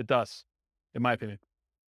 Yes, it does, in my opinion.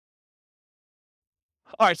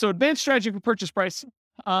 All right, so advanced strategy for purchase price.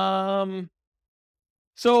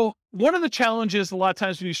 So one of the challenges a lot of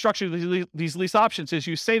times when you structure these lease options is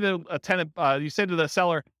you say to a tenant, you say to the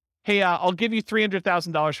seller, hey, I'll give you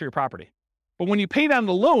 $300,000 for your property. But when you pay down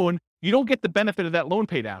the loan, you don't get the benefit of that loan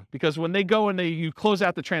pay down because when they go and you close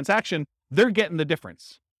out the transaction, they're getting the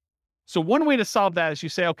difference. So one way to solve that is you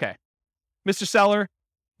say, okay, Mr. Seller,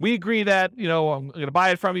 we agree that, I'm going to buy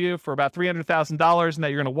it from you for about $300,000 and that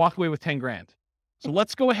you're going to walk away with 10 grand. So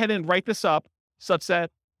let's go ahead and write this up such that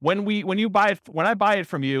when I buy it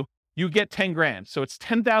from you, you get 10 grand. So it's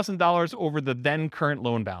 $10,000 over the then current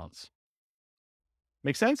loan balance.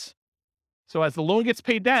 Make sense? So as the loan gets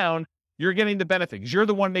paid down, you're getting the benefit because you're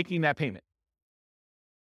the one making that payment.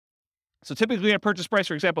 So typically a purchase price,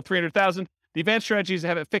 for example, $300,000, the advanced strategy is to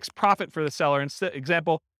have a fixed profit for the seller.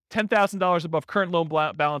 Example, $10,000 above current loan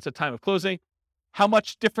balance at time of closing. How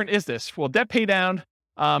much different is this? Well, debt pay down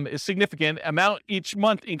is significant. Amount each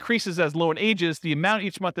month increases as loan ages. The amount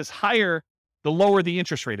each month is higher, the lower the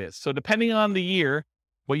interest rate is. So depending on the year,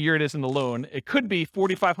 what year it is in the loan, it could be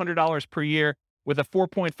 $4,500 per year with a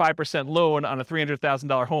 4.5% loan on a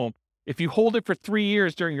 $300,000 home. If you hold it for 3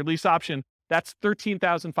 years during your lease option, that's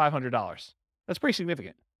 $13,500. That's pretty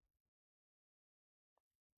significant.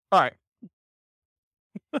 All right.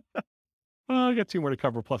 I got 2 more to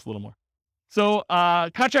cover plus a little more. So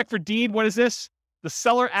contract for deed, what is this? The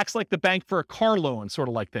seller acts like the bank for a car loan sort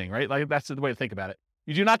of like thing, right? Like that's the way to think about it.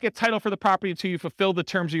 You do not get title for the property until you fulfill the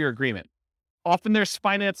terms of your agreement. Often there's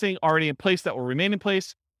financing already in place that will remain in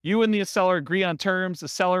place. You and the seller agree on terms. The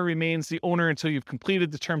seller remains the owner until you've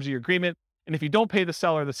completed the terms of your agreement. And if you don't pay the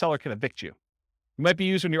seller can evict you. It might be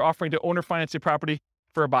used when you're offering to owner finance a property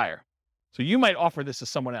for a buyer. So you might offer this to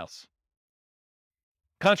someone else.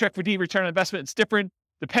 Contract for deed return on investment, it's different.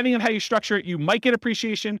 Depending on how you structure it, you might get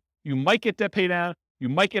appreciation, you might get debt pay down, you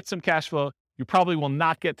might get some cash flow. You probably will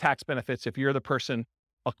not get tax benefits if you're the person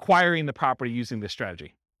acquiring the property using this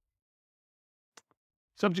strategy.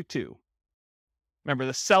 Subject 2. Remember,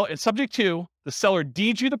 in subject 2, the seller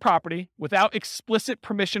deeds you the property without explicit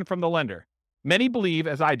permission from the lender. Many believe,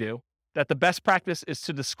 as I do, that the best practice is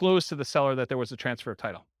to disclose to the seller that there was a transfer of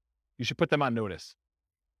title. You should put them on notice.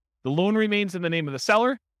 The loan remains in the name of the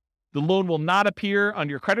seller. The loan will not appear on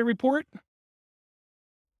your credit report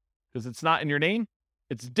because it's not in your name.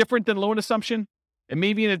 It's different than loan assumption. It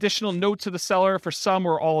may be an additional note to the seller for some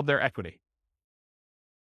or all of their equity.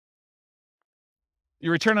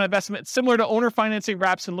 Your return on investment, similar to owner financing,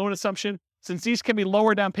 wraps and loan assumption. Since these can be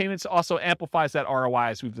lower down payments, also amplifies that ROI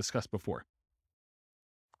as we've discussed before.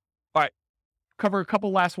 All right, cover a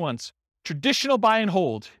couple last ones. Traditional buy and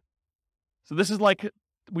hold. So this is like,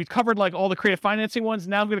 we've covered like all the creative financing ones.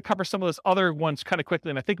 Now I'm going to cover some of those other ones kind of quickly.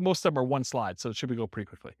 And I think most of them are one slide, so it should go pretty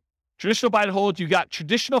quickly. Traditional buy and hold, you got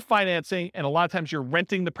traditional financing, and a lot of times you're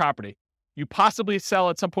renting the property. You possibly sell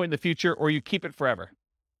at some point in the future, or you keep it forever.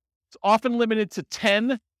 It's often limited to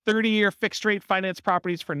 10 30-year fixed rate finance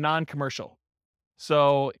properties for non-commercial.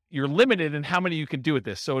 So you're limited in how many you can do with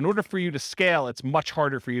this. So in order for you to scale, it's much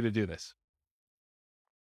harder for you to do this.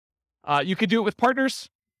 You could do it with partners.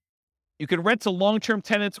 You can rent to long-term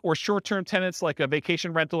tenants or short-term tenants like a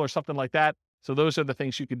vacation rental or something like that. So those are the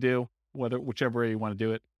things you could do, whichever way you want to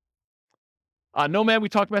do it. Nomad, we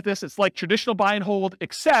talked about this. It's like traditional buy and hold,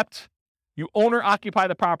 except you owner occupy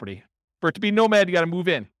the property. For it to be Nomad, you got to move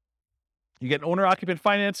in. You get owner occupant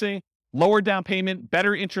financing. lower down payment,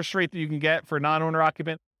 better interest rate that you can get for a non-owner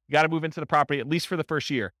occupant. You got to move into the property at least for the first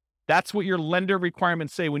year. That's what your lender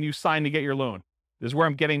requirements say when you sign to get your loan. This is where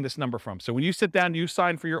I'm getting this number from. So when you sit down and you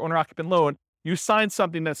sign for your owner occupant loan, you sign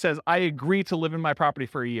something that says, I agree to live in my property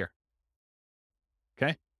for a year.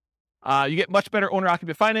 Okay. You get much better owner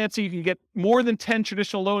occupant financing. You can get more than 10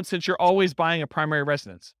 traditional loans since you're always buying a primary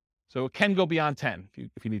residence. So it can go beyond 10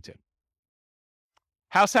 if you need to.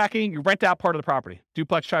 House hacking, you rent out part of the property,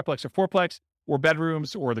 duplex, triplex, or fourplex, or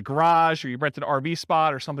bedrooms, or the garage, or you rent an RV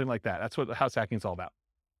spot or something like that. That's what the house hacking is all about.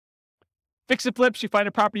 Fix and flips, you find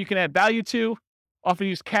a property you can add value to, often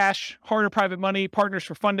use cash, hard or private money, partners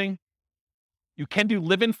for funding. You can do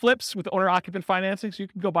live-in flips with owner-occupant financing, so you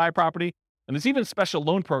can go buy a property. And there's even special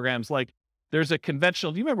loan programs, like there's a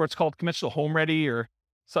conventional, do you remember what's called conventional home ready, or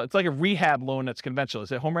so it's like a rehab loan that's conventional.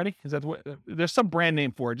 Is it home ready? Is that what, there's some brand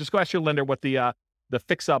name for it. Just go ask your lender what the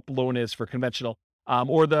fix-up loan is for conventional.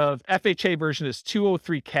 Or the FHA version is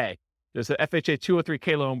 203K. There's the FHA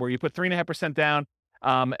 203K loan where you put 3.5% down,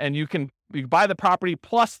 and you can buy the property,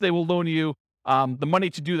 plus they will loan you the money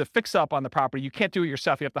to do the fix-up on the property. You can't do it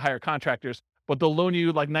yourself. You have to hire contractors, but they'll loan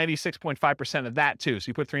you like 96.5% of that too. So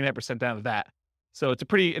you put 3.5% down of that. So it's a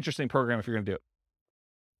pretty interesting program if you're going to do it.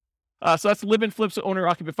 So that's live-in flips with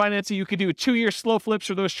owner-occupant financing. You could do 2-year slow flips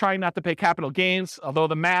for those trying not to pay capital gains, although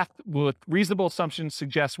the math with reasonable assumptions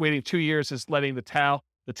suggests waiting 2 years is letting the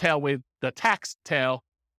tax tail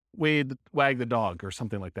wag the dog or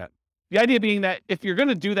something like that. The idea being that if you're going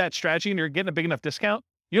to do that strategy and you're getting a big enough discount,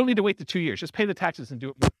 you don't need to wait the 2 years. Just pay the taxes and do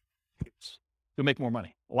it. You'll make more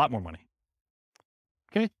money, a lot more money.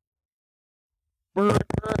 Okay.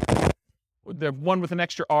 The one with an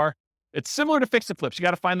extra R. It's similar to fix and flips. You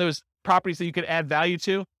got to find those properties that you can add value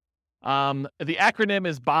to. The acronym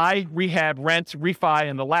is buy, rehab, rent, refi,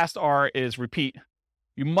 and the last R is repeat.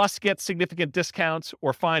 You must get significant discounts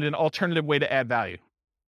or find an alternative way to add value.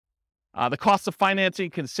 The cost of financing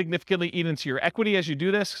can significantly eat into your equity as you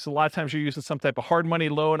do this, because a lot of times you're using some type of hard money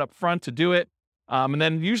loan up front to do it. And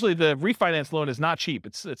then usually the refinance loan is not cheap.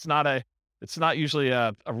 It's not usually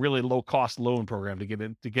a really low cost loan program to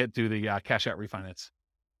get to the cash out refinance.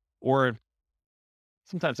 Or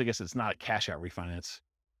sometimes I guess it's not a cash out refinance.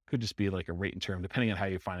 Could just be like a rate and term, depending on how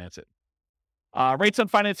you finance it. Rates on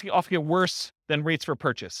financing often get worse than rates for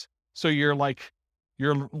purchase. So your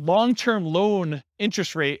long-term loan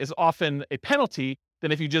interest rate is often a penalty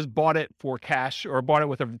than if you just bought it for cash or bought it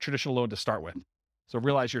with a traditional loan to start with. So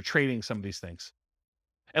realize you're trading some of these things.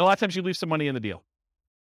 And a lot of times you leave some money in the deal.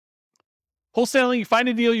 Wholesaling, you find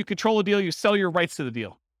a deal, you control a deal, you sell your rights to the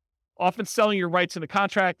deal. Often selling your rights in a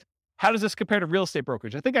contract. How does this compare to real estate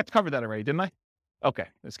brokerage? I think I covered that already, didn't I? Okay,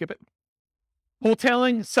 let's skip it.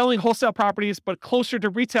 Wholesaling, selling wholesale properties, but closer to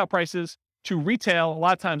retail prices to retail, a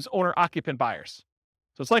lot of times owner-occupant buyers.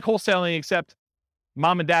 So it's like wholesaling, except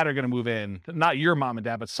mom and dad are going to move in. Not your mom and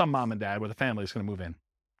dad, but some mom and dad with a family is going to move in.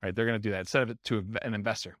 Right? They're going to do that instead of it to an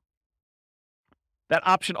investor. That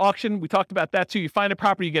option auction, we talked about that too. You find a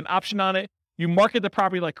property, you get an option on it. You market the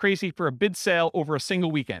property like crazy for a bid sale over a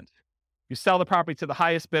single weekend. You sell the property to the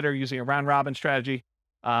highest bidder using a round robin strategy.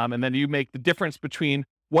 And then you make the difference between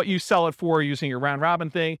what you sell it for using your round robin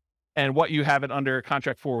thing and what you have it under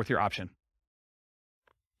contract for with your option.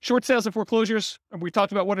 Short sales and foreclosures. We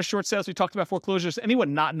talked about what are short sales. We talked about foreclosures.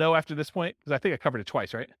 Anyone not know after this point? Because I think I covered it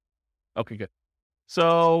twice, right? Okay, good.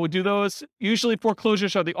 So we do those. Usually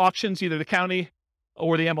foreclosures are the auctions, either the county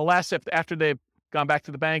or the MLS after they've gone back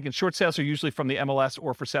to the bank. And short sales are usually from the MLS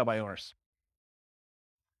or for sale by owners.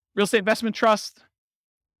 Real estate investment trust.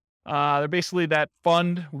 They're basically that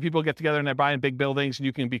fund where people get together and they're buying big buildings, and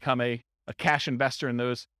you can become a cash investor in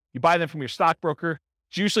those. You buy them from your stockbroker.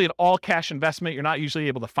 It's usually an all cash investment. You're not usually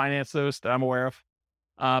able to finance those that I'm aware of.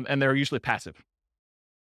 And they're usually passive.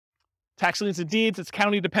 Tax liens and deeds, it's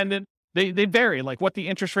county dependent. They vary, like what the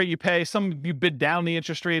interest rate you pay. Some you bid down the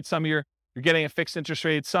interest rate. Some you're getting a fixed interest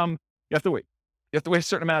rate. Some you have to wait. You have to wait a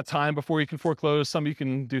certain amount of time before you can foreclose. Some you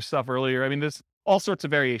can do stuff earlier. I mean, there's all sorts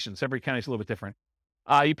of variations. Every county is a little bit different.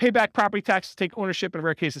 You pay back property taxes, take ownership in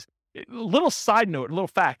rare cases. A little side note, a little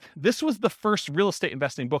fact. This was the first real estate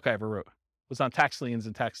investing book I ever wrote. It was on tax liens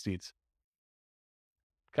and tax deeds.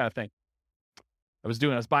 Kind of thing. I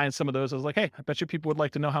was buying some of those. I was like, hey, I bet you people would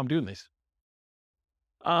like to know how I'm doing these.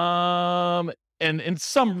 And in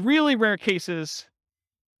some really rare cases,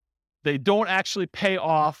 they don't actually pay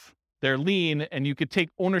off their lien, and you could take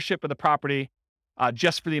ownership of the property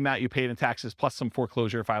just for the amount you paid in taxes, plus some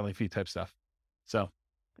foreclosure filing fee type stuff. So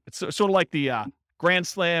it's sort of like the grand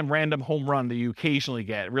slam random home run that you occasionally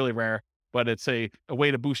get, really rare, but it's a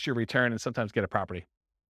way to boost your return and sometimes get a property.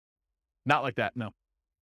 Not like that, no.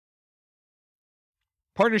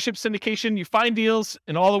 Partnership syndication, you find deals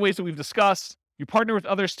in all the ways that we've discussed. You partner with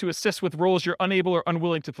others to assist with roles you're unable or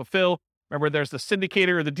unwilling to fulfill. Remember, there's the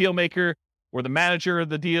syndicator or the deal maker or the manager of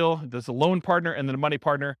the deal. There's a loan partner and then a money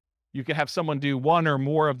partner. You can have someone do one or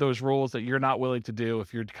more of those roles that you're not willing to do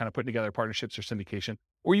if you're kind of putting together partnerships or syndication.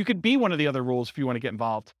 Or you could be one of the other roles if you want to get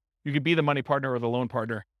involved. You could be the money partner or the loan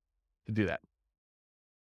partner to do that.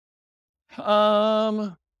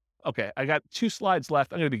 Okay, I got 2 slides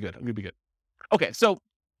left. I'm going to be good. Okay, so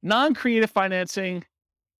non-creative financing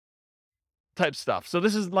type stuff. So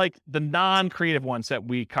this is like the non-creative ones that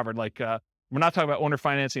we covered. Like we're not talking about owner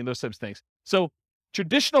financing, those types of things. So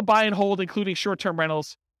traditional buy and hold, including short-term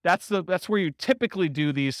rentals, that's where you typically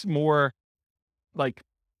do these more like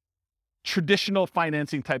traditional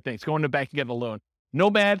financing type things. Go into the bank and get a loan.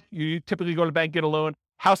 Nomad, you typically go to the bank, get a loan.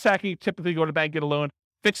 House hacking, typically go to the bank, get a loan.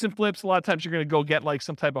 Fix and flips, a lot of times you're going to go get like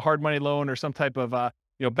some type of hard money loan or some type of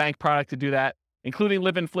bank product to do that, including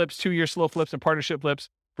live-in flips, 2-year slow flips, and partnership flips.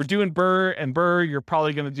 We're doing Burr and Burr, you're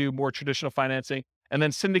probably going to do more traditional financing. And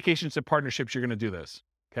then syndications and partnerships, you're going to do this.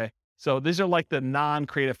 Okay. So these are like the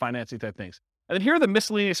non-creative financing type things. And then here are the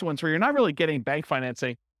miscellaneous ones where you're not really getting bank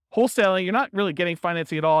financing. Wholesaling, you're not really getting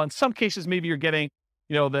financing at all. In some cases, maybe you're getting,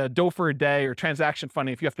 the dough for a day or transaction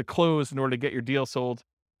funding if you have to close in order to get your deal sold.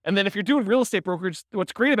 And then if you're doing real estate brokerage,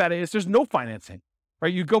 what's great about it is there's no financing,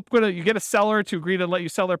 right? You get a seller to agree to let you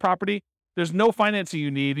sell their property. There's no financing you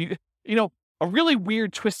need. A really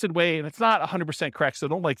weird, twisted way, and it's not 100% correct, so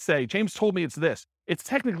don't say, James told me it's this. It's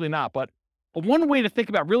technically not, but one way to think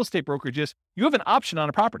about real estate brokerage is you have an option on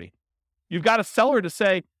a property. You've got a seller to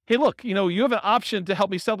say, hey, look, you have an option to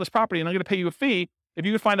help me sell this property, and I'm going to pay you a fee if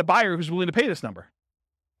you can find a buyer who's willing to pay this number,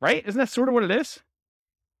 right? Isn't that sort of what it is?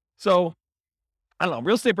 So, I don't know,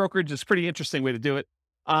 real estate brokerage is a pretty interesting way to do it.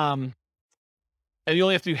 And you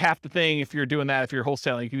only have to do half the thing if you're doing that. If you're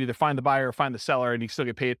wholesaling, you can either find the buyer or find the seller and you still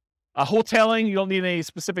get paid. Wholetailing, you don't need any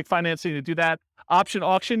specific financing to do that. Option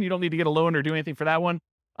auction, you don't need to get a loan or do anything for that one.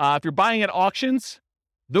 If you're buying at auctions,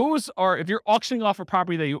 if you're auctioning off a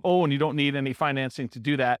property that you own, you don't need any financing to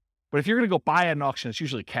do that. But if you're going to go buy at an auction, it's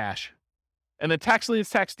usually cash. And then tax liens,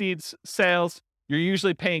 tax deeds, sales, you're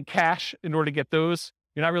usually paying cash in order to get those.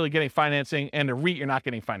 You're not really getting financing. And a REIT, you're not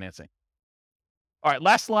getting financing. All right,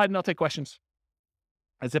 last slide, and I'll take questions.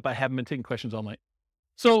 As if I haven't been taking questions all night.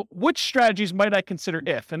 So which strategies might I consider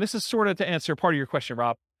if? And this is sort of to answer part of your question,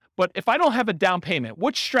 Rob. But if I don't have a down payment,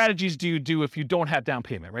 what strategies do you do if you don't have down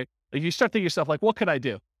payment, right? Like you start thinking to yourself, like, what could I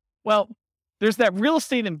do? Well, there's that real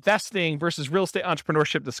estate investing versus real estate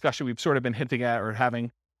entrepreneurship discussion we've sort of been hinting at or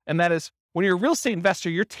having. And that is when you're a real estate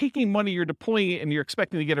investor, you're taking money, you're deploying it, and you're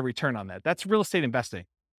expecting to get a return on that. That's real estate investing.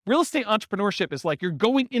 Real estate entrepreneurship is like you're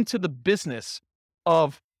going into the business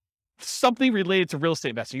of something related to real estate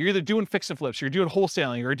investing. You're either doing fix and flips, you're doing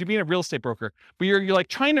wholesaling, or you're being a real estate broker, but you're like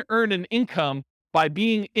trying to earn an income by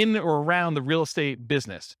being in or around the real estate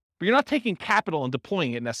business. But you're not taking capital and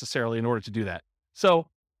deploying it necessarily in order to do that. So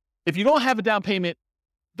if you don't have a down payment,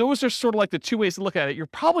 those are sort of like the 2 ways to look at it. You're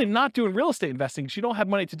probably not doing real estate investing because you don't have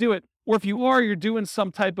money to do it. Or if you are, you're doing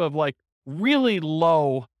some type of like really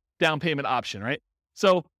low down payment option, right?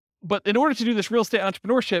 So, but in order to do this real estate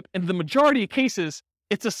entrepreneurship, in the majority of cases,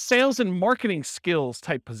 it's a sales and marketing skills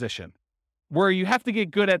type position where you have to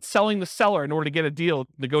get good at selling the seller in order to get a deal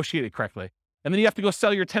negotiated correctly. And then you have to go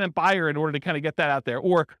sell your tenant buyer in order to kind of get that out there.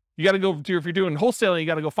 Or you got to go do, if you're doing wholesaling, you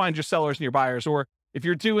got to go find your sellers and your buyers. Or if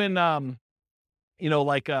you're doing,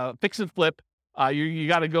 fix and flip, you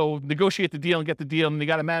got to go negotiate the deal and get the deal. And you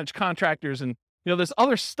got to manage contractors. And, there's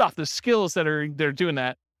other stuff, there's skills they're doing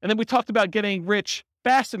that. And then we talked about getting rich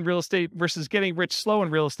fast in real estate versus getting rich slow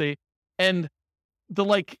in real estate. And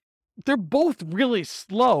they're both really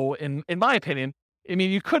slow in my opinion. I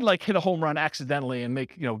mean, you could hit a home run accidentally and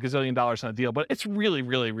make, gazillion dollars on a deal, but it's really,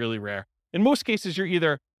 really, really rare. In most cases, you're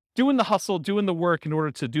either doing the hustle, doing the work in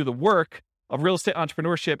order to do the work of real estate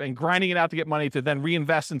entrepreneurship and grinding it out to get money to then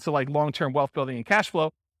reinvest into long-term wealth building and cash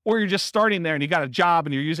flow, or you're just starting there and you got a job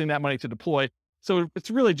and you're using that money to deploy. So it's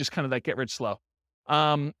really just kind of that get rich slow.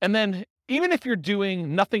 And then even if you're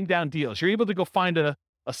doing nothing down deals, you're able to go find a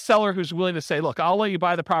seller who's willing to say, look, I'll let you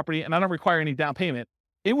buy the property and I don't require any down payment.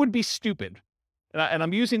 It would be stupid. And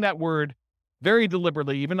I'm using that word very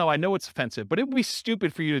deliberately, even though I know it's offensive, but it would be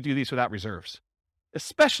stupid for you to do these without reserves,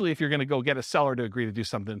 especially if you're going to go get a seller to agree to do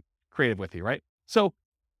something creative with you, right? So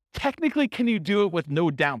technically, can you do it with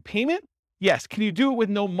no down payment? Yes. Can you do it with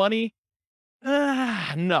no money?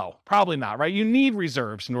 No, probably not, right? You need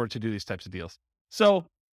reserves in order to do these types of deals. So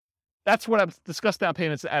that's what I've discussed, down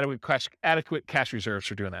payments, adequate cash reserves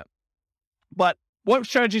for doing that. But what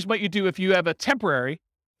strategies might you do if you have a temporary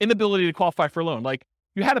inability to qualify for a loan? Like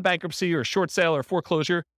you had a bankruptcy or a short sale or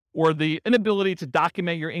foreclosure, or the inability to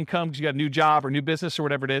document your income because you got a new job or new business or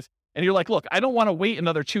whatever it is. And you're like, look, I don't want to wait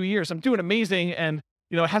another 2 years. I'm doing amazing. And,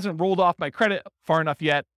 it hasn't rolled off my credit far enough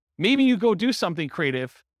yet. Maybe you go do something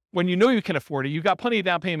creative when you know you can afford it. You got plenty of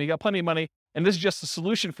down payment, you got plenty of money. And this is just a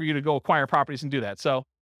solution for you to go acquire properties and do that. So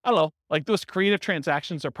I don't know, like those creative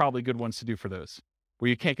transactions are probably good ones to do for those where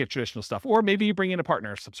you can't get traditional stuff. Or maybe you bring in a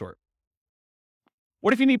partner of some sort.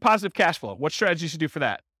 What if you need positive cash flow? What strategies to do for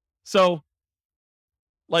that? So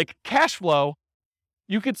like cash flow,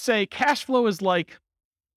 you could say cash flow is like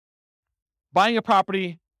buying a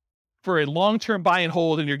property for a long-term buy and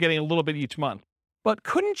hold, and you're getting a little bit each month. But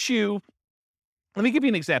couldn't you, let me give you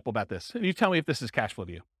an example about this, and you tell me if this is cash flow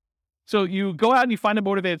to you. So you go out and you find a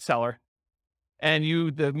motivated seller, and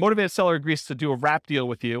the motivated seller agrees to do a wrap deal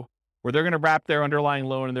with you, where they're going to wrap their underlying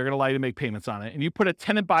loan and they're going to allow you to make payments on it. And you put a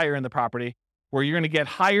tenant buyer in the property where you're going to get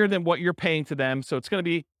higher than what you're paying to them. So it's going to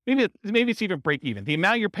be, maybe it's even break even. The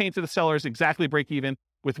amount you're paying to the seller is exactly break even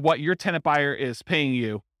with what your tenant buyer is paying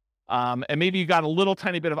you. And maybe you got a little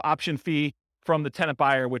tiny bit of option fee from the tenant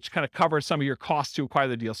buyer, which kind of covers some of your costs to acquire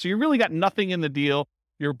the deal. So you really got nothing in the deal.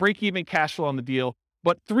 You're break even cash flow on the deal.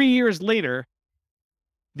 But 3 years later,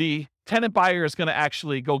 the tenant buyer is going to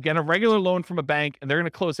actually go get a regular loan from a bank, and they're going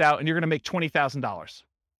to close out, and you're going to make $20,000.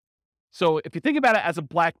 So if you think about it as a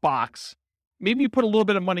black box, maybe you put a little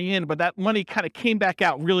bit of money in, but that money kind of came back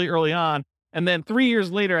out really early on. And then 3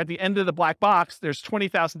 years later, at the end of the black box, there's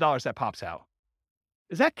 $20,000 that pops out.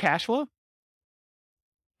 Is that cash flow?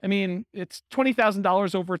 I mean, it's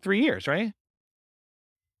 $20,000 over 3 years, right?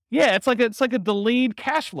 Yeah, it's like a delayed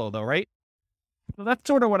cash flow though, right? So that's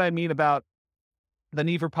sort of what I mean about the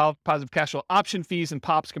need for positive cash flow, option fees and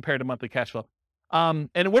pops compared to monthly cash flow. And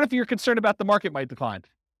what if you're concerned about the market might decline?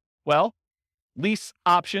 Well, lease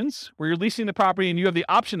options, where you're leasing the property and you have the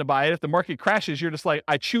option to buy it. If the market crashes, you're just like,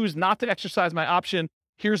 I choose not to exercise my option.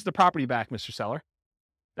 Here's the property back, Mr. Seller.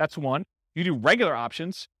 That's one. You do regular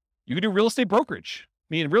options. You can do real estate brokerage.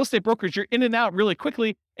 I mean, real estate brokerage, you're in and out really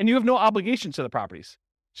quickly and you have no obligation to the properties.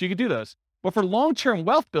 So you can do those. But for long-term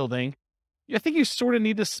wealth building, I think you sort of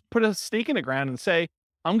need to put a stake in the ground and say,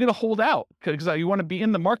 I'm going to hold out because you want to be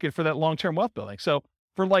in the market for that long-term wealth building. So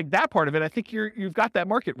for like that part of it, I think you've got that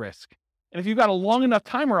market risk. And if you've got a long enough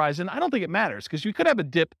time horizon, I don't think it matters because you could have a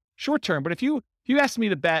dip short term. But if you asked me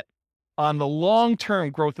to bet on the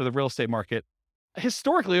long-term growth of the real estate market,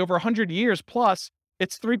 historically over 100 years plus,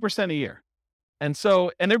 it's 3% a year. And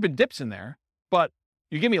there've been dips in there, but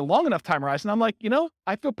you give me a long enough time horizon, I'm like,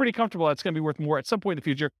 I feel pretty comfortable it's going to be worth more at some point in the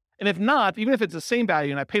future. And if not, even if it's the same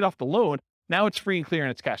value and I paid off the loan, now it's free and clear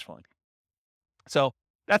and it's cash flowing. So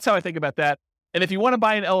that's how I think about that. And if you want to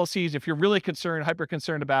buy in LLCs, if you're really hyper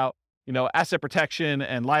concerned about, asset protection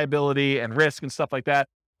and liability and risk and stuff like that,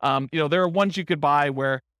 there are ones you could buy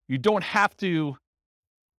where you don't have to,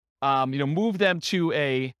 move them to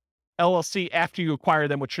a LLC after you acquire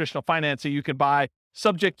them with traditional financing. You could buy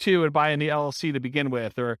subject to and buy in the LLC to begin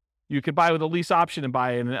with, or you could buy with a lease option and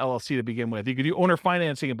buy in an LLC to begin with. You could do owner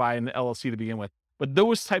financing and buy in the LLC to begin with. But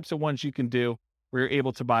those types of ones you can do where you're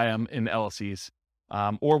able to buy them in LLCs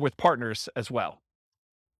or with partners as well.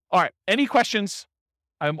 All right. Any questions?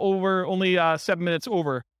 I'm only 7 minutes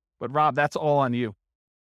over, but Rob, that's all on you.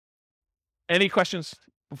 Any questions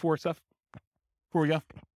before we go?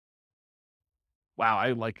 Wow,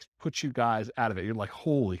 I put you guys out of it. You're like,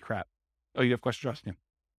 holy crap. Oh, you have questions, Justin?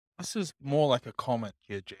 This is more like a comment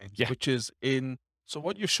here, James, Yeah. which is so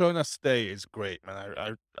what you're showing us today is great,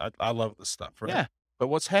 man. I love this stuff, right? Yeah. But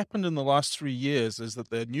what's happened in the last 3 years is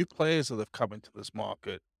that there are new players that have come into this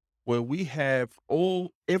market where we have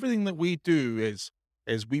everything that we do is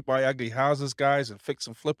we buy ugly houses, guys, and fix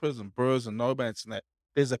and flippers and brewers and nomads and that.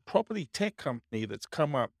 There's a property tech company that's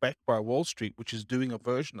come up backed by Wall Street, which is doing a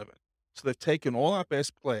version of it. So they've taken all our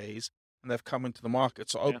best plays and they've come into the market.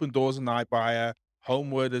 So Open Doors an iBuyer,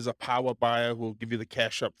 Homeward is a power buyer who will give you the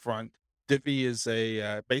cash up front. Divvy is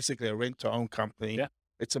basically a rent-to-own company. Yeah.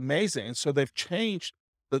 It's amazing. And so they've changed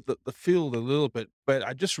the field a little bit. But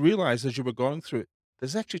I just realized as you were going through it,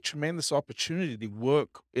 there's actually tremendous opportunity to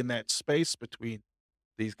work in that space between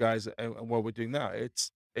these guys and what we're doing now.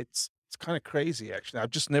 It's kind of crazy, actually.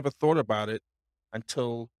 I've just never thought about it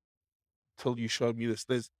until you showed me this.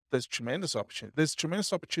 There's tremendous opportunity. There's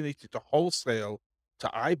tremendous opportunity to wholesale to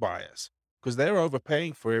iBuyers because they're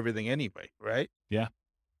overpaying for everything anyway, right? Yeah.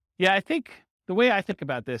 Yeah, I think the way I think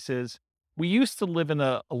about this is we used to live in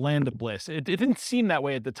a land of bliss. It didn't seem that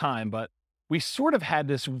way at the time, but we sort of had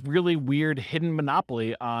this really weird hidden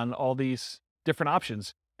monopoly on all these different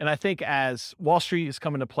options. And I think as Wall Street is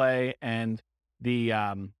coming to play and the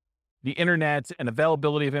the internet and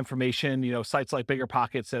availability of information, sites like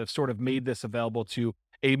BiggerPockets that have sort of made this available to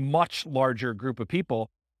a much larger group of people,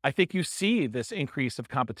 I think you see this increase of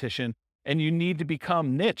competition, and you need to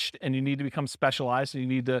become niched, and you need to become specialized, and you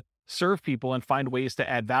need to serve people and find ways to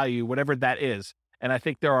add value, whatever that is. And I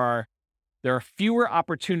think there are fewer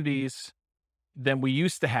opportunities than we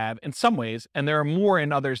used to have in some ways, and there are more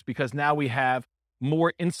in others because now we have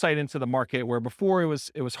more insight into the market, where before it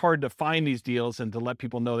was hard to find these deals and to let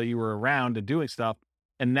people know that you were around and doing stuff.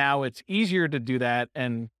 And now it's easier to do that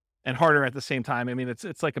and harder at the same time. I mean,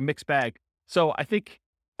 it's like a mixed bag. So I think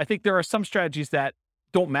there are some strategies that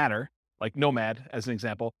don't matter, like Nomad as an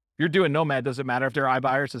example. If you're doing Nomad, does it matter if there are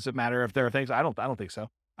iBuyers? Does it matter if there are things? I don't think so.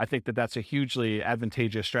 I think that's a hugely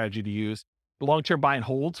advantageous strategy to use. The long-term buy and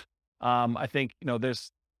hold, I think,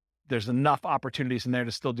 there's enough opportunities in there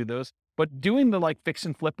to still do those. But doing the like fix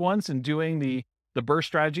and flip ones and doing the burst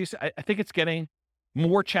strategies, I think it's getting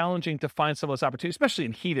more challenging to find some of those opportunities, especially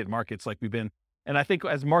in heated markets like we've been. And I think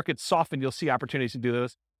as markets soften, you'll see opportunities to do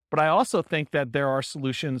those. But I also think that there are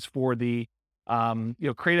solutions for the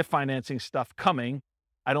creative financing stuff coming.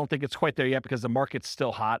 I don't think it's quite there yet because the market's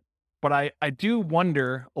still hot. But I do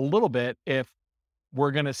wonder a little bit if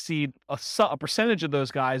we're going to see a percentage of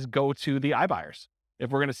those guys go to the iBuyers. If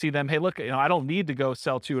we're going to see them, hey, look, I don't need to go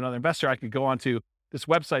sell to another investor. I could go onto this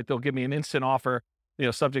website. They'll give me an instant offer,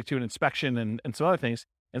 subject to an inspection and some other things.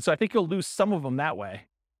 And so I think you'll lose some of them that way,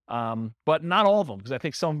 but not all of them, because I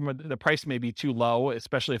think some of them, the price may be too low,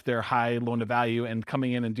 especially if they're high loan to value, and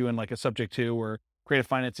coming in and doing like a subject to or creative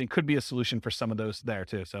financing could be a solution for some of those there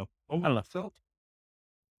too. So I don't know.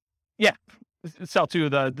 Yeah. Sell to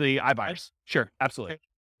the iBuyers. Sure. Absolutely.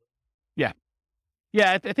 Yeah.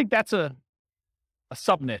 Yeah. I think that's a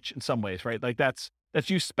sub niche in some ways, right? Like that's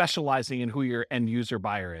you specializing in who your end user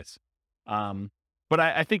buyer is. But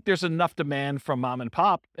I think there's enough demand from mom and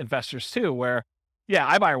pop investors too, where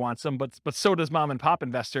iBuyer wants them, but so does mom and pop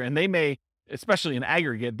investor. And they may, especially in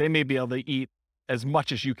aggregate, they may be able to eat as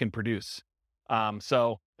much as you can produce.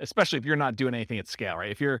 So especially if you're not doing anything at scale,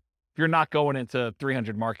 right? If you're not going into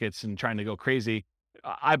 300 markets and trying to go crazy,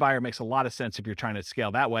 iBuyer makes a lot of sense if you're trying to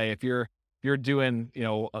scale that way. If you're doing,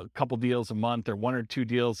 a couple deals a month or one or two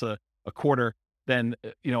deals a quarter, then,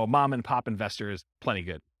 a mom and pop investor is plenty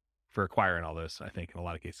good for acquiring all those, I think, in a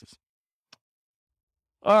lot of cases.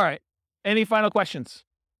 All right. Any final questions?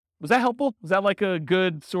 Was that helpful? Was that like a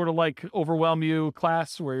good sort of like overwhelm you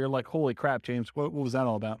class where you're like, holy crap, James, what was that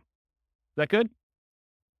all about? Is that good?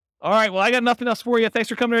 All right. Well, I got nothing else for you. Thanks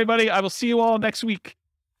for coming, everybody. I will see you all next week.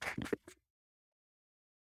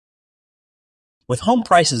 With home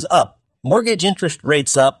prices up, mortgage interest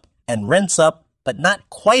rates up, and rents up, but not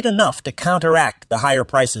quite enough to counteract the higher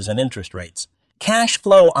prices and interest rates, cash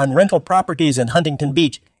flow on rental properties in Huntington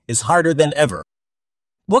Beach is harder than ever.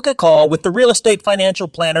 Book a call with the Real Estate Financial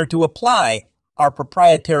Planner to apply our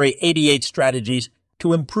proprietary 88 strategies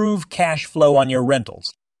to improve cash flow on your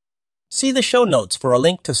rentals. See the show notes for a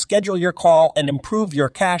link to schedule your call and improve your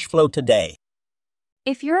cash flow today.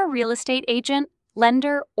 If you're a real estate agent,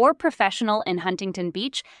 lender, or professional in Huntington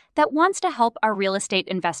Beach that wants to help our real estate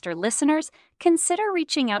investor listeners, consider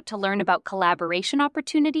reaching out to learn about collaboration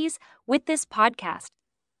opportunities with this podcast.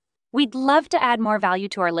 We'd love to add more value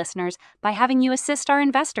to our listeners by having you assist our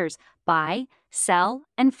investors buy, sell,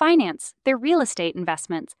 and finance their real estate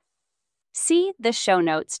investments. See the show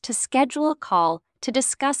notes to schedule a call to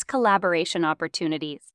discuss collaboration opportunities.